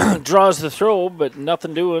draws the throw, but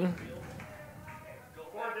nothing doing.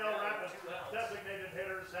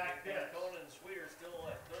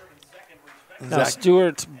 Now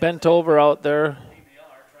Stewart's bent over out there,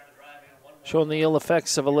 showing the ill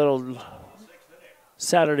effects of a little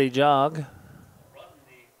Saturday jog.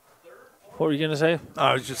 What were you going to say?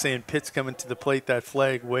 I was just saying Pitt's coming to the plate, that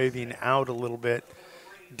flag waving out a little bit.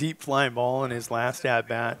 Deep flying ball in his last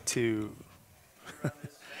at-bat to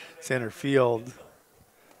center field.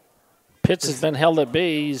 Pitts has been held at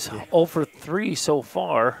bay. He's 0 for 3 so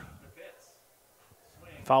far.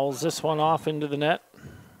 Fouls this one off into the net.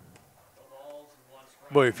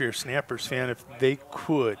 Boy, if you're a Snappers fan, if they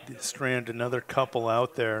could strand another couple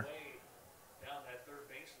out there.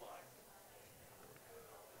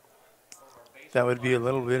 That would be a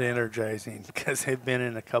little bit energizing because they've been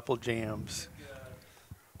in a couple jams.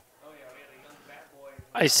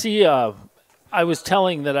 I see. I was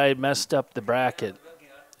telling that I had messed up the bracket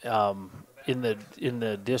in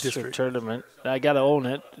the district tournament. I got to own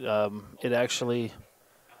it. It actually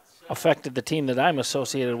affected the team that I'm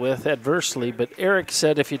associated with adversely. But Eric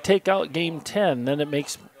said if you take out Game 10, then it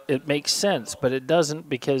makes sense. But it doesn't,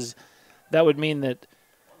 because that would mean that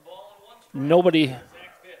nobody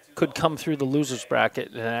could come through the losers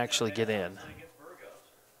bracket and actually get in.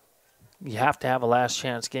 You have to have a last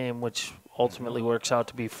chance game, which ultimately works out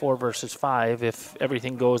to be 4 versus 5 if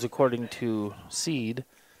everything goes according to seed.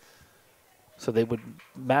 So they would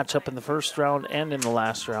match up in the first round and in the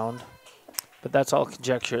last round. But that's all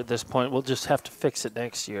conjecture at this point. We'll just have to fix it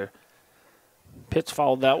next year. Pitts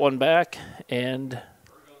fouled that one back, and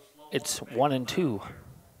it's 1-2.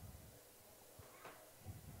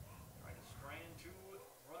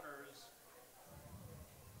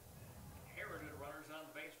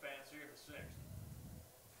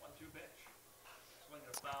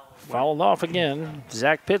 Fouled off again.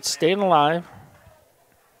 Zach Pitts staying alive.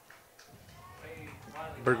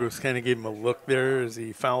 Burgos kind of gave him a look there as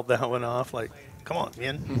he fouled that one off, like, come on,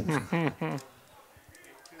 man.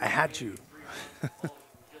 I had you.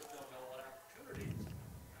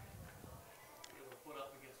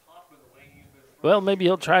 Well, maybe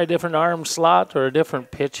he'll try a different arm slot or a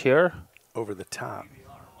different pitch here. Over the top.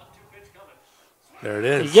 There it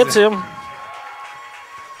is. He gets him.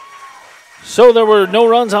 So there were no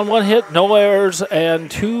runs on one hit, no errors, and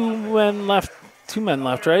two men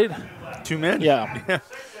left, right? 2 men? Yeah.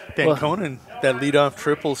 Ben Conan, that leadoff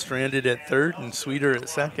triple, stranded at third and Sweeter at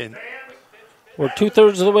second. We're 2/3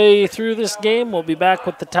 of the way through this game. We'll be back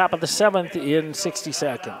with the top of the 7th in 60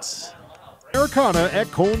 seconds. Americana at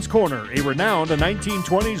Cohn's Corner, a renowned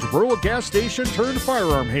 1920s rural gas station turned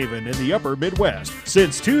firearm haven in the upper Midwest.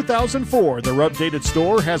 Since 2004, their updated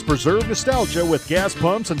store has preserved nostalgia with gas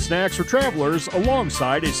pumps and snacks for travelers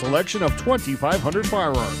alongside a selection of 2,500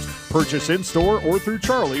 firearms. Purchase in-store or through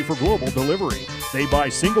Charlie for global delivery. They buy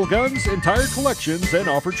single guns, entire collections, and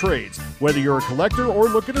offer trades. Whether you're a collector or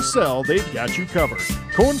looking to sell, they've got you covered.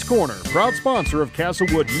 Cohn's Corner, proud sponsor of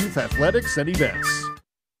Castlewood Youth Athletics and Events.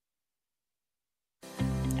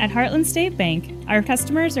 At Heartland State Bank, our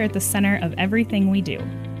customers are at the center of everything we do.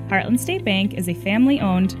 Heartland State Bank is a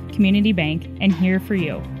family-owned community bank and here for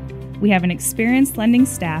you. We have an experienced lending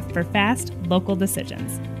staff for fast, local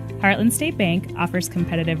decisions. Heartland State Bank offers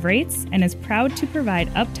competitive rates and is proud to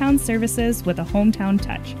provide uptown services with a hometown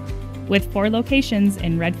touch. With 4 locations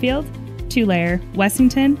in Redfield, Tulare,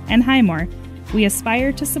 Wessington, and Highmore, we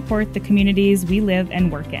aspire to support the communities we live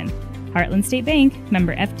and work in. Heartland State Bank,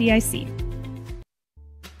 member FDIC.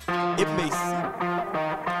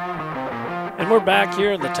 And we're back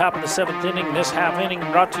here in the top of the 7th inning. This half inning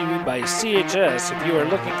brought to you by CHS. If you are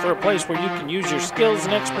looking for a place where you can use your skills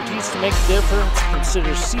and expertise to make a difference,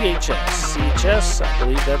 consider CHS. CHS, I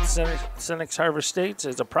believe that's Senex Harbor States,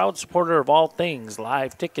 is a proud supporter of all things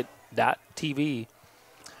LiveTicket.TV.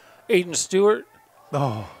 Aiden Stewart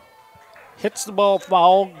hits the ball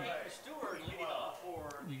foul.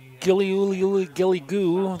 Gilly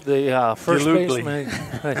Goo, the first baseman,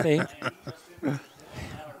 I think.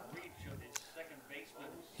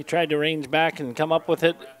 He tried to range back and come up with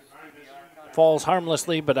it. Falls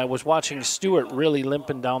harmlessly, but I was watching Stewart really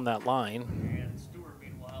limping down that line.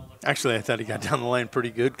 Actually, I thought he got down the line pretty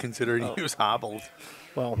good considering he was hobbled.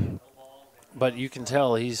 Well, but you can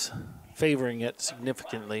tell he's favoring it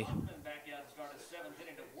significantly.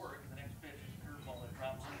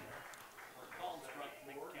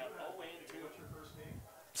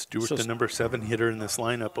 Stewart, the number 7 hitter in this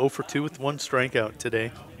lineup, 0 for 2 with 1 strikeout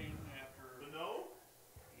today.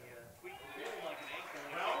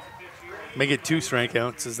 Make it 2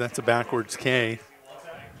 strikeouts, as that's a backwards K.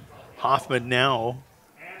 Hoffman now,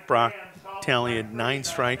 Brock tallied 9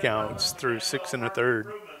 strikeouts through 6 1/3.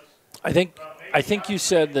 I think you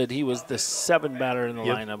said that he was the 7 batter in the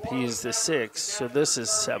lineup. He is the 6, so this is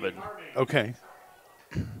 7. Okay.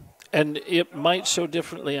 And it might show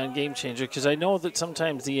differently on Game Changer because I know that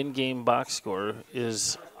sometimes the in-game box score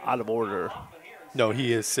is out of order. No,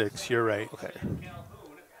 he is 6. You're right. Okay.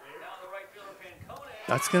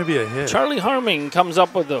 That's going to be a hit. Charlie Harming comes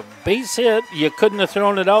up with a base hit. You couldn't have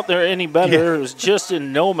thrown it out there any better. Yeah. It was just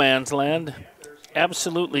in no man's land.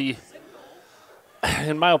 Absolutely,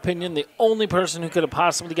 in my opinion, the only person who could have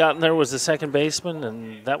possibly gotten there was the second baseman,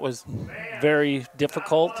 and that was very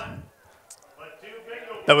difficult.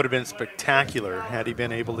 That would have been spectacular had he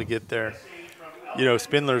been able to get there. You know,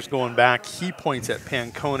 Spindler's going back. He points at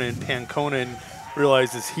Panconen. Panconen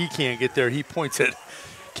realizes he can't get there. He points at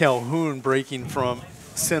Calhoun breaking from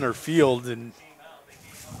center field, and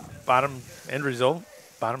bottom end result,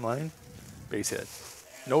 bottom line, base hit.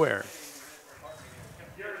 No error.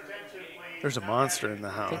 There's a monster in the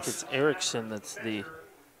house. I think it's Erickson that's the...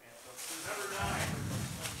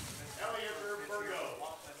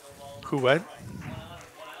 Who, what?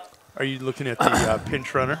 Are you looking at the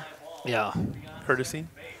pinch runner? Yeah. Courtesy?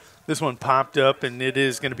 This one popped up, and it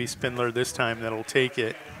is going to be Spindler this time that'll take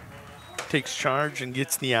it. Takes charge and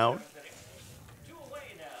gets the out.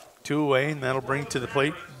 2 away, and that'll bring to the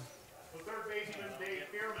plate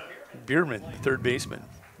Bierman, the third baseman.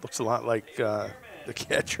 Looks a lot like the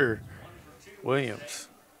catcher, Williams.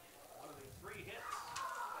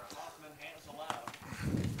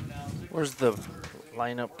 Where's the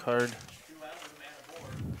lineup card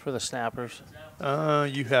for the Snappers?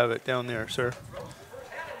 You have it down there, sir.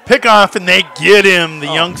 Pick off, and they get him.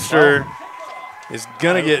 The youngster is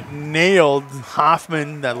going to get nailed.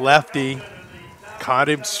 Hoffman, that lefty, caught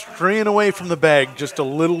him straying away from the bag just a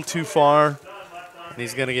little too far, and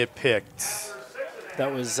he's going to get picked.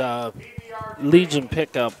 That was Legion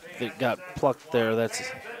pickup that got plucked there. That's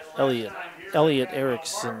Elliot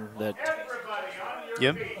Erickson that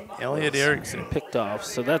Elliot Erickson picked off.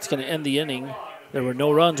 So that's going to end the inning. There were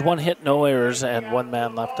no runs, 1 hit, no errors, and 1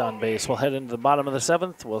 man left on base. We'll head into the bottom of the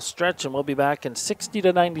 7th. We'll stretch, and we'll be back in 60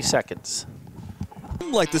 to 90 seconds.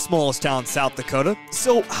 Like the smallest town in South Dakota,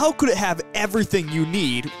 so how could it have everything you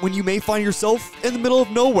need when you may find yourself in the middle of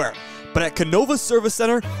nowhere? But at Canova Service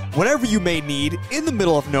Center, whatever you may need in the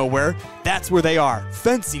middle of nowhere, that's where they are.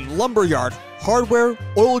 Fencing, lumberyard, hardware,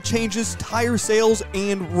 oil changes, tire sales,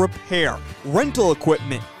 and repair. Rental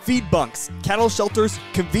equipment, feed bunks, cattle shelters,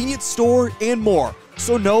 convenience store, and more.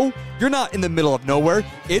 So no, you're not in the middle of nowhere.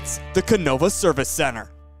 It's the Canova Service Center.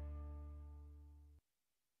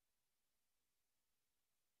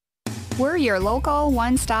 We're your local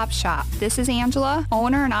one-stop shop. This is Angela,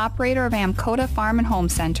 owner and operator of Amcoda Farm and Home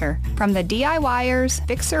Center. From the DIYers,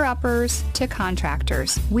 fixer-uppers, to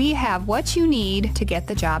contractors, we have what you need to get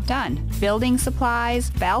the job done. Building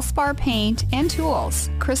supplies, Valspar paint, and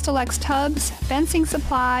tools, Crystal X tubs, fencing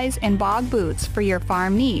supplies, and bog boots for your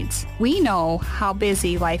farm needs. We know how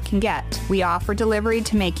busy life can get. We offer delivery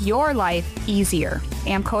to make your life easier.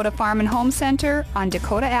 Amcoda Farm and Home Center on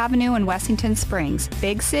Dakota Avenue in Wessington Springs.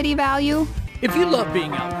 Big city value. If you love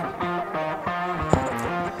being out.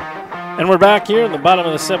 And we're back here in the bottom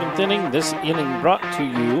of the 7th inning. This inning brought to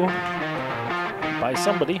you by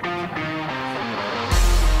somebody.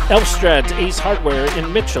 Elfstrad's Ace Hardware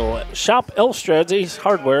in Mitchell. Shop Elfstrad's Ace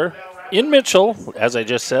Hardware in Mitchell, as I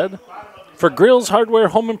just said, for grills, hardware,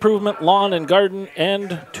 home improvement, lawn and garden,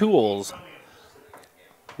 and tools.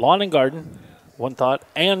 Lawn and garden, one thought,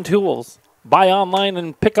 and tools. Buy online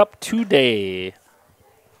and pick up today.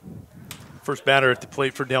 First batter at the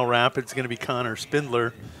plate for Dell Rapids is going to be Connor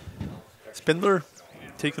Spindler. Spindler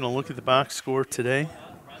taking a look at the box score today.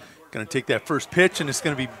 Going to take that first pitch, and it's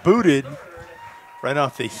going to be booted right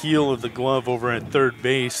off the heel of the glove over at third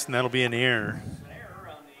base, and that'll be an error.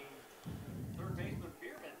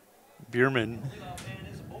 Bierman,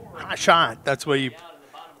 hot shot. That's why you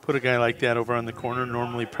put a guy like that over on the corner.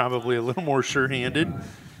 Normally probably a little more sure-handed.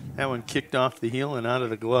 That one kicked off the heel and out of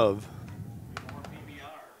the glove.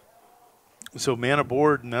 So man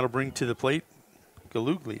aboard, and that'll bring to the plate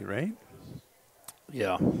Galugli, right?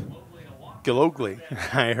 Yeah. Galogli.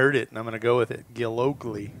 I heard it, and I'm going to go with it.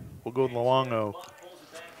 Galogli. We'll go with the long O.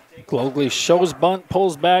 Galogli shows bunt,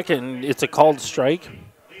 pulls back, and it's a called strike.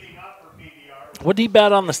 What did he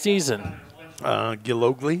bat on the season?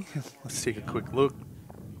 Galogli. Let's take a quick look.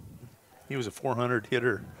 He was a 400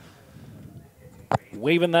 hitter.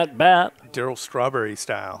 Waving that bat. Darryl Strawberry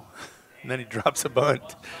style. And then he drops a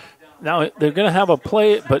bunt. Now they're going to have a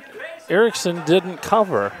play, but Erickson didn't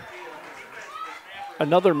cover.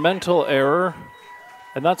 Another mental error,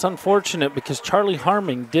 and that's unfortunate because Charlie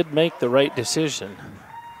Harming did make the right decision.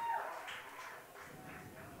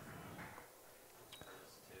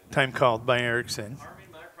 Time called by Erickson.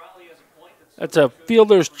 That's a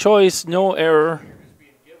fielder's choice, no error.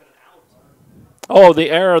 Oh, the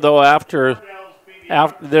error, though, after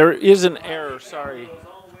there is an error, sorry.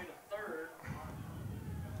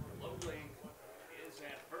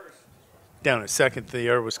 Down at second, the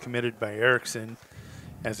error was committed by Erickson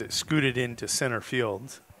as it scooted into center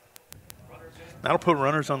field. That'll put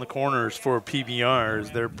runners on the corners for PBR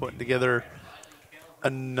as they're putting together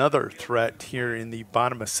another threat here in the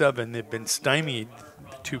bottom of 7. They've been stymied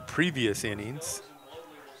the 2 previous innings.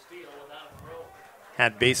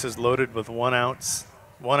 Had bases loaded with one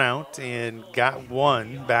out, and got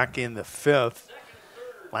one back in the 5th.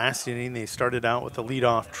 Last inning, they started out with a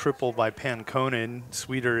leadoff triple by Panconen.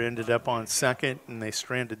 Sweeter ended up on second, and they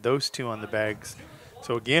stranded those 2 on the bags.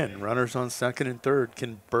 So again, runners on second and third.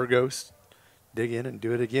 Can Burgos dig in and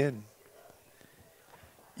do it again?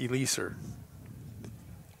 Eliser,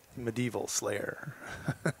 Medieval Slayer.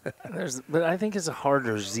 But I think it's a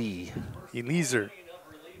harder Z. Eliser.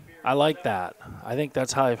 I like that. I think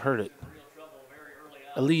that's how I've heard it.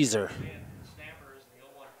 Eliser.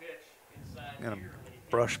 Gonna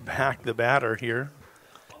brush back the batter here.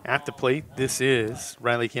 At the plate, this is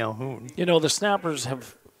Riley Calhoun. You know, the Snappers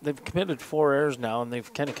they've committed 4 errors now, and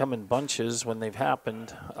they've kind of come in bunches when they've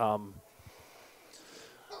happened.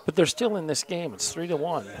 But they're still in this game. It's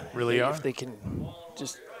 3-1. Really are. If they can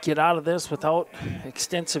just get out of this without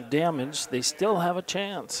extensive damage, they still have a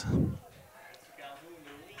chance.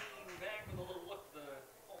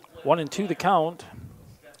 1-2 the count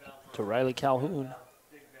to Riley Calhoun.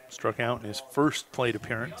 Struck out in his first plate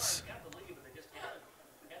appearance.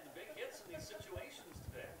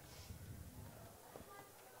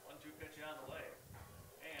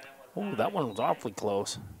 Oh, that one was awfully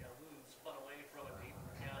close.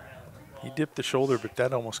 He dipped the shoulder, but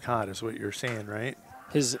that almost caught, is what you're saying, right?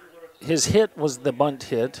 His hit was the bunt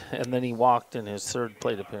hit, and then he walked in his 3rd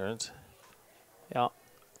plate appearance. Yeah.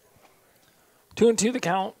 2-2 the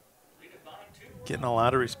count. Getting a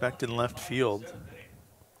lot of respect in left field.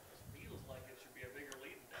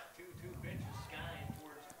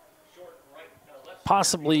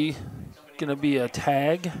 Possibly going to be a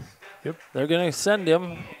tag. Yep. They're going to send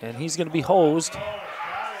him, and he's going to be hosed.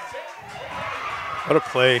 What a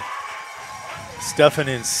play. Stefan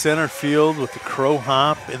in center field with the crow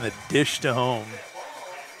hop and the dish to home.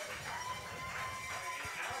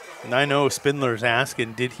 And I know Spindler's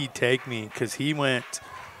asking, did he take me? Because he went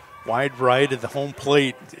wide right of the home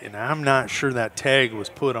plate, and I'm not sure that tag was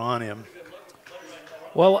put on him.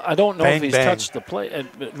 Well, I don't know Bang, if he's bang. touched the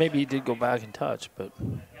plate. Maybe he did go back and touch, but.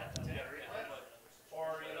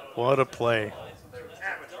 What a play.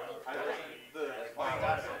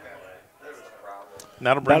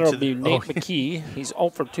 That'll be Nate McKee. He's 0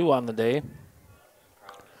 for 2 on the day.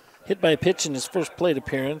 Hit by a pitch in his first plate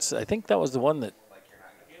appearance. I think that was the one that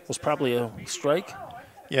was probably a strike.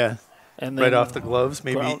 Yeah, and right off the gloves,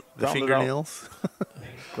 maybe the fingernails.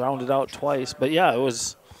 Grounded out twice. But, yeah, it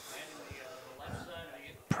was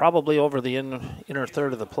probably over the inner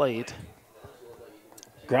third of the plate.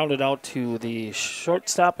 Grounded out to the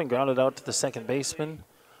shortstop and grounded out to the second baseman.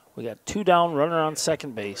 We got 2 down, runner on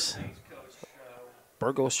second base.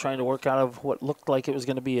 Burgos trying to work out of what looked like it was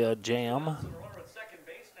going to be a jam.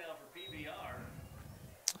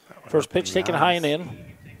 First pitch taken high and in.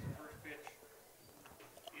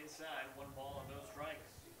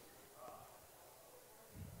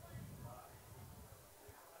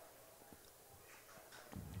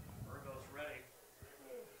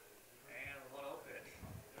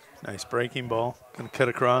 Nice breaking ball. Going to cut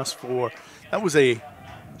across for, that was a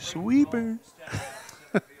sweeper.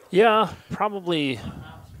 Yeah, probably,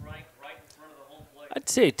 I'd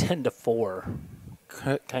say 10-4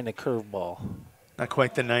 kind of curveball. Not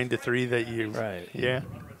quite the 9-3 that you, right. Yeah.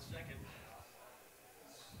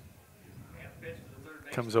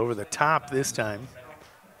 Comes over the top this time.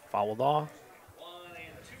 Fouled off.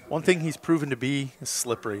 One thing he's proven to be is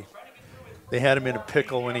slippery. They had him in a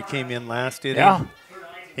pickle when he came in last inning. Yeah.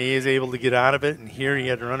 He is able to get out of it, and here he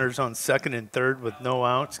had runners on second and third with no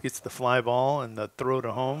outs, gets the fly ball and the throw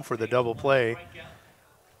to home for the double play.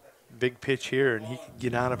 Big pitch here, and he can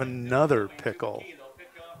get out of another pickle.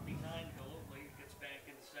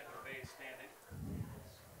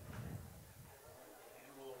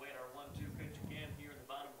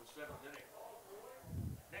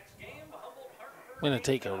 I'm going to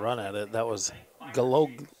take a run at it. That was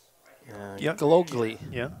Galogli. Yep. Galogli.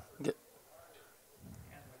 Yeah.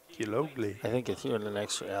 Galogli. I think it threw in an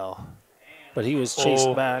extra L. But he was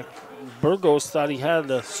chased back. Burgos thought he had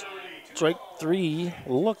the strike 3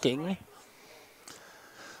 looking.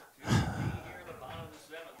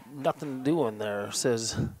 Nothing doing there,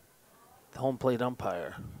 says the home plate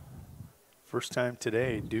umpire. First time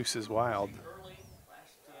today, Deuce is wild.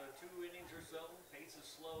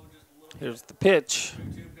 Here's the pitch.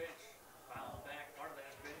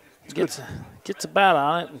 Gets a bat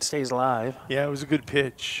on it and stays alive. Yeah, it was a good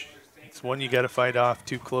pitch. It's one you got to fight off,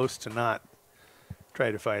 too close to not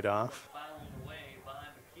try to fight off.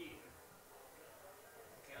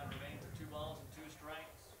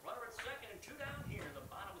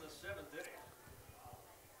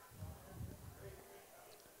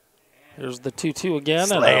 Here's the 2-2 again.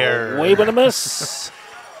 Slayer. And a wave and a miss.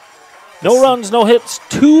 No runs, no hits,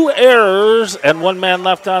 2 errors, and 1 man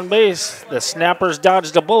left on base. The Snappers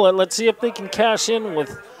dodged a bullet. Let's see if they can cash in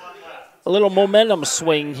with a little momentum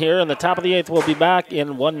swing here. In the top of the 8th, we'll be back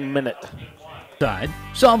in 1 minute.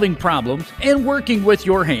 Solving problems and working with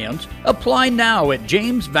your hands. Apply now at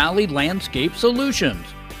James Valley Landscape Solutions.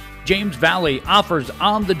 James Valley offers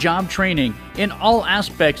on-the-job training in all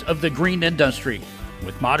aspects of the green industry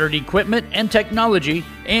with modern equipment and technology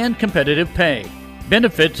and competitive pay.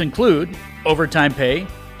 Benefits include overtime pay,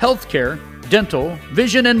 health care, dental,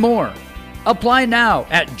 vision, and more. Apply now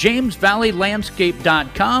at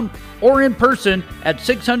jamesvalleylandscape.com or in person at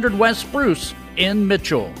 600 West Spruce in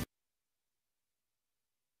Mitchell.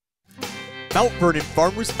 Mount Vernon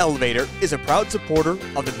Farmers Elevator is a proud supporter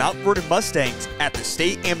of the Mount Vernon Mustangs at the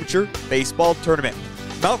State Amateur Baseball Tournament.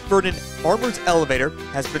 Mount Vernon Farmers Elevator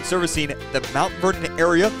has been servicing the Mount Vernon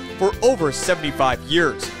area for over 75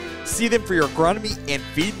 years. See them for your agronomy and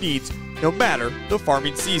feed needs no matter the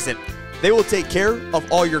farming season. They will take care of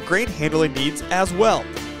all your grain handling needs as well.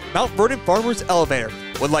 Mount Vernon Farmers Elevator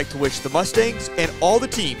would like to wish the Mustangs and all the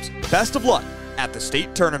teams best of luck at the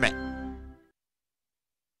state tournament.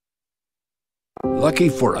 Lucky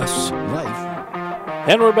for us, life.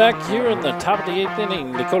 And we're back here in the top of the 8th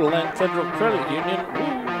inning. Dakota Land Federal Credit Union.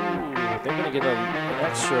 Ooh, they're going to get an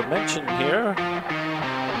extra mention here.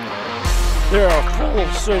 They're a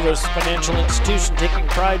full-service financial institution taking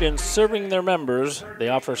pride in serving their members. They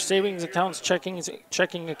offer savings accounts, checking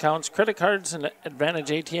accounts, credit cards, and Advantage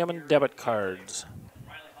ATM and debit cards.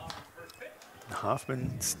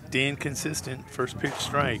 Hoffman staying consistent. First pitch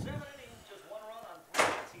strike.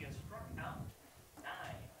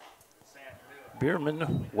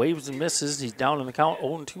 Bierman waves and misses. He's down in the count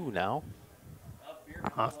 0-2 now.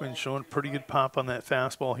 Hoffman showing pretty good pop on that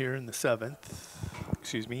fastball here in the 8th,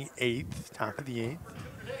 top of the 8th.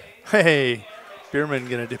 Hey, Bierman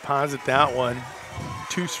going to deposit that one.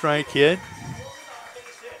 2-strike hit.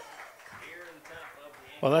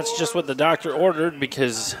 Well, that's just what the doctor ordered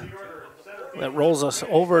because that rolls us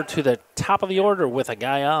over to the top of the order with a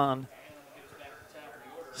guy on.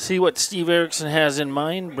 See what Steve Erickson has in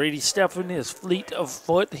mind. Brady Steffen is fleet of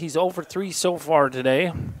foot. He's over 3 so far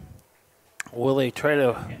today. Will they try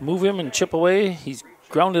to move him and chip away? He's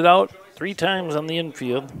grounded out 3 times on the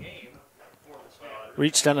infield.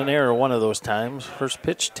 Reached on an error one of those times. First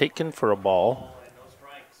pitch taken for a ball.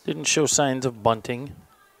 Didn't show signs of bunting.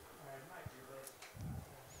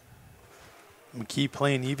 McKee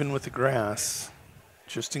playing even with the grass,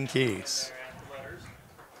 just in case.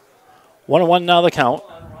 1-1 now the count.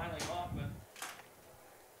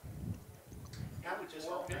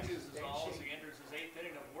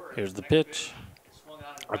 Here's the pitch.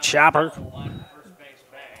 A chopper.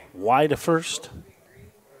 Wide to first.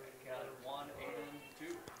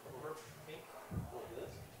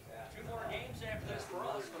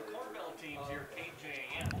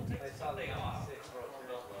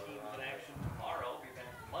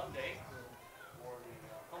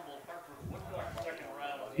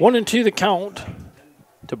 One and two the count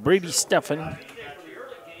to Brady Steffen.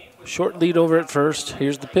 Short lead over at first.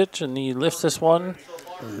 Here's the pitch, and he lifts this one.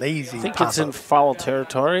 Lazy. I think it's in foul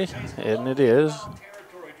territory, and it is.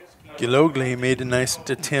 Gilogley made a nice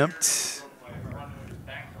attempt,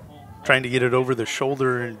 trying to get it over the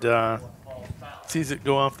shoulder, and sees it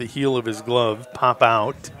go off the heel of his glove, pop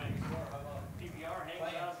out.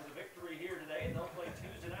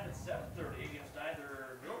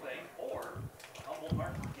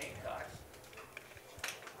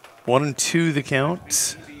 1-2 the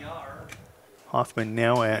count. Hoffman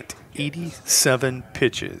now at 87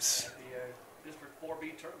 pitches.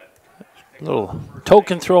 Little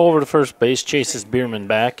token throw over to first base, chases Bierman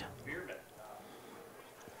back.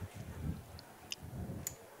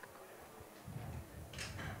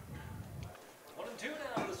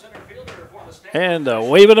 And a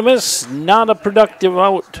wave and a miss, not a productive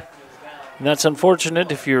out. And that's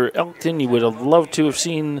unfortunate. If you're Elkton, you would have loved to have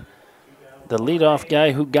seen the leadoff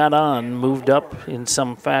guy who got on moved up in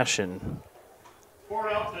some fashion.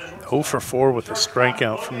 0 for 4 with a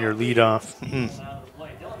strikeout from your leadoff.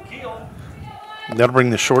 That'll bring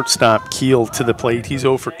the shortstop Keel to the plate. He's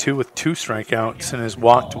 0 for 2 with 2 strikeouts and has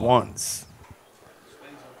walked once.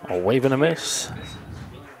 A wave and a miss.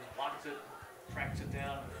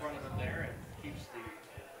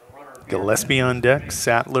 Gillespie on deck,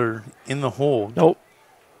 Sattler in the hole. Nope.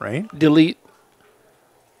 Right? Delete.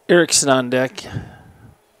 Erickson on deck.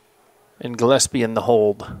 And Gillespie in the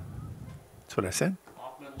hold. That's what I said.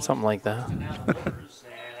 Something like that.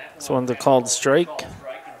 This one's a called strike.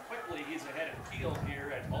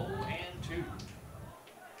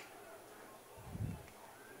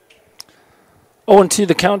 0-2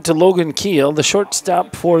 the count to Logan Keel, the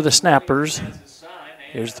shortstop for the Snappers.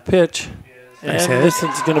 Here's the pitch. Nice and hit. this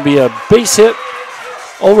is going to be a base hit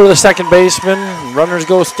over the second baseman. Runners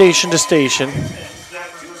go station to station.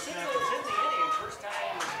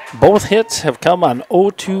 Both hits have come on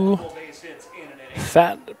 0-2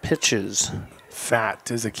 fat pitches.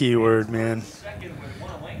 Fat is a key word, man.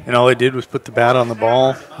 And all I did was put the bat on the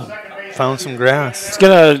ball, found some grass. It's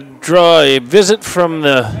going to draw a visit from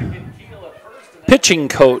the pitching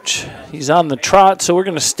coach. He's on the trot, so we're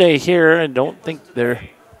going to stay here. I don't think they're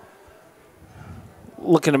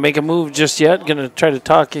looking to make a move just yet. Going to try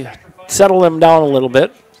to settle him down a little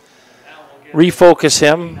bit, refocus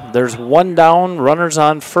him. There's one down, runners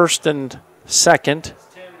on first and second.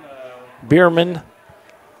 Bierman,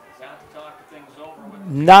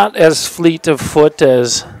 not as fleet of foot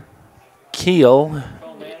as Keel,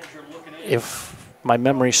 if my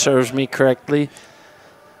memory serves me correctly.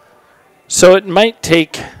 So it might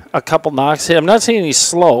take a couple knocks. I'm not saying he's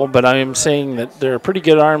slow, but I am saying that there are pretty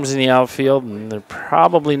good arms in the outfield, and they're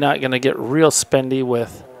probably not going to get real spendy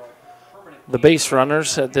with the base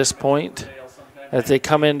runners at this point as they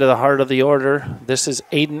come into the heart of the order. This is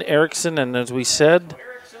Aiden Erickson, and as we said,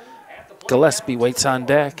 Gillespie waits on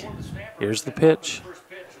deck. Here's the pitch.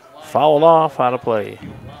 Fouled off, out of play.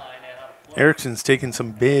 Erickson's taken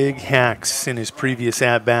some big hacks in his previous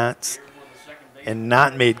at-bats and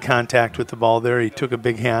not made contact with the ball there. He took a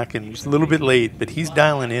big hack and was a little bit late, but he's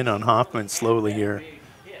dialing in on Hoffman slowly here.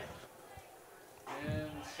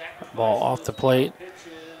 Ball off the plate.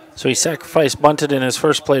 So he sacrificed bunted in his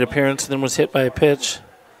first plate appearance, then was hit by a pitch.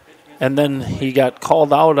 And then he got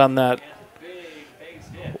called out on that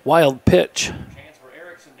wild pitch.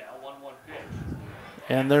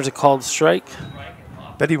 And there's a called strike.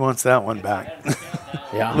 Bet he wants that one back.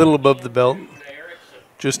 Yeah. A little above the belt.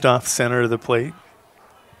 Just off center of the plate.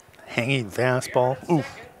 Hanging fastball. Ooh.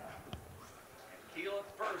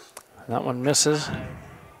 That one misses.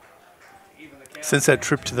 Since that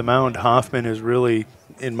trip to the mound, Hoffman has really,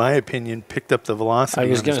 in my opinion, picked up the velocity. I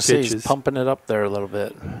was going to say he's pumping it up there a little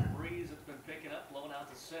bit.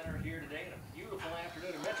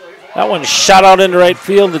 That one shot out into right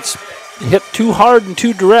field. It's hit too hard and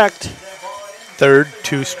too direct. Third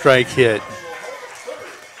two-strike hit.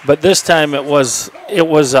 But this time it was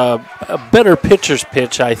a better pitcher's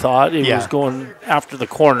pitch, I thought. It was going after the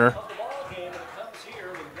corner.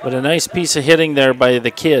 But a nice piece of hitting there by the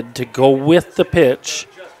kid to go with the pitch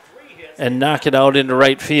and knock it out into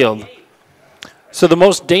right field. So the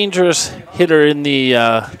most dangerous hitter in the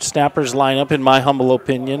Snappers lineup, in my humble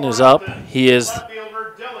opinion, is up. He is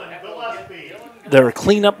their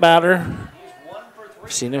cleanup batter.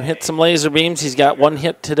 I've seen him hit some laser beams. He's got one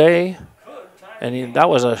hit today, and that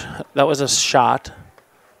was a shot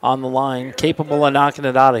on the line, capable of knocking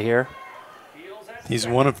it out of here. He's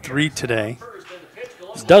 1 of 3 today.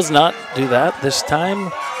 Does not do that this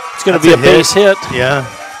time. It's going to be a base hit. Yeah.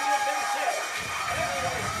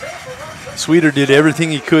 Sweeter did everything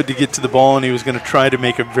he could to get to the ball, and he was going to try to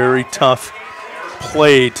make a very tough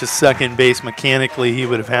play to second base. Mechanically, he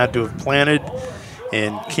would have had to have planted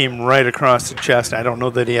and came right across the chest. I don't know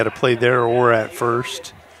that he had a play there or at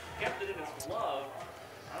first.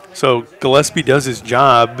 So Gillespie does his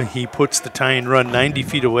job. He puts the tying run 90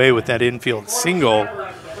 feet away with that infield single.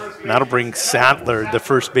 And that'll bring Sattler, the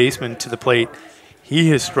first baseman, to the plate. He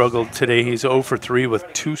has struggled today. He's 0 for 3 with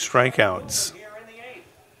 2 strikeouts.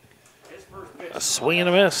 A swing and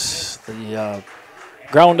a miss. The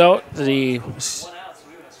ground out that he was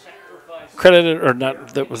credited, or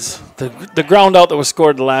not, that was the ground out that was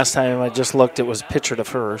scored the last time I just looked, it was pitcher to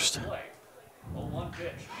first.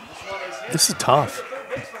 This is tough.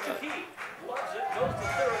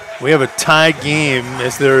 We have a tie game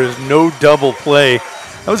as there is no double play.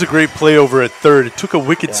 That was a great play over at third. It took a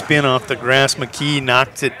wicked spin off the grass. McKee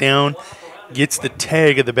knocks it down, gets the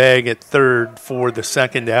tag of the bag at third for the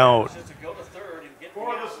second out.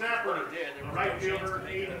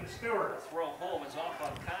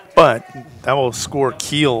 But that will score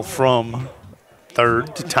Keel from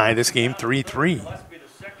third to tie this game 3-3.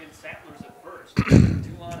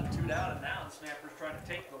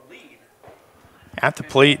 At the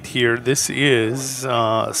plate here, this is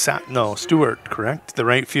Stewart, correct? The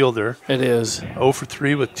right fielder. It is. 0 for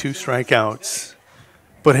 3 with 2 strikeouts,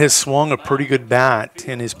 but has swung a pretty good bat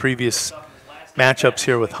in his previous matchups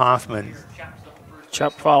here with Hoffman.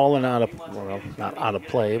 Chop foul and not out of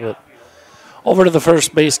play, but over to the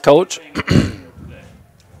first base coach.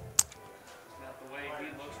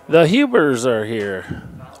 The Hubers are here.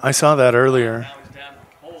 I saw that earlier.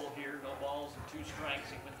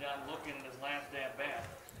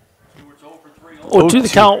 Oh, to the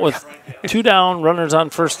count with 2 down, runners on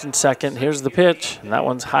first and second. Here's the pitch, and that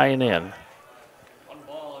one's high and in.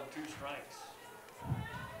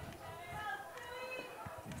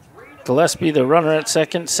 Gillespie, the runner at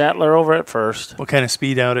second, Sattler over at first. What kind of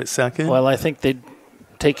speed out at second? Well, I think they'd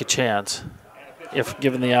take a chance if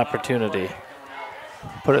given the opportunity.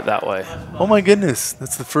 Put it that way. Oh, my goodness.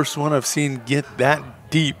 That's the first one I've seen get that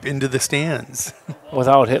deep into the stands.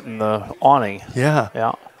 Without hitting the awning. Yeah.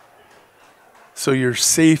 Yeah. So you're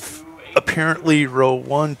safe, apparently, row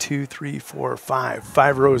 1, 2, 3, 4, 5.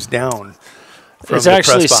 5 rows down. It's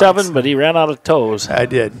actually 7, but he ran out of toes. I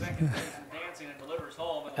did.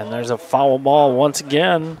 And there's a foul ball once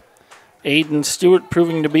again. Aiden Stewart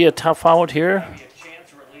proving to be a tough out here.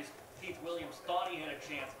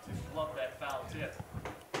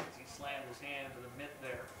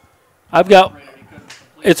 I've got,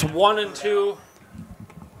 it's 1 and 2.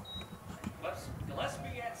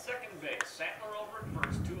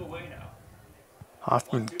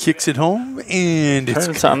 Hoffman kicks it home, and it's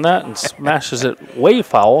turns on that and smashes it way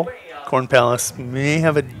foul. Corn Palace may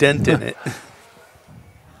have a dent in it.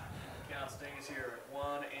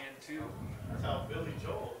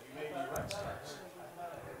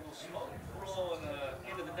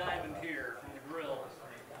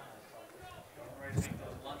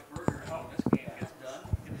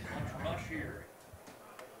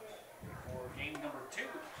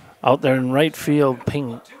 Out there in right field,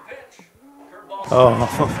 ping.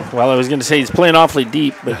 Oh. Well, I was going to say he's playing awfully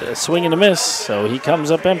deep, but a swing and a miss, so he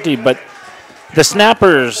comes up empty. But the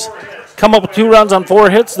Snappers come up with 2 runs on 4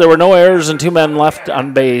 hits. There were no errors and 2 men left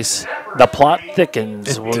on base. The plot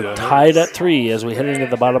thickens. We're tied at 3 as we head into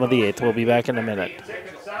the bottom of the 8th. We'll be back in a minute.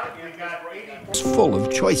 It's full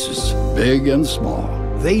of choices, big and small.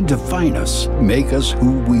 They define us, make us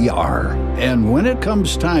who we are. And when it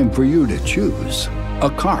comes time for you to choose a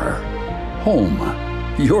car, home,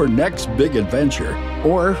 your next big adventure,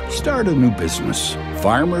 or start a new business,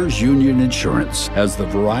 Farmers Union Insurance has the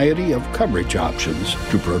variety of coverage options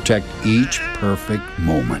to protect each perfect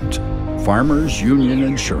moment. Farmers Union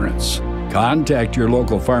Insurance. Contact your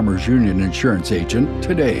local Farmers Union Insurance agent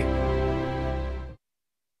today.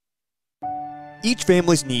 Each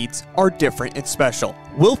family's needs are different and special.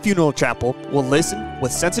 Will Funeral Chapel will listen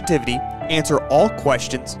with sensitivity, answer all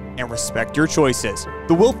questions, and respect your choices.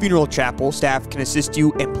 The Will Funeral Chapel staff can assist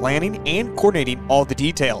you in planning and coordinating all the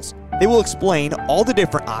details. They will explain all the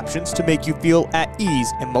different options to make you feel at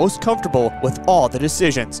ease and most comfortable with all the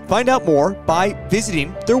decisions. Find out more by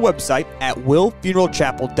visiting their website at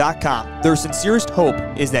willfuneralchapel.com. Their sincerest hope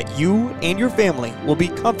is that you and your family will be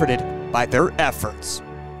comforted by their efforts.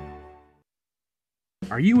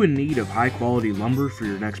 Are you in need of high-quality lumber for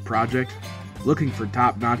your next project? Looking for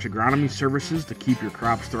top-notch agronomy services to keep your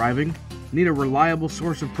crops thriving? Need a reliable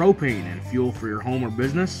source of propane and fuel for your home or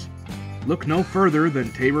business? Look no further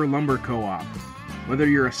than Tabor Lumber Co-op. Whether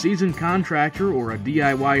you're a seasoned contractor or a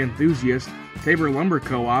DIY enthusiast, Tabor Lumber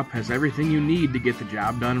Co-op has everything you need to get the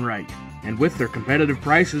job done right. And with their competitive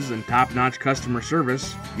prices and top-notch customer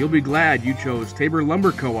service, you'll be glad you chose Tabor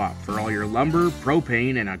Lumber Co-op for all your lumber,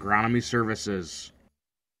 propane, and agronomy services.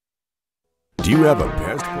 Do you have a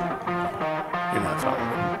pest? You're not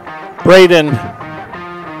following. Braden.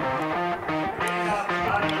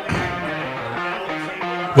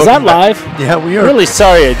 Was that live? Yeah, we are. I'm really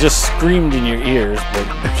sorry I just screamed in your ears,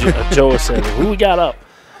 but Joe said, who we got up?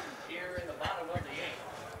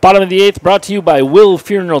 Bottom of the 8th, brought to you by Will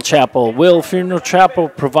Funeral Chapel. Will Funeral Chapel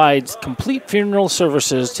provides complete funeral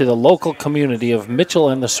services to the local community of Mitchell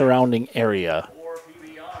and the surrounding area.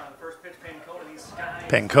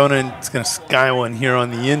 Pancona is going to sky one here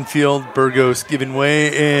on the infield. Burgos giving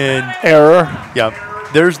way and error. Yeah,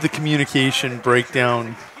 there's the communication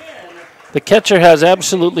breakdown. The catcher has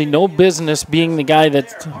absolutely no business being the guy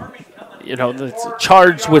that's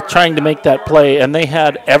charged with trying to make that play, and they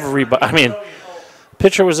had everybody. I mean,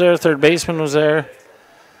 pitcher was there, third baseman was there.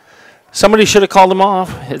 Somebody should have called him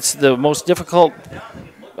off. It's the most difficult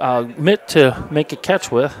mitt to make a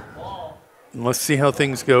catch with. Let's see how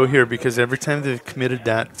things go here, because every time they've committed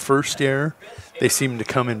that first error, they seem to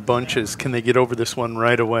come in bunches. Can they get over this one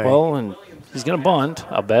right away? Well, and he's going to bunt,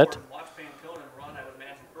 I'll bet.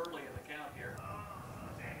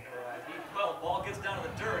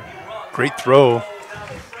 Great throw.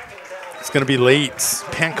 It's going to be late.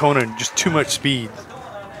 Pancona, just too much speed.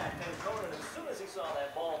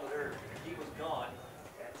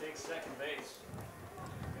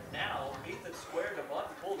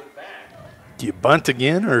 Do you bunt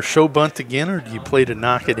again or show bunt again, or do you play to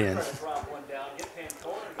knock it in?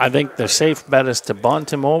 I think the safe bet is to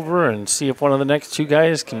bunt him over and see if one of the next two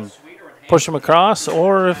guys can push him across,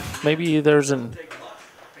 or if maybe there's an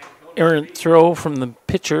errant throw from the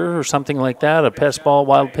pitcher or something like that, a pass ball,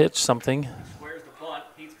 wild pitch, something.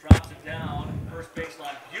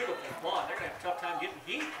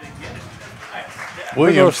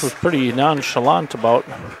 Williams was pretty nonchalant about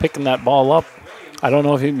picking that ball up. I don't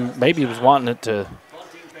know if maybe he was wanting it to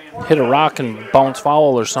hit a rock and bounce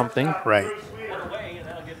foul or something. Right.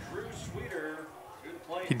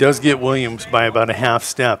 He does get Williams by about a half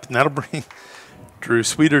step, and that'll bring Drew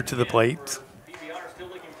Sweeter to the plate.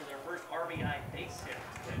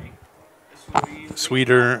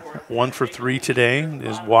 Sweeter 1 for 3 today,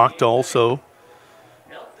 is walked also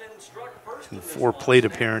in 4 plate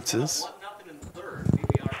appearances.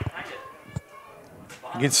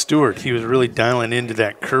 Against Stewart, he was really dialing into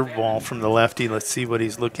that curveball from the lefty. Let's see what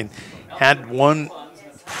he's looking. Had one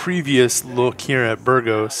previous look here at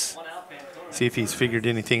Burgos. See if he's figured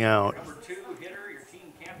anything out.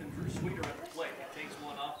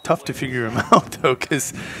 Tough to figure him out, though,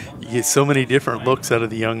 because you get so many different looks out of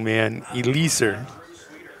the young man. Eliser.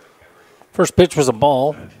 First pitch was a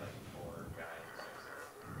ball.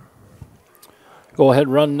 Go ahead,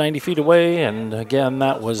 run 90 feet away, and again,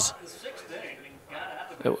 that was,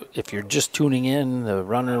 if you're just tuning in, the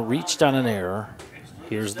runner reached on an error.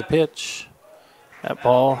 Here's the pitch. That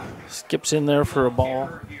ball skips in there for a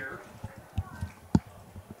ball.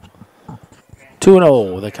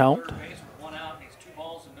 2-0 the count.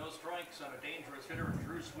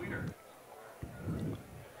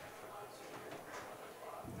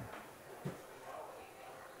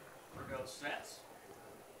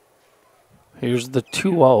 Here's the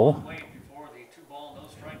 2-0.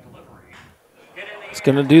 It's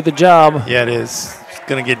going to do the job. Yeah, it is. It's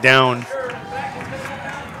going to get down.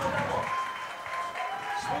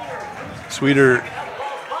 Sweeter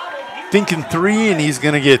thinking 3, and he's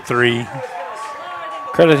going to get 3.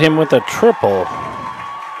 Credit him with a triple.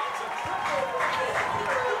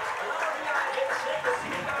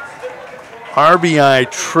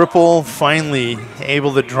 RBI triple, finally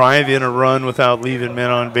able to drive in a run without leaving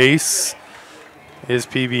men on base, is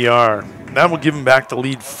PBR. That will give him back the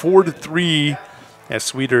lead 4-3, as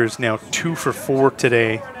Sweeter is now 2 for 4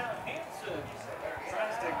 today.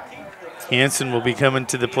 Hansen will be coming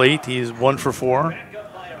to the plate. He is 1 for 4.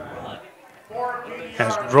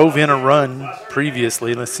 Has drove in a run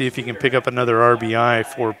previously. Let's see if he can pick up another RBI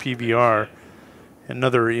for PBR.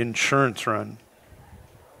 Another insurance run.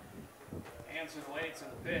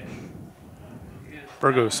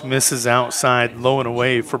 Burgos misses outside, low and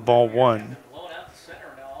away for ball 1.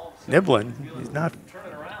 Niblin, he's not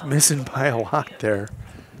missing by a lot there.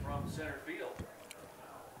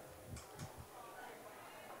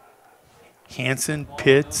 Hansen,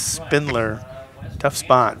 Pitts, Spindler. Tough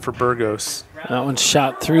spot for Burgos. That one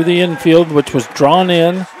shot through the infield, which was drawn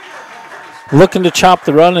in, looking to chop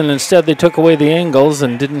the run, and instead they took away the angles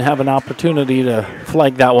and didn't have an opportunity to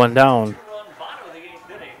flag that one down.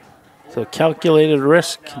 So calculated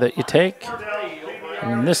risk that you take.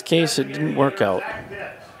 And in this case, it didn't work out.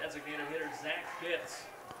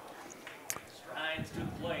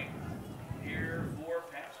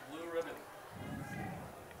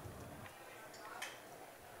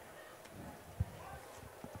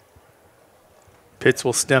 Pitts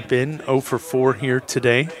will step in, 0 for 4 here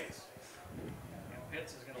today.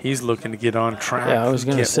 He's looking to get on track. Yeah, I was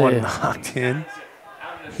going to say. One knocked in.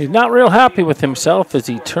 He's not real happy with himself as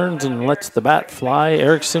he turns and lets the bat fly.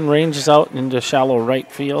 Erickson ranges out into shallow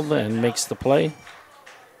right field and makes the play.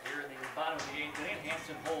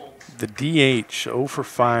 The DH, 0 for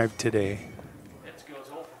 5 today.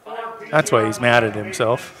 That's why he's mad at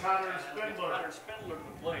himself.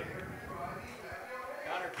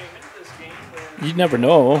 You never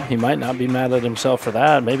know. He might not be mad at himself for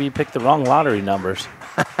that. Maybe he picked the wrong lottery numbers.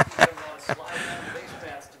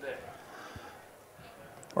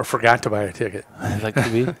 Or forgot to buy a ticket. I'd like to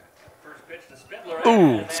be.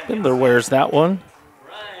 Ooh, Spindler wears that one.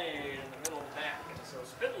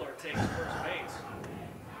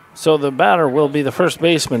 So the batter will be the first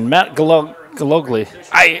baseman, Matt Galogli.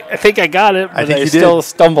 I think I got it, but I still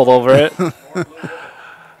stumbled over it.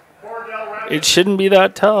 It shouldn't be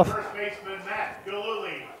that tough.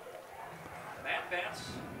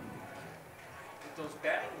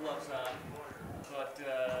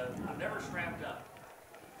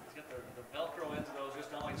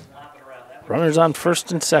 Runners on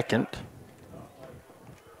first and second.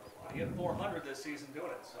 0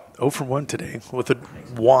 for 1 today with a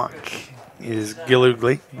walk is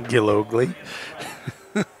Gilogly.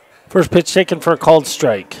 First pitch taken for a called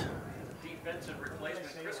strike. Defensive replacement,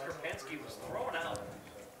 Chris Krupinski was thrown out,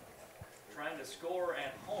 trying to score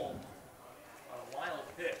at home on a wild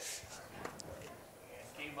pitch.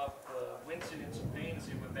 And came up wincing in some pain as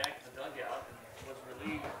he went back to the dugout and was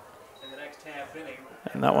relieved in the next half inning.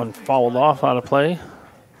 And that one fouled off out of play.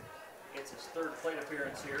 It's his third plate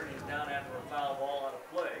appearance here, and he's down after a foul ball out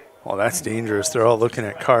of play. Well, that's dangerous. They're all looking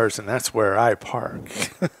at cars, and that's where I park.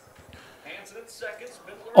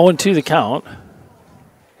 0-2 the count.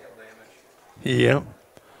 Yep.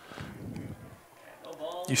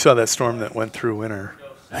 You saw that storm that went through winter.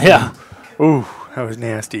 Yeah. Ooh, that was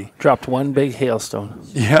nasty. Dropped one big hailstone.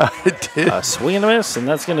 Yeah, it did. A swing and a miss, and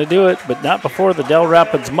that's going to do it, but not before the Dell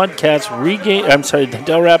Rapids Mudcats the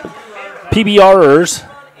Dell Rapids PBRers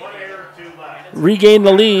regain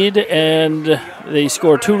the lead, and they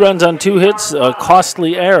score 2 runs on 2 hits, a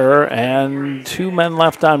costly error, and 2 men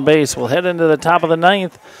left on base. We'll head into the top of the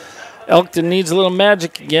 9th. Elkton needs a little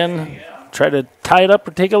magic again. Try to tie it up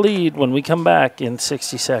or take a lead when we come back in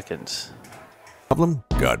 60 seconds. Problem?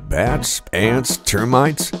 Got bats, ants,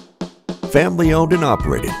 termites? Family owned and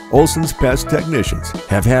operated, Olson's Pest Technicians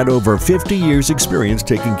have had over 50 years experience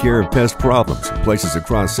taking care of pest problems in places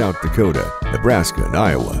across South Dakota, Nebraska, and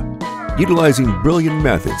Iowa. Utilizing brilliant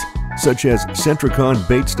methods such as Centricon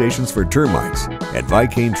bait stations for termites and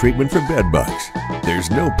Vicane treatment for bed bugs.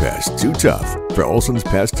 There's no pest too tough for Olson's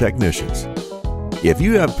Pest Technicians. If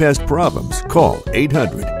you have pest problems, call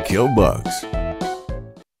 800-KILL-BUGS.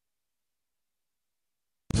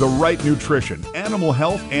 The right nutrition, animal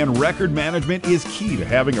health, and record management is key to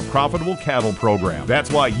having a profitable cattle program.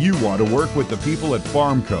 That's why you want to work with the people at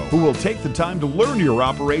Farmco, who will take the time to learn your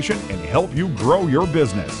operation and help you grow your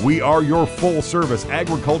business. We are your full-service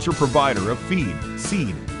agriculture provider of feed,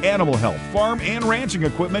 seed, animal health, farm, and ranching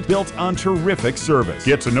equipment built on terrific service.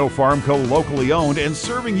 Get to know Farmco locally owned and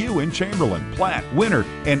serving you in Chamberlain, Platte, Winter,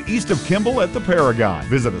 and east of Kimball at the Paragon.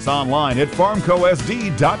 Visit us online at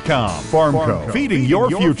farmcosd.com. Farmco, feeding your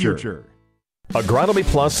future. Agronomy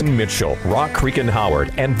Plus in Mitchell, Rock Creek and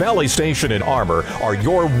Howard, and Valley Station in Armour are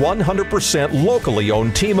your 100% locally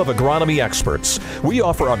owned team of agronomy experts. We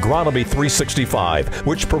offer Agronomy 365,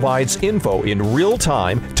 which provides info in real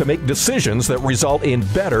time to make decisions that result in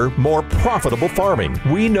better, more profitable farming.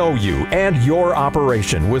 We know you and your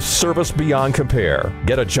operation with service beyond compare.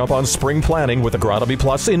 Get a jump on spring planning with Agronomy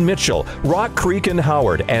Plus in Mitchell, Rock Creek and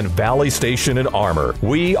Howard, and Valley Station in Armour.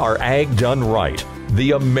 We are ag done right,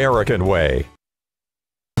 the American way.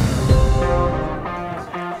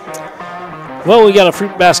 Well, we got a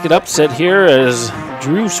fruit basket upset here as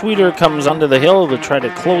Drew Sweeter comes onto the hill to try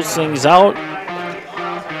to close things out.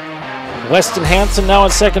 Weston Hansen now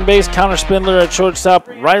at second base, Connor Spindler at shortstop.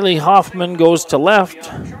 Riley Hoffman goes to left,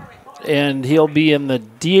 and he'll be in the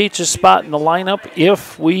DH spot in the lineup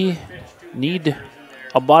if we need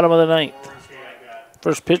a bottom of the 9th.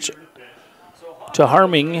 First pitch to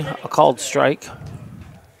Harming, a called strike.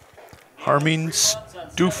 Harming,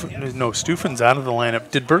 Stufen's out of the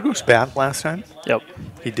lineup. Did Burgos bat last time? Yep.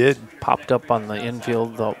 He did. Popped up on the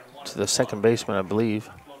infield though, to the second baseman, I believe.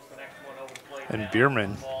 And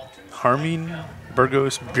Bierman. Harming,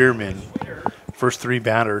 Burgos, Bierman. First three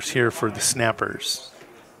batters here for the Snappers.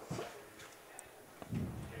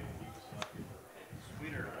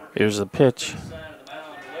 Here's the pitch.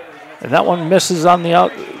 And that one misses on the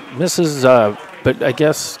out, but I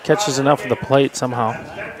guess catches enough of the plate somehow.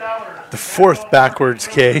 The fourth backwards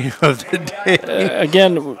K of the day.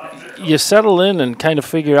 Again, you settle in and kind of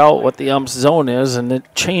figure out what the ump's zone is, and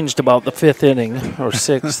it changed about the fifth inning or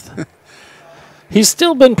sixth. He's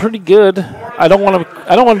still been pretty good. I don't want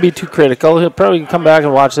to be too critical. He'll probably come back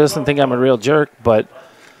and watch this and think I'm a real jerk, but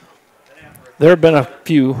there have been a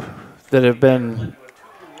few that have been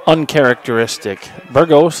uncharacteristic.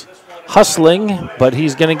 Burgos hustling, but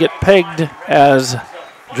he's going to get pegged as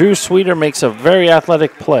Drew Sweeter makes a very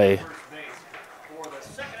athletic play.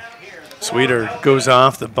 Sweeter goes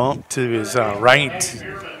off the bump to his right,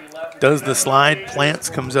 does the slide, plants,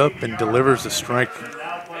 comes up, and delivers a strike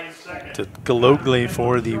to Galogle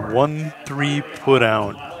for the 1-3 put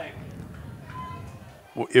out.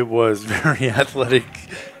 It was very athletic.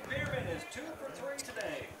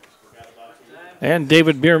 And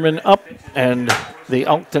David Bierman up, and the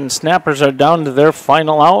Elkton Snappers are down to their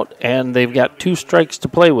final out, and they've got 2 strikes to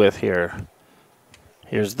play with here.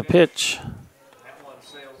 Here's the pitch.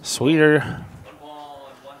 Sweeter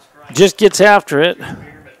just gets after it.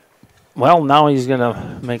 Well, now he's going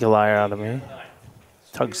to make a liar out of me.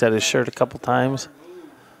 Tugs at his shirt a couple times.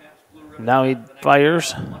 Now he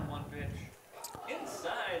fires.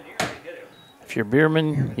 If you're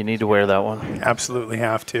Bierman, you need to wear that one. Absolutely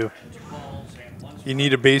have to. You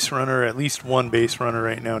need a base runner, at least one base runner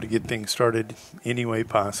right now to get things started any way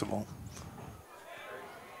possible.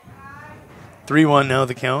 3-1 now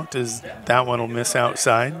the count, as that one will miss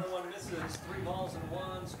outside.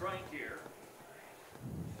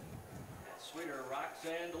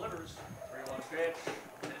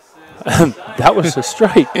 That was a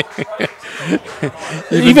strike.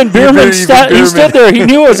 Even Bierman, he stood there. He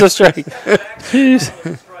knew it was a strike. Jeez.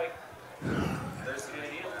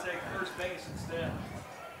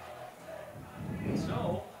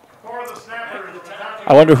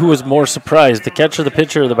 I wonder who was more surprised, the catcher, the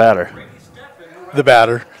pitcher, or the batter? The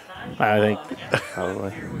batter. I think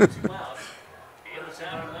probably.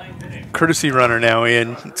 Courtesy runner now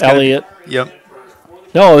in. Elliott. Yep.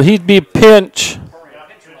 No, he'd be pinch.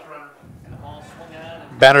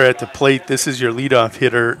 Batter at the plate. This is your leadoff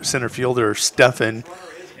hitter, center fielder, Stefan.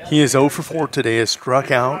 He is 0 for 4 today, has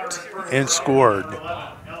struck out and scored.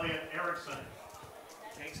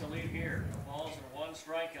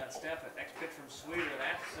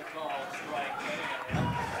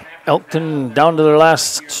 Elkton down to their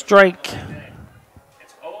last strike.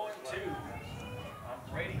 It's 0-2 on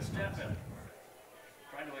Brady Stephan,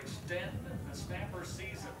 trying to extend the Snapper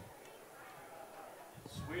season.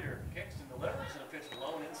 Sweeter kicks and delivers and a pitch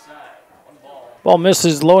low inside. 1 ball. Ball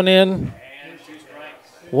misses, low and in. And 2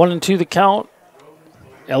 strikes. 1-2 the count.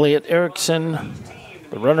 Elliott Erickson,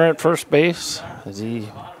 the runner at first base, as he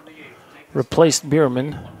replaced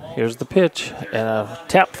Bierman. Here's the pitch, and a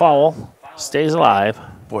tap foul. Stays alive.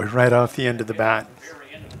 Boy, right off the end of the bat.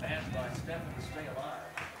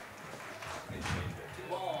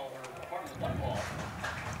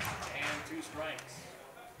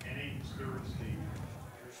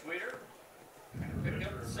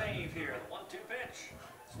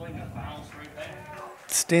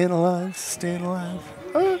 Staying alive, staying alive.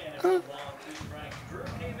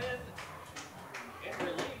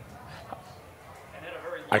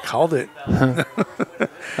 I called it.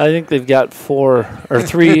 I think they've got 4 or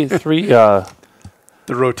 3. The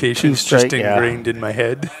rotation's just ingrained in my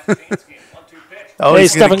head. Oh, hey,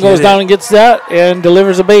 Stephan goes down and gets that and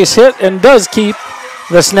delivers a base hit and does keep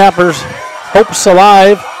the Snappers' hopes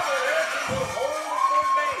alive.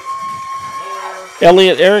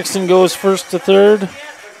 Elliott Erickson goes first to third.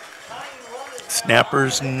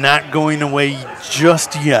 Snappers not going away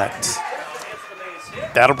just yet.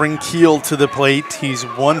 That'll bring Keel to the plate. He's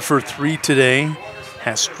 1 for 3 today.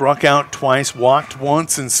 Has struck out twice, walked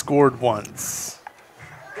once, and scored once.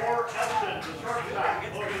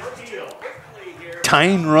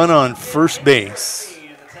 Tying run on first base.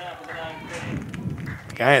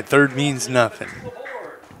 Guy at third means nothing.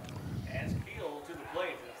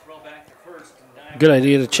 Good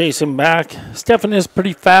idea to chase him back. Stephan is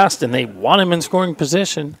pretty fast, and they want him in scoring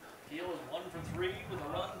position.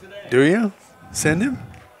 Do you? Send him?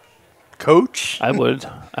 Coach? I would.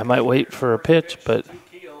 I might wait for a pitch, but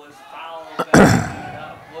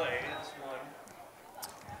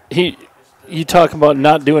you talk about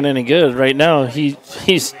not doing any good right now.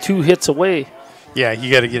 He's 2 hits away. Yeah,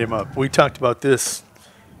 you got to get him up. We talked about this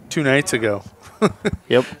 2 nights ago.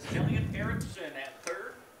 Yep.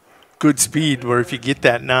 Good speed, where if you get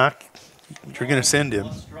that knock, you're going to send him.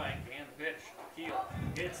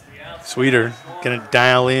 Sweeter going to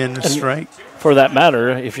dial in a strike. For that matter,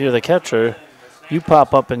 if you're the catcher, you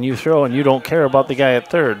pop up and you throw, and you don't care about the guy at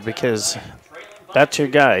third because that's your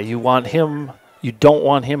guy. You want him. You don't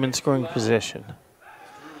want him in scoring position.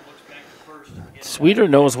 Sweeter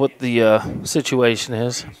knows what the situation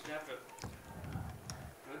is.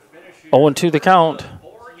 0-2 the count.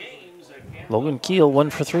 Logan Keel 1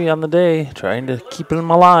 for 3 on the day, trying to keep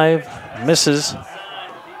him alive. Misses.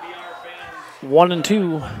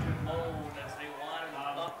 1-2.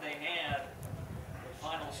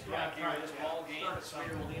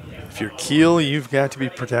 If you're Keel, you've got to be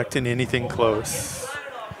protecting anything close.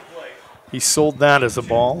 He sold that as a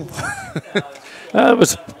ball. It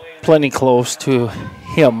was plenty close to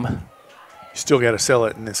him. You still got to sell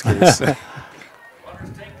it in this case.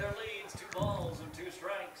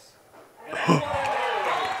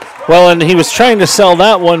 Well, and he was trying to sell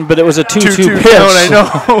that one, but it was a 2-2 pitch. I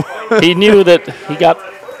know. He knew that he got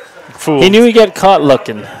fooled. He knew he got caught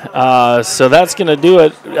looking. So that's going to do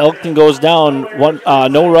it. Elkton goes down.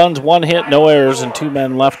 No runs, 1 hit, no errors, and 2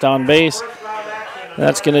 men left on base.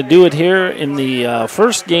 That's going to do it here in the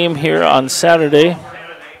first game here on Saturday.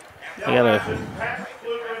 I got to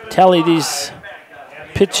tally these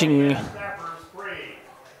pitching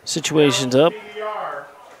situations up.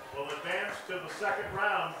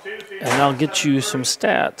 And I'll get you some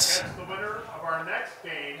stats.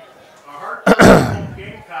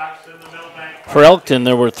 For Elkton,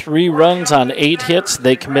 there were 3 runs on 8 hits.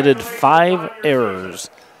 They committed 5 errors.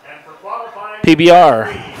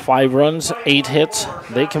 PBR, 5 runs, 8 hits.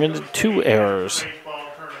 They committed 2 errors.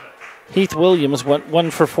 Heath Williams went 1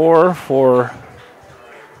 for 4 for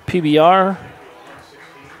PBR.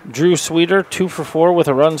 Drew Sweeter, 2 for 4 with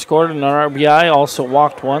a run scored and an RBI, also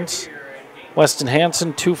walked once. Weston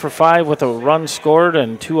Hansen, 2 for 5 with a run scored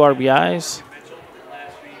and 2 RBIs.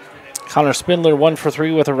 Connor Spindler, 1 for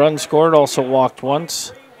 3 with a run scored, also walked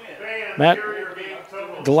once. Matt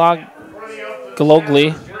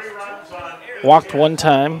Galogli walked 1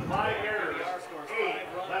 time.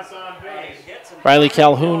 Riley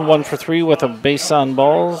Calhoun, 1 for 3 with a base on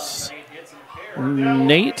balls.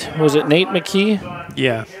 Nate McKee?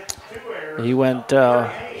 Yeah. He went.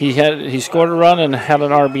 He scored a run and had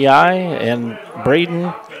an RBI. And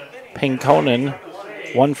Braden Pinkonen,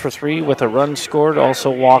 1 for 3 with a run scored, also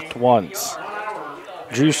walked once.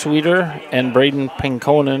 Drew Sweeter and Braden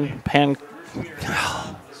Pinkonen,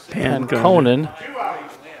 Pinkonen,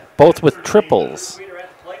 both with triples.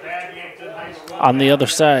 On the other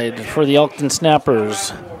side for the Elkton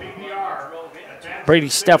Snappers, Brady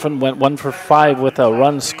Steffen went 1 for 5 with a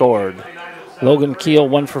run scored. Logan Keel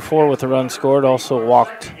 1 for 4 with a run scored, also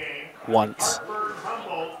walked once.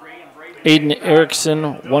 Aiden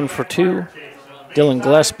Erickson 1 for 2. Dylan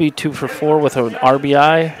Gillespie 2 for 4 with an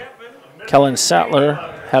RBI. Kellen Sattler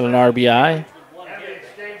had an RBI.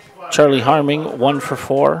 Charlie Harming 1 for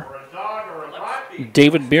 4.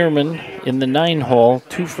 David Bierman in the 9 hole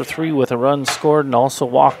 2 for 3 with a run scored and also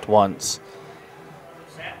walked once.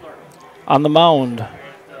 On the mound,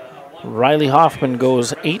 Riley Hoffman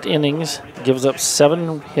goes 8 innings, gives up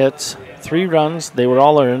 7 hits, 3 runs. They were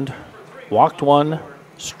all earned. Walked 1,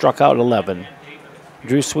 struck out 11.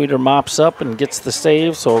 Drew Sweeter mops up and gets the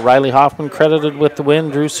save, so Riley Hoffman credited with the win.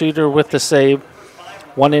 Drew Sweeter with the save.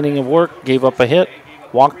 1 inning of work, gave up a hit,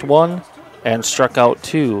 walked 1, and struck out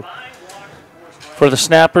 2. For the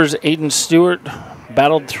Snappers, Aiden Stewart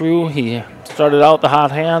battled through. He started out the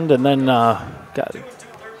hot hand and then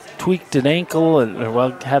tweaked an ankle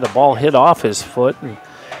and had a ball hit off his foot.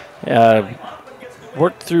 And,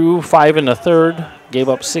 worked through 5 1/3, gave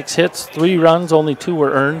up 6 hits, 3 runs, only 2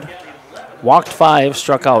 were earned. Walked 5,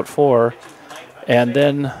 struck out 4. And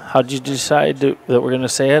then, how'd you decide that we're going to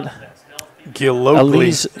say it?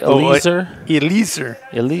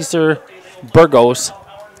 Eliezer Burgos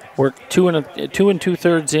worked 2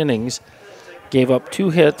 2/3 innings, gave up 2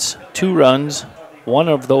 hits, 2 runs. 1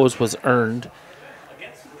 of those was earned.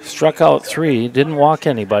 Struck out 3, didn't walk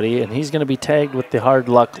anybody, and he's going to be tagged with the hard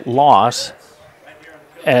luck loss.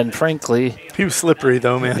 And frankly, he was slippery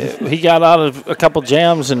though, man. He got out of a couple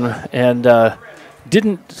jams and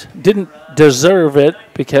didn't deserve it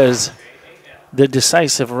because the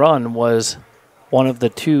decisive run was one of the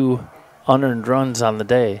 2 unearned runs on the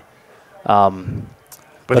day.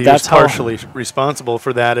 But But that's partially responsible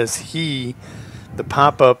for that as the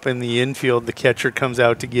pop-up in the infield, the catcher comes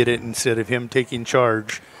out to get it instead of him taking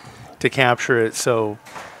charge to capture it. So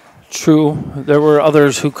true. There were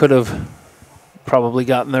others who could have probably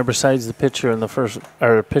gotten there besides the pitcher and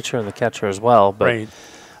the catcher as well. But right.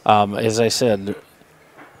 As I said,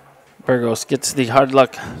 Burgos gets the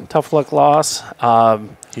tough luck loss.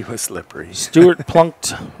 He was slippery. Stewart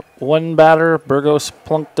plunked one batter, Burgos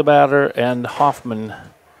plunked a batter, and Hoffman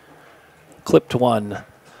clipped one.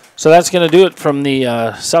 So that's going to do it from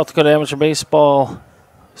the South Dakota Amateur Baseball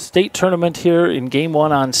State Tournament here in Game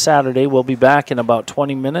 1 on Saturday. We'll be back in about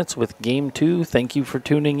 20 minutes with Game 2. Thank you for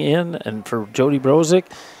tuning in, and for Jody Brozick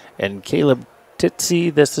and Caleb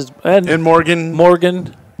Titsi. This is and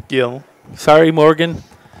Morgan Gill. Sorry, Morgan.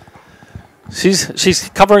 She's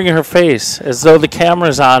covering her face as though the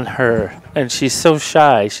camera's on her, and she's so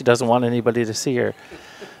shy she doesn't want anybody to see her.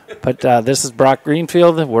 But this is Brock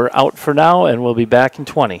Greenfield. We're out for now, and we'll be back in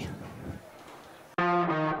 20.